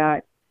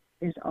that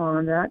is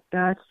on.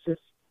 That's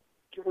just,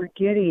 we're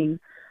getting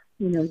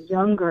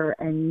younger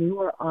and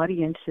newer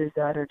audiences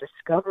that are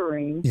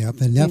discovering. Yeah,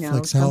 the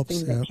Netflix helps.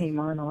 Something that came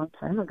on a long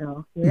time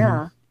ago.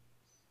 Yeah.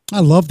 I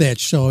love that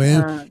show,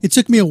 and it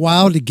took me a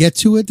while to get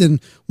to it.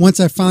 And once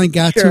I finally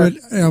got to it,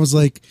 I was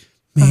like,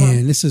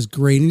 "Man, this is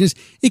great!" And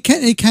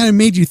it kind of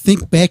made you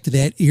think back to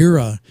that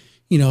era,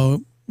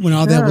 when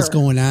all that was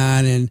going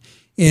on. And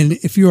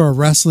if you're a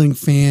wrestling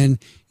fan,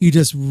 you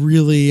just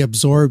really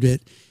absorbed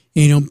it.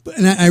 And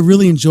I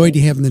really enjoyed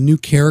having the new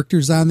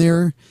characters on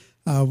there,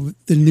 the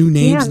new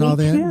names and all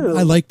that. Too.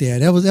 I like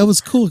that. That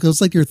was cool because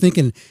it's like you're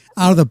thinking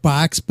out of the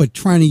box, but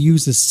trying to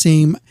use the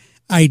same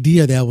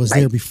idea that was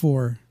there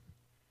before.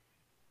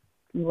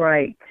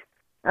 Right.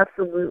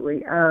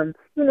 Absolutely. And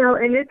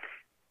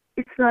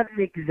it's not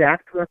an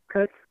exact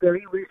replica. It's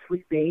very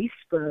loosely based,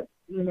 but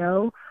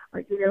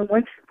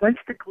once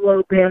the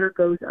Glow banner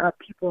goes up,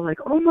 people are like,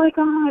 "Oh my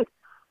God,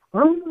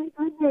 oh my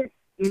goodness!"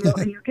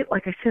 And you get,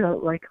 like I said,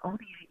 like all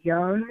these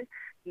young,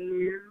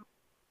 new,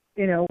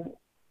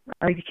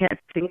 I can't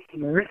say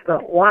gamers,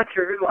 but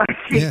watchers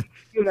watching,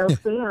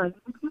 fans.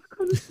 It's just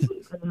kind of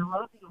sweet, and I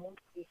love the old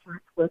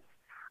T-shirts with.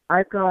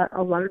 I've got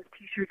a lot of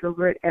T-shirts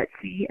over at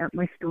Etsy at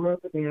my store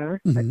over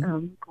there, at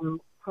Glow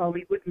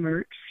Hollywood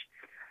Merch,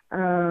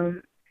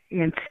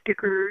 and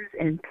stickers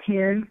and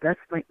pins. That's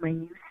like my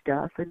new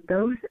stuff, and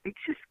those. It's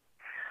just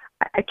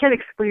I can't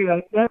explain it.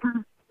 I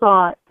never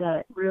thought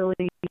that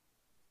really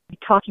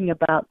talking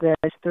about this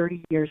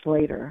 30 years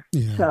later.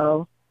 Yeah.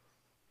 So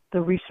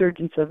the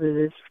resurgence of it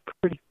is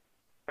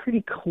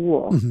pretty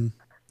cool.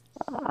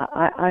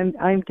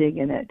 I'm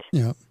digging it.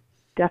 Yeah,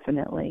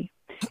 definitely.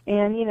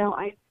 And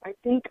I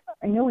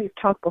know we've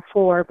talked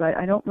before, but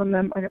I don't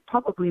remember. I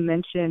probably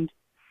mentioned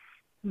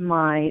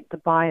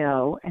the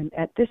bio, and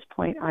at this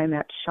point, I'm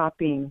at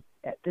shopping.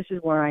 This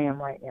is where I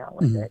am right now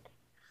with it.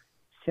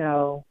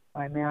 So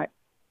I'm at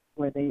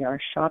where they are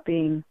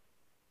shopping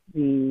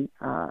the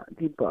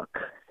book.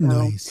 So,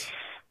 nice.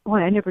 Boy,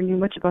 I never knew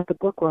much about the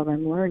book world.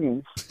 I'm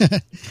learning.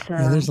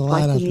 There's a lot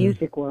like out the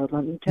music world,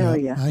 let me tell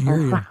you. I hear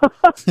you.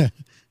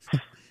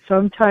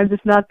 Sometimes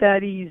it's not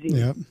that easy.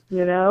 Yep.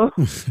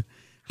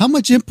 How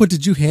much input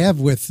did you have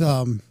with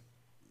the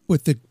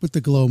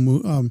Glow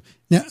on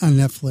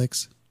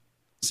Netflix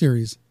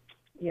series?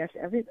 Yes,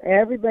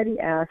 everybody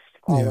asked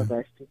all of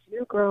us, did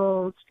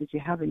you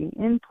have any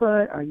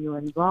input? Are you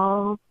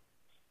involved?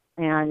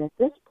 And at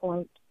this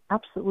point,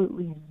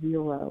 absolutely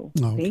zero.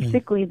 Okay.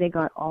 Basically, they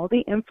got all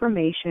the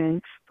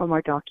information from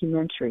our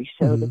documentary.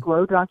 So the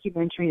Glow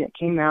documentary that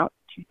came out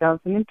in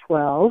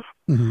 2012,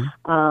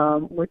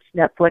 which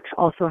Netflix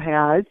also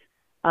has,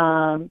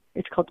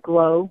 it's called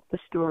Glow, the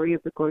Story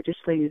of the Gorgeous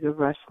Ladies of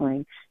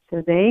Wrestling.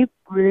 So they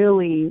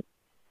really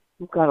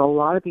got a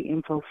lot of the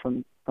info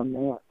from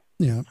there.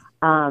 Yeah.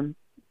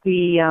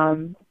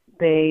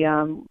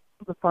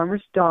 The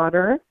farmer's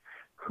daughter,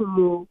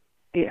 who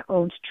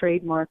owns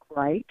trademark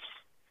rights,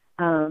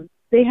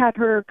 they had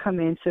her come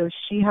in, so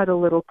she had a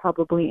little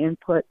probably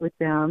input with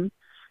them.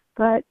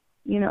 But,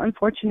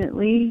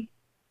 unfortunately,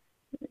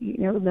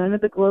 none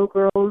of the Glow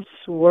girls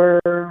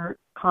were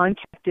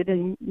contacted,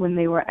 and when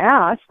they were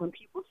asked, when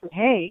people said,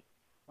 "Hey,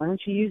 why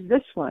don't you use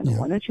this one?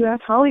 Why don't you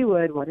ask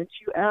Hollywood? Why don't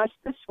you ask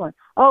this one?"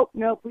 "Oh,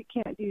 no, we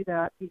can't do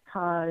that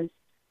because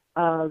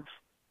of,"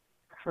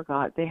 I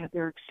forgot, they had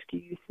their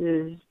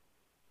excuses.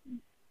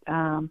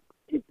 What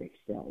did they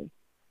say?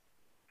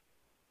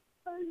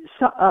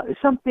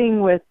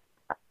 Something with,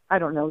 I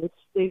don't know,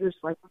 they just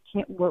like,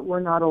 we're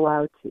not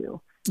allowed to.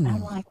 And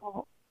I'm like,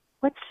 well,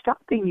 what's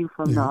stopping you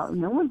from not?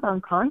 No one's on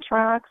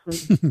contracts,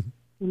 and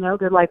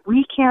they're like,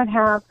 we can't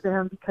have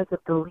them because of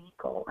the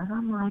legal. And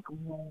I'm like,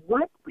 well,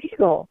 what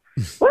legal?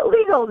 What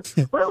legal?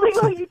 What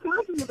legal are you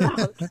talking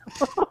about?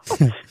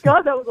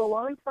 God, that was a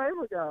long time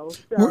ago.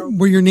 So,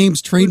 were your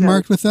names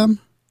trademarked with them?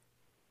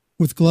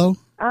 With Glow?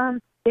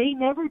 They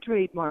never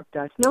trademarked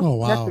us.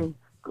 No, nothing.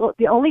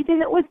 The only thing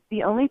that was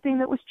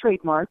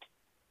trademarked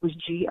was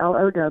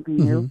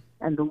GLOW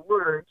and the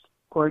words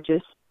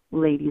 "Gorgeous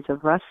Ladies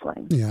of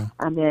Wrestling." Yeah.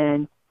 And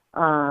then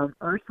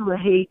Ursula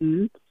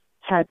Hayden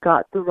had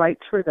got the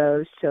rights for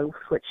those, so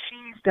what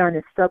she's done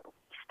is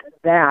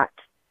sub-leased that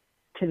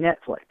to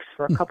Netflix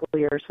for a couple of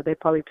years. So they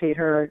probably paid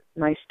her a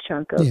nice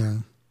chunk of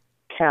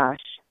cash,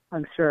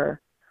 I'm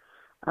sure.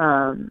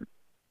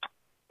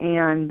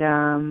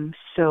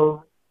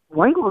 So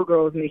one Glow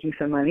girl was making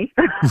some money.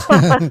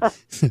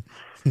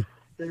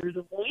 There's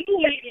a one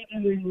lady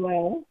doing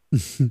well.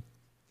 It'd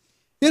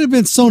have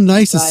been so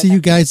nice to see you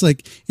guys,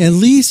 like, at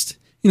least,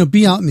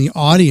 be out in the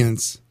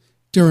audience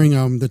during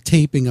the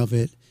taping of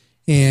it.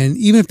 And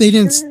even if they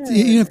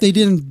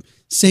didn't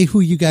say who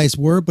you guys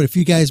were, but if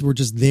you guys were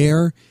just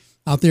there,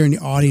 out there in the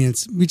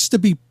audience, just to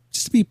be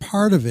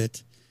part of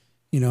it,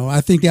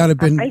 I think that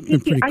would have been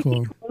pretty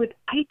cool.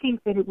 I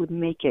think that it would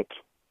make it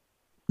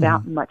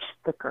that much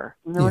thicker.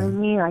 You know what I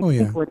mean? I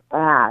think it would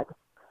add.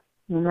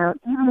 Even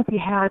if you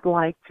had,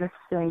 like, just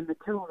say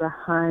Matilda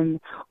Hunn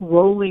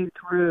rolling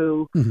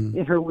through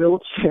in her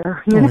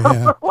wheelchair,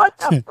 or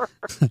whatever.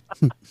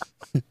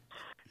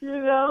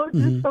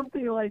 Just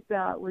something like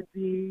that would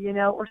be,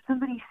 or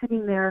somebody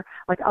sitting there,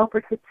 like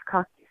Alfred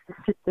Hitchcock used to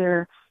sit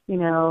there you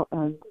know,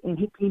 and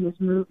he'd be in his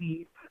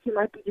movies. He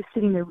might be just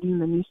sitting there reading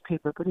the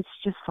newspaper, but it's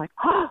just like,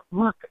 oh,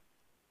 look,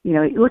 you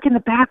know, look in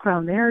the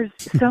background. There's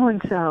so and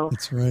so.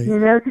 That's right. You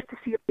know, just to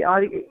see if the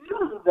audience.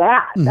 Use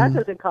that. That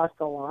doesn't cost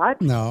a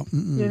lot. No.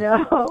 You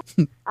know,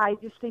 I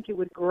just think it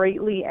would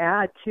greatly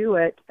add to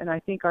it, and I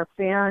think our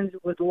fans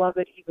would love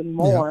it even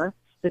more.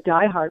 The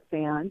diehard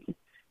fans,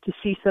 to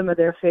see some of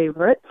their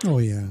favorites. Oh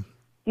yeah.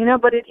 You know,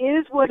 but it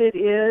is what it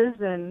is,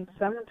 and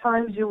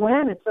sometimes you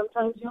win, and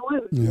sometimes you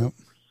lose. Yep.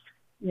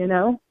 You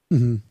know.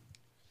 Mm-hmm.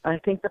 I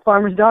think the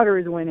farmer's daughter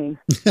is winning.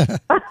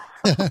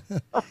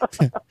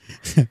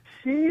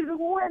 She's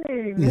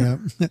winning. Yeah.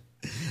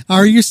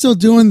 Are you still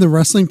doing the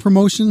wrestling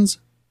promotions?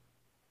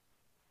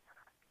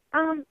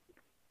 You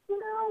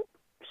know,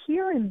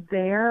 here and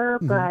there,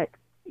 but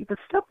the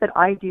stuff that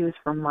I do is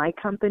from my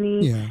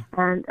company. Yeah.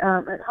 And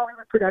at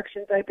Hollywood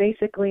Productions,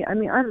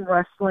 I'm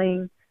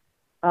wrestling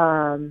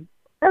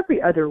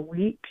every other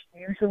week,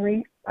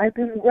 usually. I've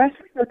been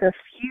wrestling with a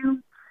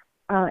few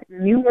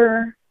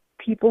newer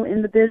people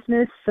in the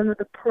business, some of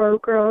the pro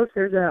girls.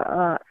 There's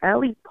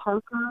Allie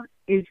Parker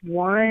is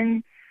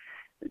one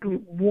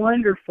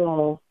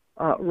wonderful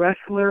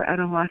wrestler out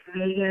of Las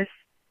Vegas,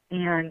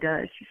 and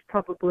she's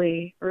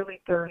probably early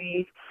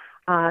 30s.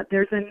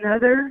 There's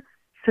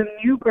some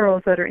new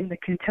girls that are in the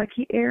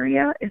Kentucky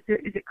area. Is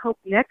it called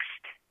Next?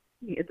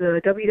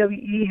 The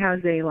WWE has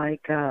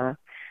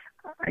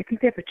I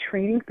think they have a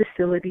training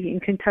facility in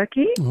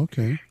Kentucky.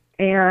 Okay.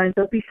 And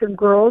there'll be some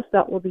girls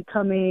that will be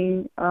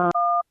coming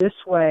this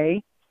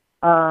way.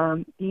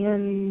 I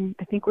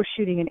think we're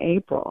shooting in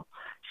April.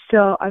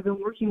 So I've been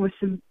working with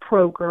some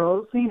pro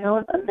girls, you know,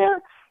 and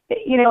they're,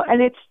 you know,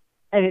 and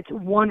it's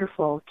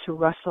wonderful to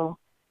wrestle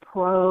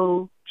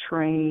pro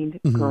trained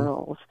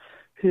girls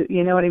who,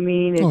 you know what I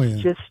mean?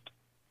 It's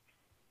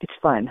it's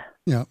fun.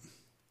 Yeah.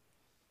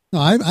 No,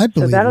 I believe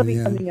so that'll it,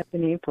 be coming up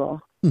in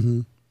April.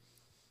 Mm-hmm.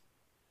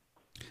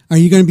 Are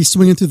you going to be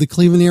swinging through the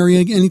Cleveland area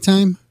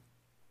anytime?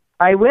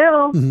 I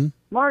will.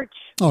 March.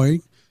 Oh,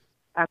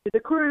 after the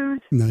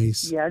cruise.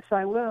 Nice. Yes,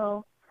 I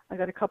will. I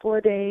got a couple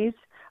of days.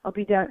 I'll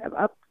be down.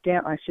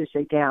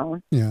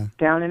 Yeah.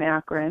 Down in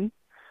Akron.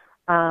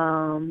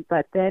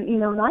 But then, you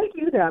know, and I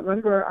do that.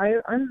 Remember,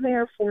 I'm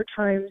there four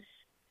times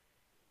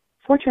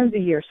a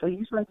year. So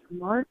usually it's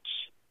March,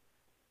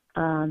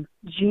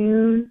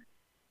 June,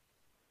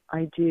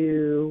 I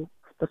do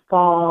the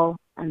fall,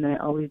 and then I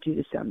always do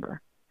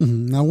December.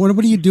 Now, what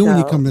do you do when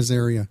you come to this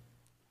area?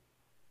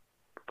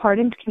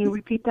 Pardon? Can you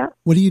repeat that?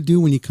 What do you do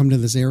when you come to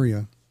this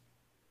area?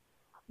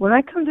 When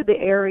I come to the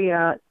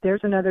area, there's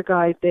another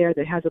guy there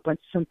that has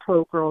some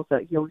pro girls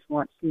that he always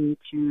wants me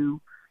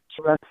to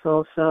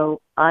wrestle.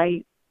 So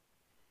I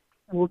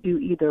will do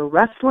either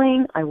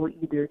wrestling, I will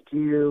either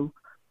do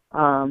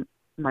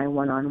my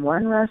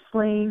one-on-one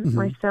wrestling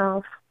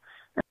myself.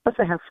 And plus,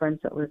 I have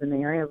friends that live in the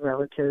area,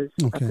 relatives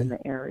up in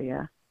the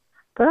area.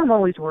 But I'm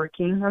always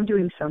working. I'm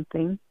doing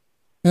something.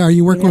 Are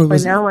you working with?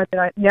 But now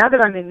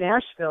that I'm in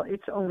Nashville,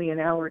 it's only an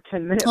hour,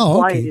 10-minute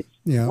flight. Okay.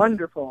 It's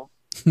wonderful.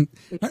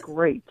 It's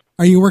great.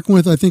 Are you working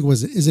with? I think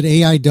is it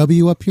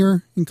AIW up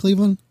here in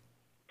Cleveland?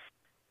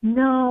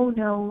 No,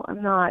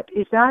 I'm not.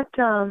 Is that?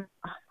 I'm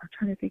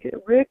trying to think.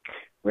 Rick's.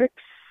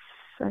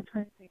 I'm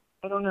trying to think.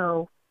 I don't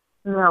know.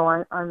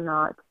 No, I'm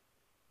not.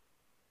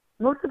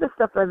 Most of the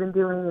stuff I've been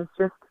doing is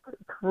just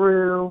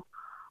through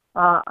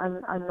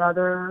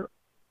another.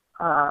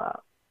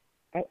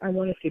 I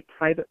want to say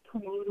private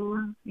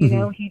promoter. You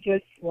know, he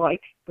just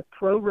likes the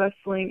pro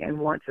wrestling and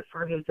wants it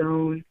for his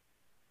own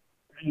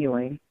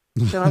viewing.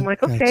 So I'm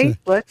like, okay,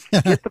 let's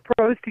get the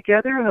pros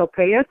together. He'll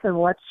pay us, and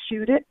let's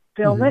shoot it,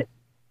 film it,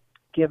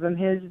 give him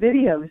his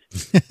videos.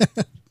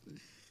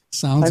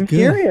 Sounds I'm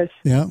good. serious.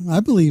 Yeah, I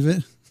believe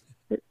it.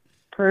 It's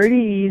pretty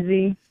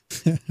easy.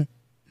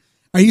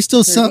 Are you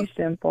still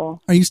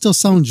simple? Are you still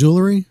selling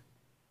jewelry?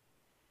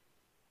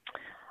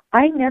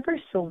 I never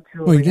sold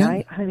jewelry.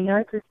 I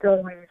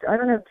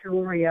don't have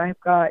jewelry. I've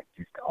got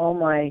just all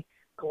my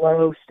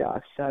glow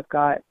stuff. So I've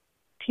got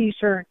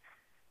T-shirts,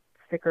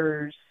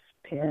 stickers,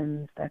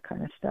 pins, that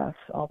kind of stuff.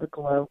 All the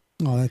glow.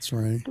 Oh, that's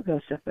right. Glow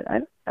stuff, but I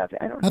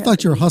don't. I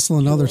thought you were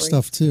hustling other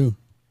stuff too.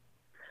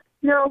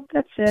 No,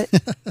 that's it.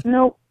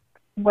 Nope.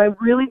 I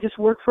really just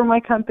work for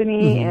my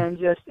company and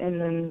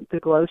then the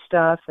glow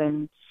stuff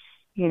and,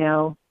 you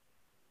know,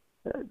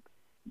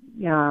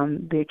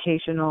 the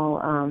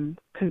occasional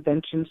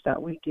conventions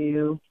that we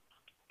do,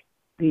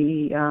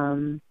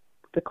 the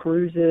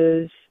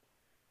cruises.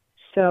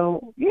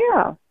 So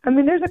yeah, I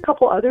mean, there's a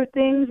couple other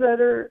things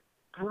that are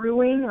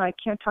brewing. I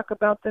can't talk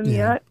about them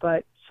yet,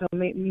 but so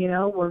maybe, you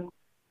know, we're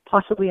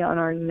possibly on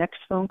our next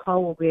phone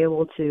call we'll be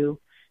able to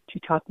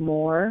talk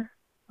more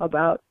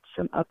about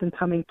some up and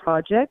coming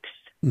projects.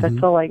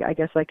 That's all I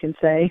guess I can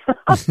say.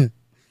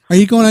 Are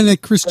you going on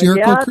that Chris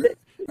Jericho?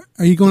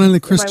 Are you going on the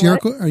Chris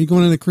Jericho? Are you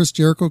going on the Chris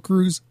Jericho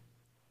cruise?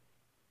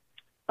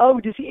 Oh,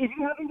 is he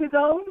having his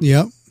own?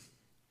 Yep.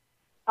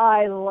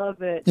 I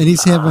love it. And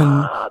he's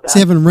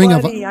having Ring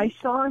of. I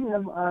saw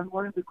him on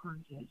one of the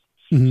cruises.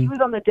 He was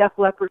on the Def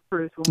Leppard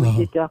cruise when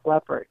we did Def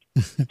Leppard.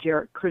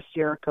 Chris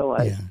Jericho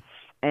was. Yeah.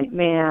 And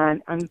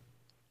man, I'm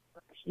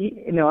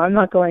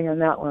not going on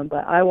that one,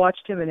 but I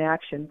watched him in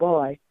action.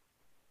 Boy,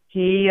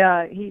 he's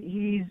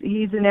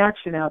in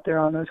action out there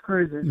on those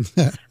cruisers.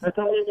 That's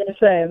all I'm going to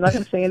say. I'm not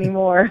going to say any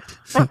more.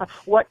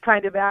 What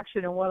kind of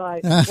action and what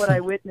I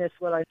witnessed,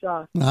 what I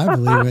saw. I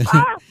believe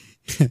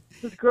it.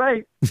 It's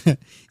great.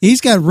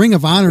 He's got Ring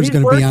of Honor is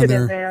going to be on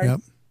there. Man.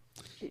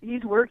 Yep.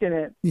 He's working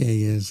it. Yeah,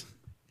 he is.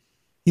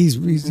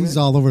 He's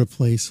all over the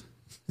place.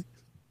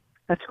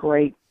 That's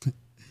great.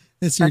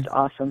 That's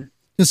awesome.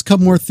 Just a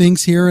couple more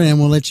things here, and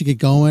we'll let you get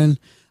going.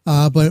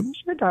 But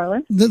sure,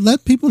 darling.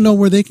 Let people know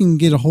where they can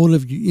get a hold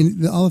of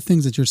you, all the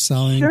things that you're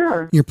selling,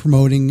 you're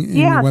promoting, and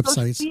your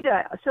websites.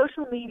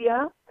 Social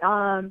media.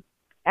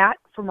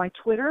 For my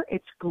Twitter,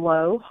 it's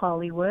Glow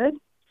Hollywood,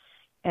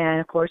 and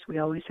of course, we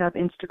always have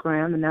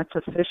Instagram, and that's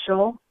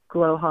official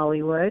Glow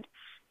Hollywood.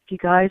 If you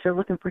guys are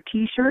looking for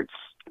T-shirts,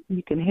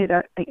 you can hit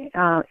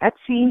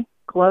Etsy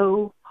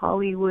Glow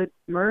Hollywood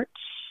merch.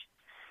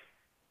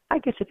 I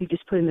guess if you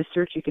just put in the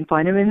search, you can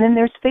find them. And then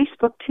there's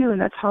Facebook, too,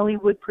 and that's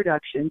Hollywood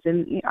Productions.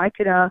 And I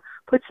could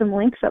put some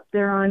links up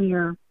there on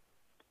your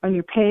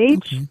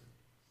page, and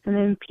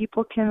then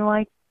people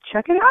can,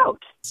 check it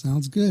out.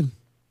 Sounds good.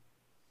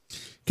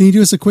 Can you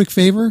do us a quick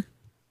favor?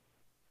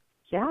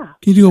 Yeah,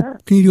 Can you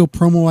do a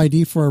promo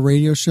ID for our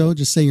radio show?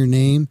 Just say your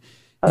name,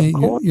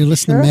 and you're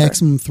listening to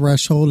Maximum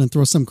Threshold, and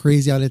throw something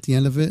crazy out at the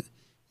end of it,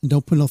 and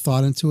don't put no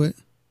thought into it.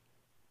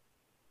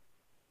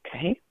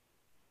 Okay.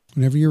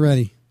 Whenever you're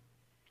ready.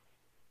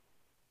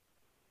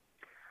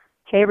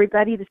 Hey,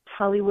 everybody, this is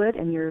Hollywood,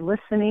 and you're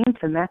listening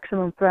to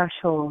Maximum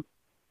Threshold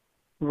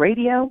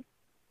Radio,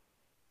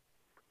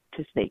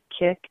 because they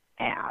kick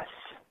ass.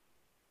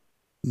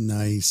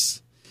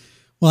 Nice.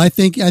 Well, I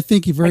thank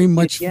you very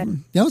much.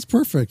 That was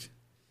perfect.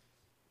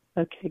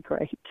 Okay,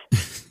 great.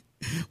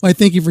 Well, I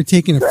thank you for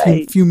taking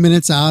a few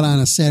minutes out on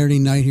a Saturday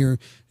night here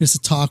just to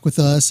talk with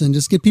us and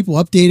just get people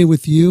updated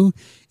with you,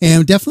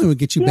 and definitely we'll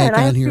get you back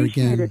on here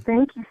again. It.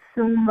 Thank you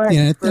so much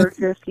for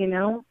just,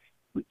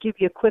 give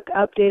you a quick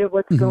update of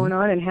what's going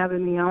on and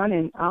having me on,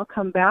 and I'll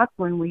come back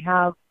when we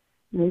have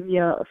maybe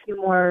a few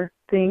more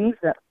things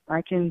that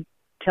I can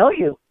tell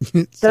you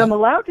that I'm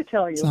allowed to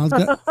tell you. Sounds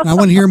good. I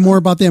want to hear more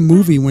about that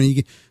movie when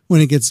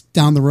it gets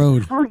down the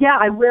road. Oh yeah,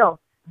 I will.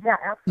 Yeah,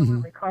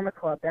 absolutely. Karma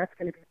Club. That's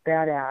going to be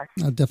badass.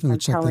 I'll definitely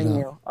check that out. I'm telling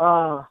you.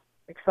 Oh,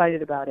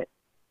 excited about it.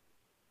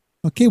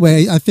 Okay,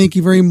 well, I thank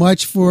you very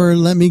much for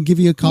letting me give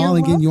you a call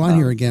and getting you on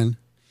here again.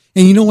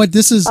 And you know what?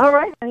 This is, all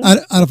right,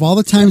 out of all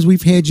the times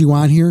we've had you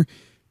on here,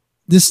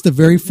 this is the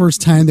very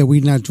first time that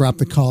we've not dropped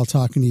the call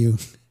talking to you.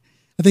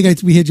 I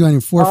think we had you on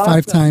here 4 or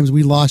 5 times.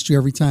 We lost you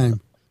every time.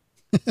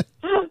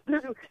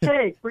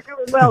 Hey, we're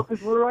doing well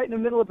because we're right in the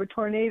middle of a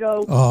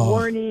tornado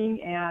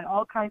warning and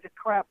all kinds of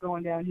crap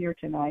going down here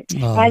tonight.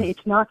 And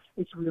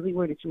it's really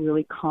weird. It's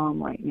really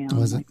calm right now.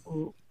 Oh, is it?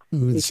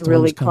 It's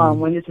really calm.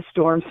 When does the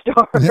storm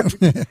start?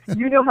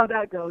 You know how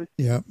that goes.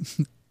 Yeah.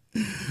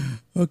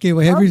 Okay,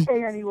 well,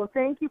 honey. Well,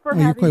 thank you for having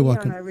me. You're quite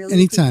welcome. I really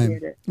Anytime.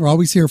 appreciate it. We're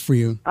always here for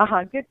you.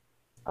 Good.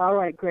 All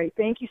right, great.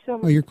 Thank you so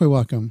much. Oh, you're quite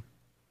welcome.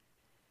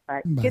 All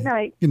right. Bye. Good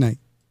night. Good night.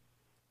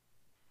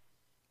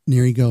 And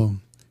there you go.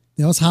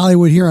 That was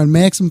Hollywood here on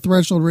Maximum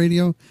Threshold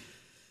Radio.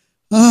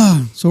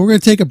 So we're going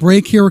to take a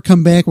break here. We'll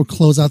come back. We'll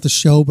close out the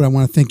show, but I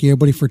want to thank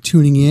everybody for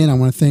tuning in. I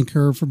want to thank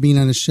her for being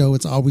on the show.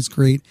 It's always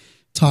great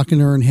talking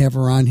to her and have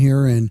her on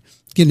here and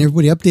getting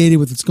everybody updated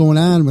with what's going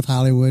on with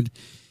Hollywood.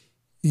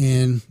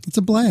 And it's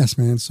a blast,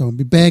 man. So I'll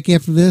be back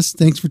after this.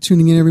 Thanks for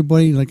tuning in,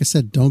 everybody. Like I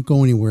said, don't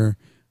go anywhere.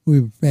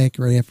 We'll be back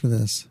right after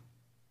this.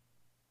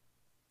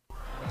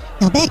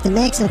 Now back to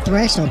Maximum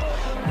Threshold.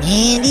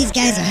 Man, these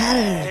guys are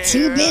hotter than a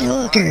 2-bit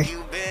hooker.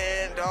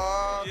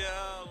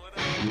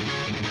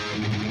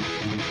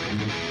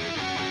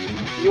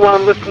 You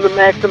want to listen to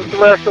Maximum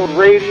Threshold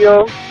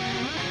Radio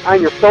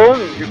on your phone?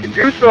 You can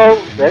do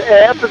so. The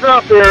app is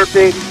out there,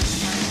 baby.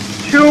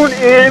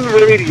 TuneIn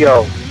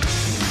Radio.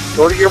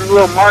 Go to your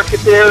little market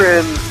there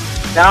and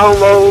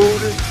download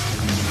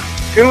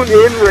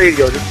TuneIn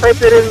Radio. Just type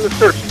that in the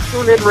search,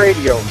 TuneIn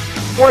Radio.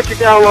 Once you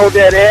download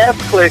that app,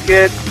 click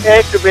it,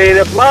 activate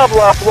it, blah,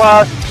 blah,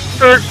 blah.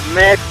 Search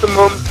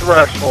Maximum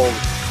Threshold.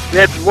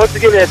 Once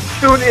again, that's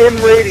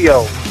TuneIn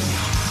Radio.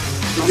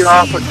 You can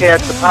also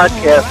catch the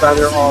podcast on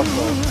there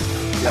also.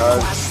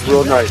 It's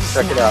real nice.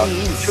 Check it out.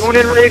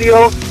 TuneIn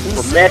Radio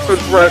for Maximum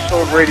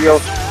Threshold Radio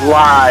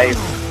live.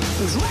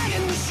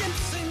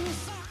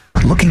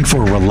 Looking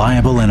for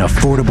reliable and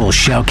affordable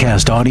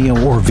Shoutcast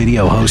audio or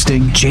video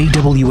hosting?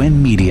 JWN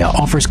Media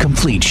offers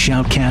complete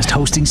Shoutcast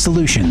hosting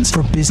solutions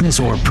for business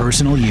or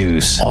personal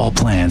use. All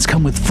plans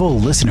come with full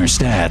listener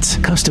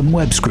stats, custom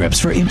web scripts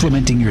for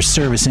implementing your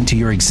service into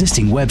your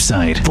existing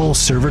website, full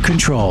server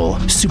control,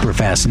 super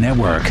fast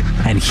network,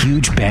 and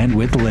huge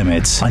bandwidth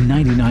limits, a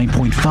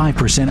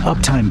 99.5%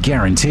 uptime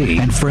guarantee,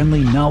 and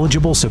friendly,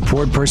 knowledgeable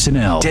support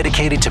personnel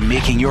dedicated to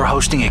making your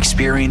hosting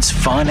experience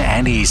fun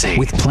and easy.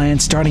 With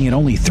plans starting at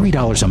only $3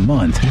 $10 a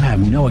month, you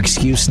have no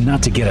excuse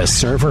not to get a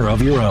server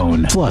of your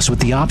own. Plus, with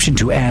the option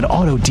to add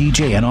auto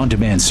DJ and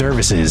on-demand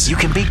services, you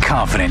can be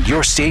confident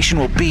your station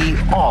will be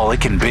all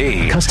it can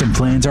be. Custom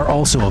plans are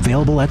also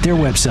available at their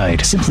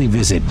website. Simply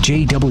visit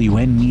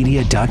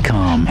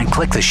jwnmedia.com and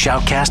click the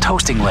Shoutcast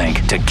hosting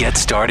link to get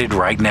started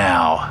right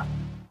now.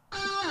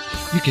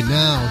 You can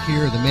now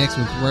hear the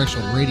Maximum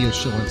Threshold radio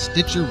show on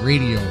Stitcher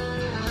Radio.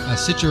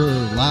 Stitcher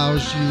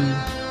allows you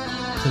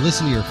to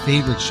listen to your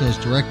favorite shows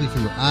directly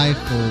from your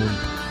iPhone,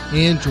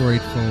 Android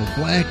phone,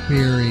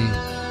 BlackBerry,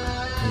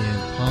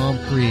 and Palm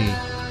Pre,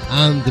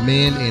 on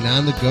demand and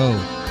on the go.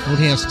 Don't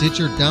have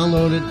Stitcher?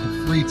 Download it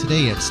for free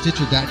today at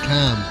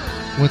Stitcher.com.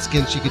 Once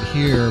again, you can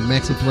hear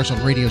Maximum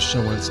Threshold radio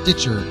show on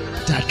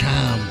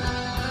Stitcher.com.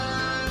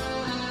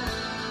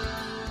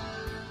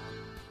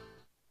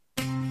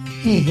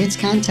 Hey, it's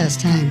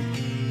contest time.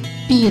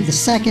 Be the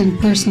second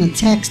person to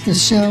text the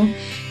show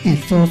at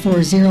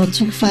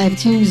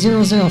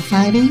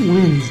 440-252-0058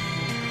 wins.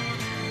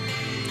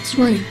 That's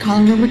right, call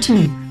number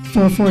 2,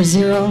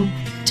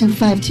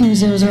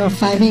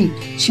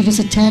 440-252-0058. Shoot us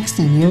a text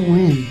and you'll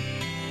win.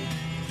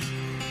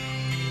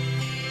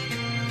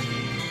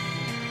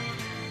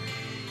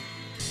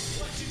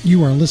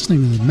 You are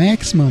listening to the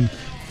Maximum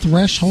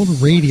Threshold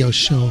radio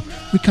show.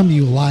 We come to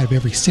you live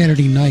every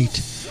Saturday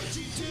night,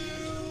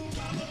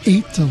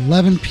 8 to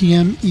 11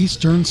 p.m.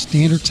 Eastern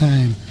Standard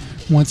Time.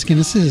 Once again,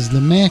 this is the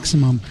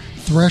Maximum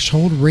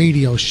Threshold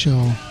radio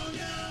show.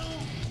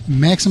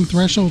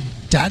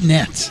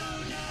 MaximumThreshold.net.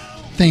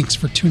 Thanks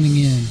for tuning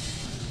in.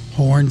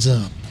 Horns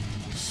up.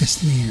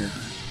 Fist in the air.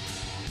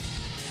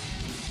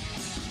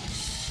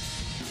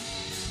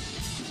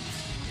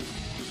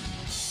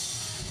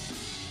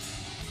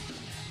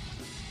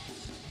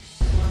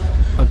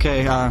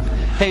 Okay,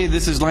 hey,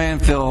 this is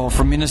Landfill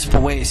from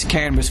Municipal Waste,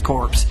 Cannabis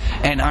Corpse,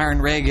 and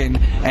Iron Reagan,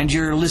 and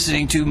you're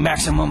listening to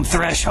Maximum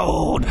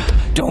Threshold.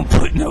 Don't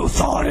put no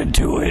thought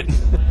into it.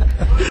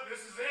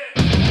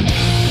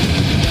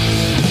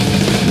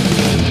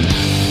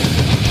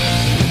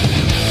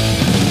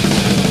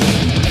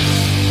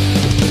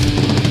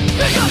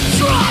 Pick up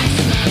trucks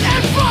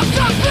and fucked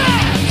up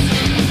vans.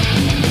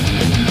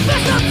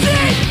 Pick up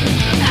teeth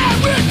and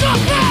ripped up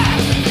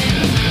hands.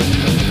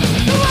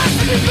 The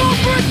last of the go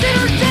for a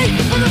dinner date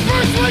for the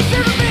first ones to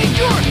remain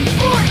your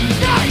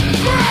Fortnite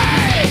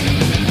grave.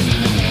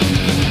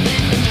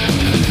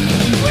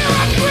 We're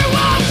a crew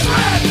of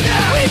trip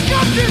now. We've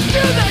come to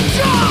do the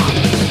job.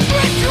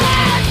 We're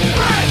trash.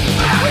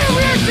 We're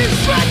here to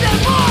shred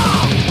them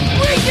all.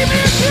 We came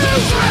here to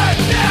shred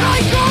them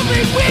like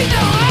only we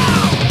know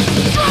how.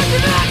 Shred the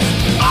nuts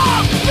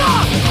off the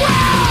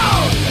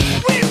ground.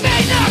 We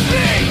may not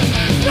be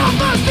the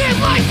most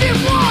enlightened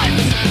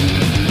ones,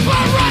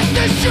 but rest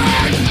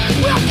assured,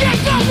 we'll get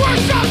the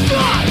worst of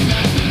done.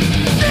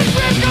 This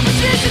rare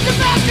competition, the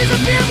masters of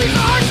fear, leaves a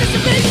harsh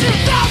estimation.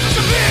 Thousands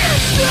of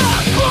years, the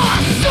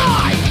cross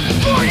side,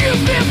 for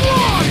you've been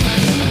warned.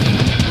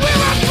 We're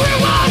a crew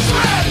of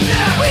trip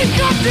now. We've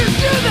come to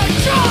do the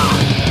job.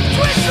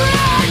 Twist your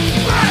act,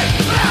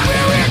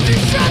 we're here to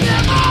shut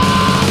them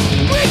all.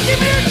 We came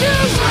here to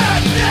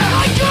shred them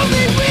like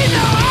only we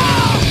know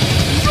how.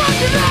 Shred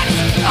the nuts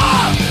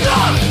off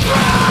the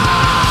ground.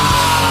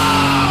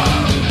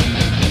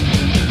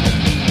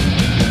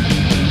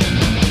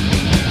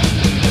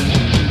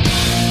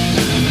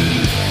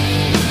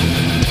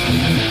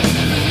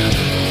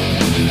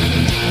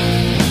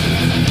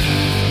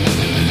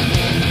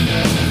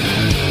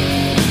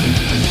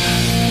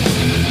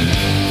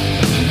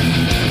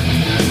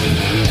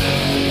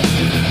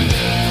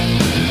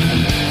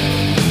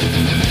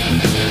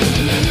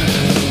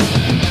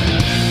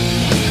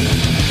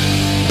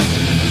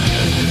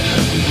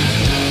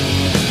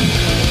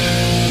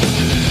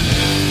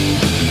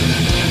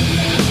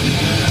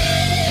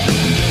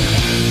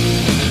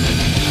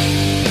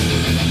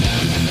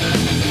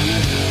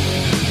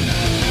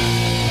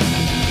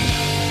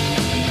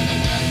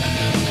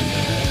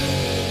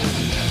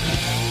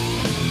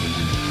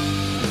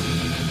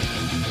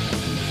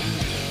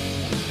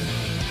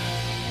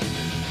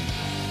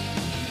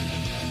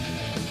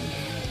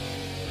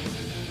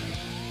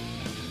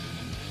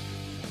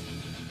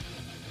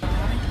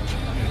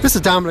 This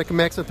is Dominic from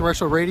Maximum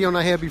Threshold Radio, and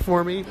I have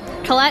before me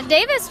Colette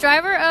Davis,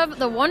 driver of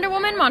the Wonder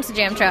Woman Monster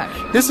Jam truck.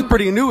 This is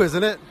pretty new,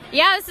 isn't it?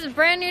 Yeah, this is a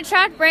brand new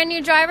truck, brand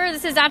new driver.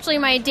 This is actually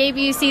my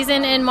debut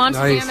season in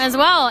Monster Jam as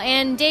well,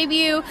 and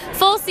debut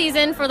full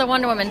season for the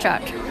Wonder Woman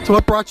truck. So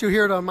what brought you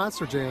here to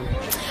Monster Jam?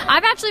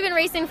 I've actually been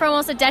racing for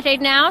almost a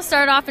decade now.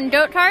 Started off in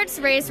goat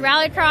karts, raced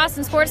rallycross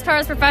and sports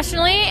cars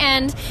professionally,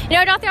 and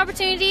I got the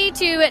opportunity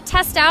to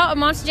test out a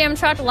Monster Jam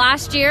truck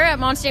last year at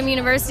Monster Jam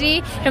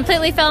University.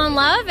 Completely fell in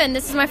love, and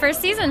this is my first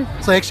season.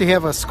 So they actually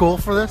have a school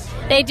for this?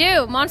 They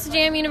do, Monster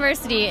Jam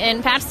University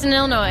in Paxton,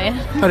 Illinois.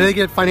 Did they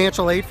get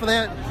financial aid for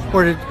that?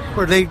 Or did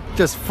or they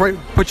just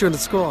put you into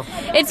school?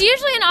 It's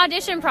usually an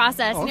audition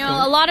process. Okay. You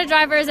know, a lot of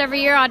drivers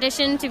every year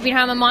audition to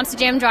become a Monster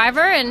Jam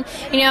driver, and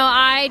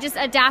I just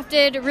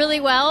adapted really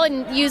well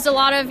and used a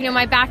lot of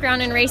my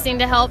background in racing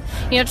to help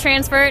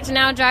transfer it to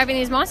now driving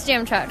these Monster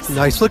Jam trucks.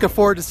 Nice. Looking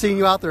forward to seeing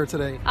you out there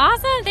today.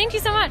 Awesome. Thank you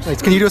so much.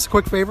 Nice. Can you do us a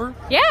quick favor?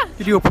 Yeah. Can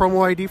you do a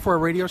promo ID for a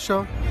radio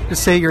show?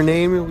 Just say your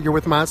name, you're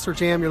with Monster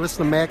Jam, you're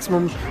listening to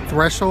Maximum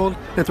Threshold,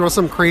 and throw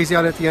something crazy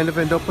out at the end of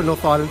it and don't put no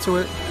thought into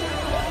it.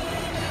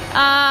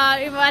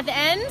 At the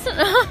end?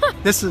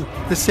 This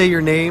say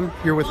your name,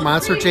 you're with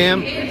Monster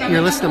Jam,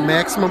 you're listening to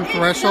Maximum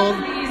Threshold.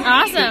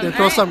 Awesome. And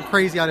throw something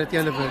crazy out at the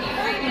end of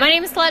it. My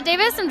name is Colette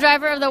Davis. I'm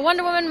driver of the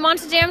Wonder Woman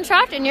Monster Jam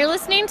truck, and you're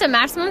listening to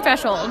Maximum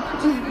Threshold.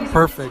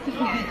 Perfect.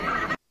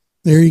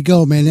 There you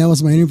go, man. That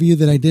was my interview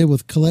that I did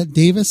with Colette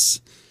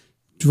Davis,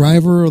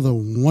 driver of the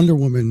Wonder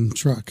Woman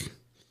truck.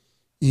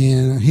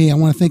 And hey, I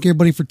want to thank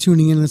everybody for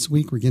tuning in this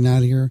week. We're getting out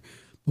of here.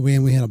 But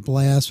man, we had a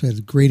blast. We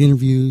had great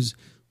interviews.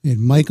 We had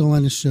Michael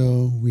on the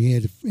show. We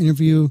had an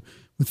interview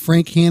with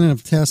Frank Hannon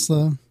of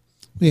Tesla.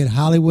 We had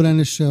Hollywood on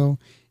the show.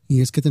 And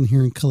you just get them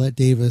hearing Colette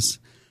Davis,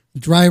 the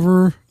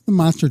driver of the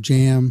Monster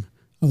Jam,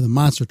 of the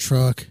Monster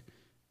Truck,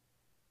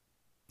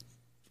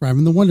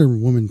 driving the Wonder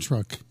Woman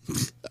truck.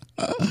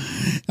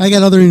 I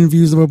got other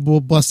interviews that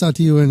we'll bust out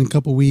to you in a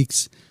couple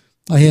weeks.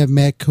 I have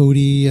Matt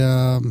Cody,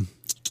 the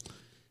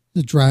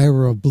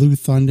driver of Blue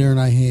Thunder, and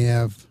I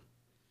have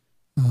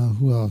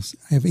who else?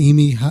 I have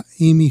Amy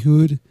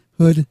Hood,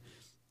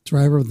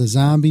 driver of the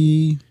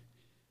Zombie.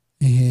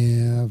 I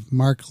have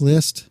Mark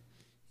List.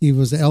 He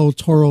was El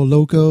Toro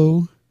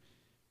Loco,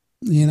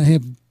 and I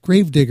have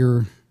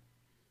Gravedigger,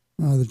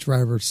 the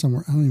driver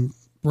somewhere. I don't even.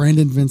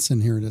 Brandon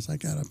Vincent, here it is. I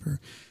got up here.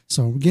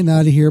 So we're getting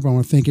out of here, but I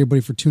want to thank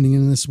everybody for tuning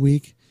in this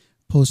week,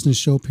 posting the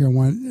show up here. I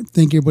want to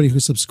thank everybody who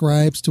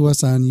subscribes to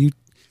us on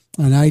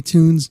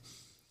iTunes,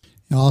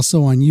 and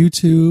also on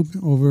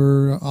YouTube,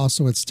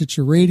 also at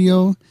Stitcher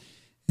Radio,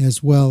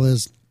 as well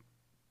as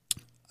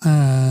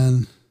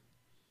on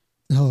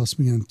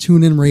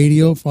TuneIn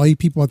Radio. For all you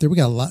people out there, we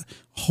got a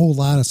whole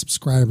lot of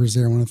subscribers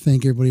there. I want to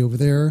thank everybody over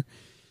there.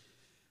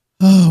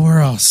 Oh, where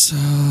else?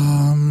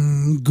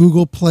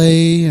 Google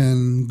Play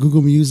and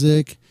Google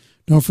Music.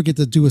 Don't forget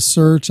to do a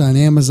search on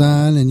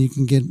Amazon, and you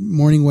can get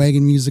Morning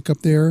Wagon music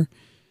up there.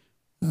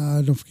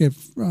 Don't forget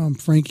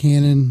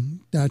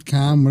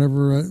frankhannon.com,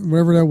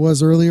 whatever that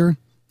was earlier.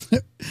 I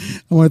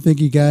want to thank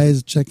you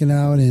guys checking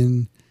out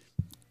and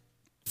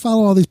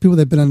follow all these people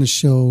that have been on the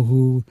show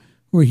who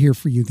are here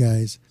for you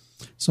guys.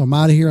 So I'm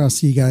out of here. I'll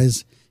see you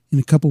guys in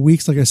a couple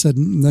weeks. Like I said,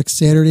 next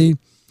Saturday,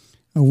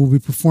 we'll be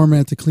performing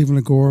at the Cleveland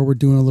Agora. We're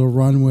doing a little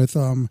run with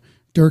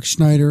Dirk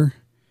Schneider.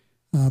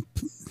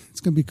 It's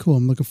going to be cool.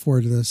 I'm looking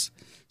forward to this.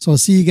 So I'll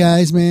see you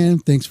guys, man.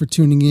 Thanks for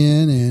tuning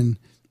in. And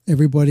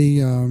everybody,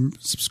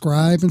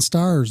 subscribe and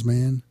stars,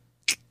 man.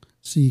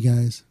 See you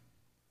guys.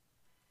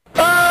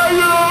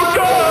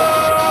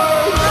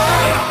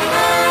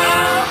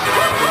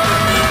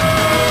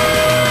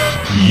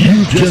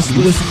 You just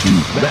listened to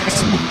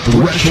Maximum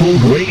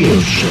Threshold Radio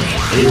Show.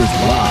 Airs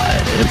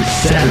live every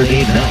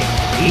Saturday night,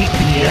 8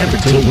 p.m.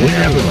 until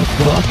whenever the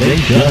fuck they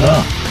shut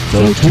up.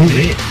 So tune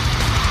in.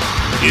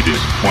 It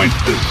is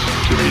pointless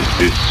to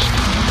resist.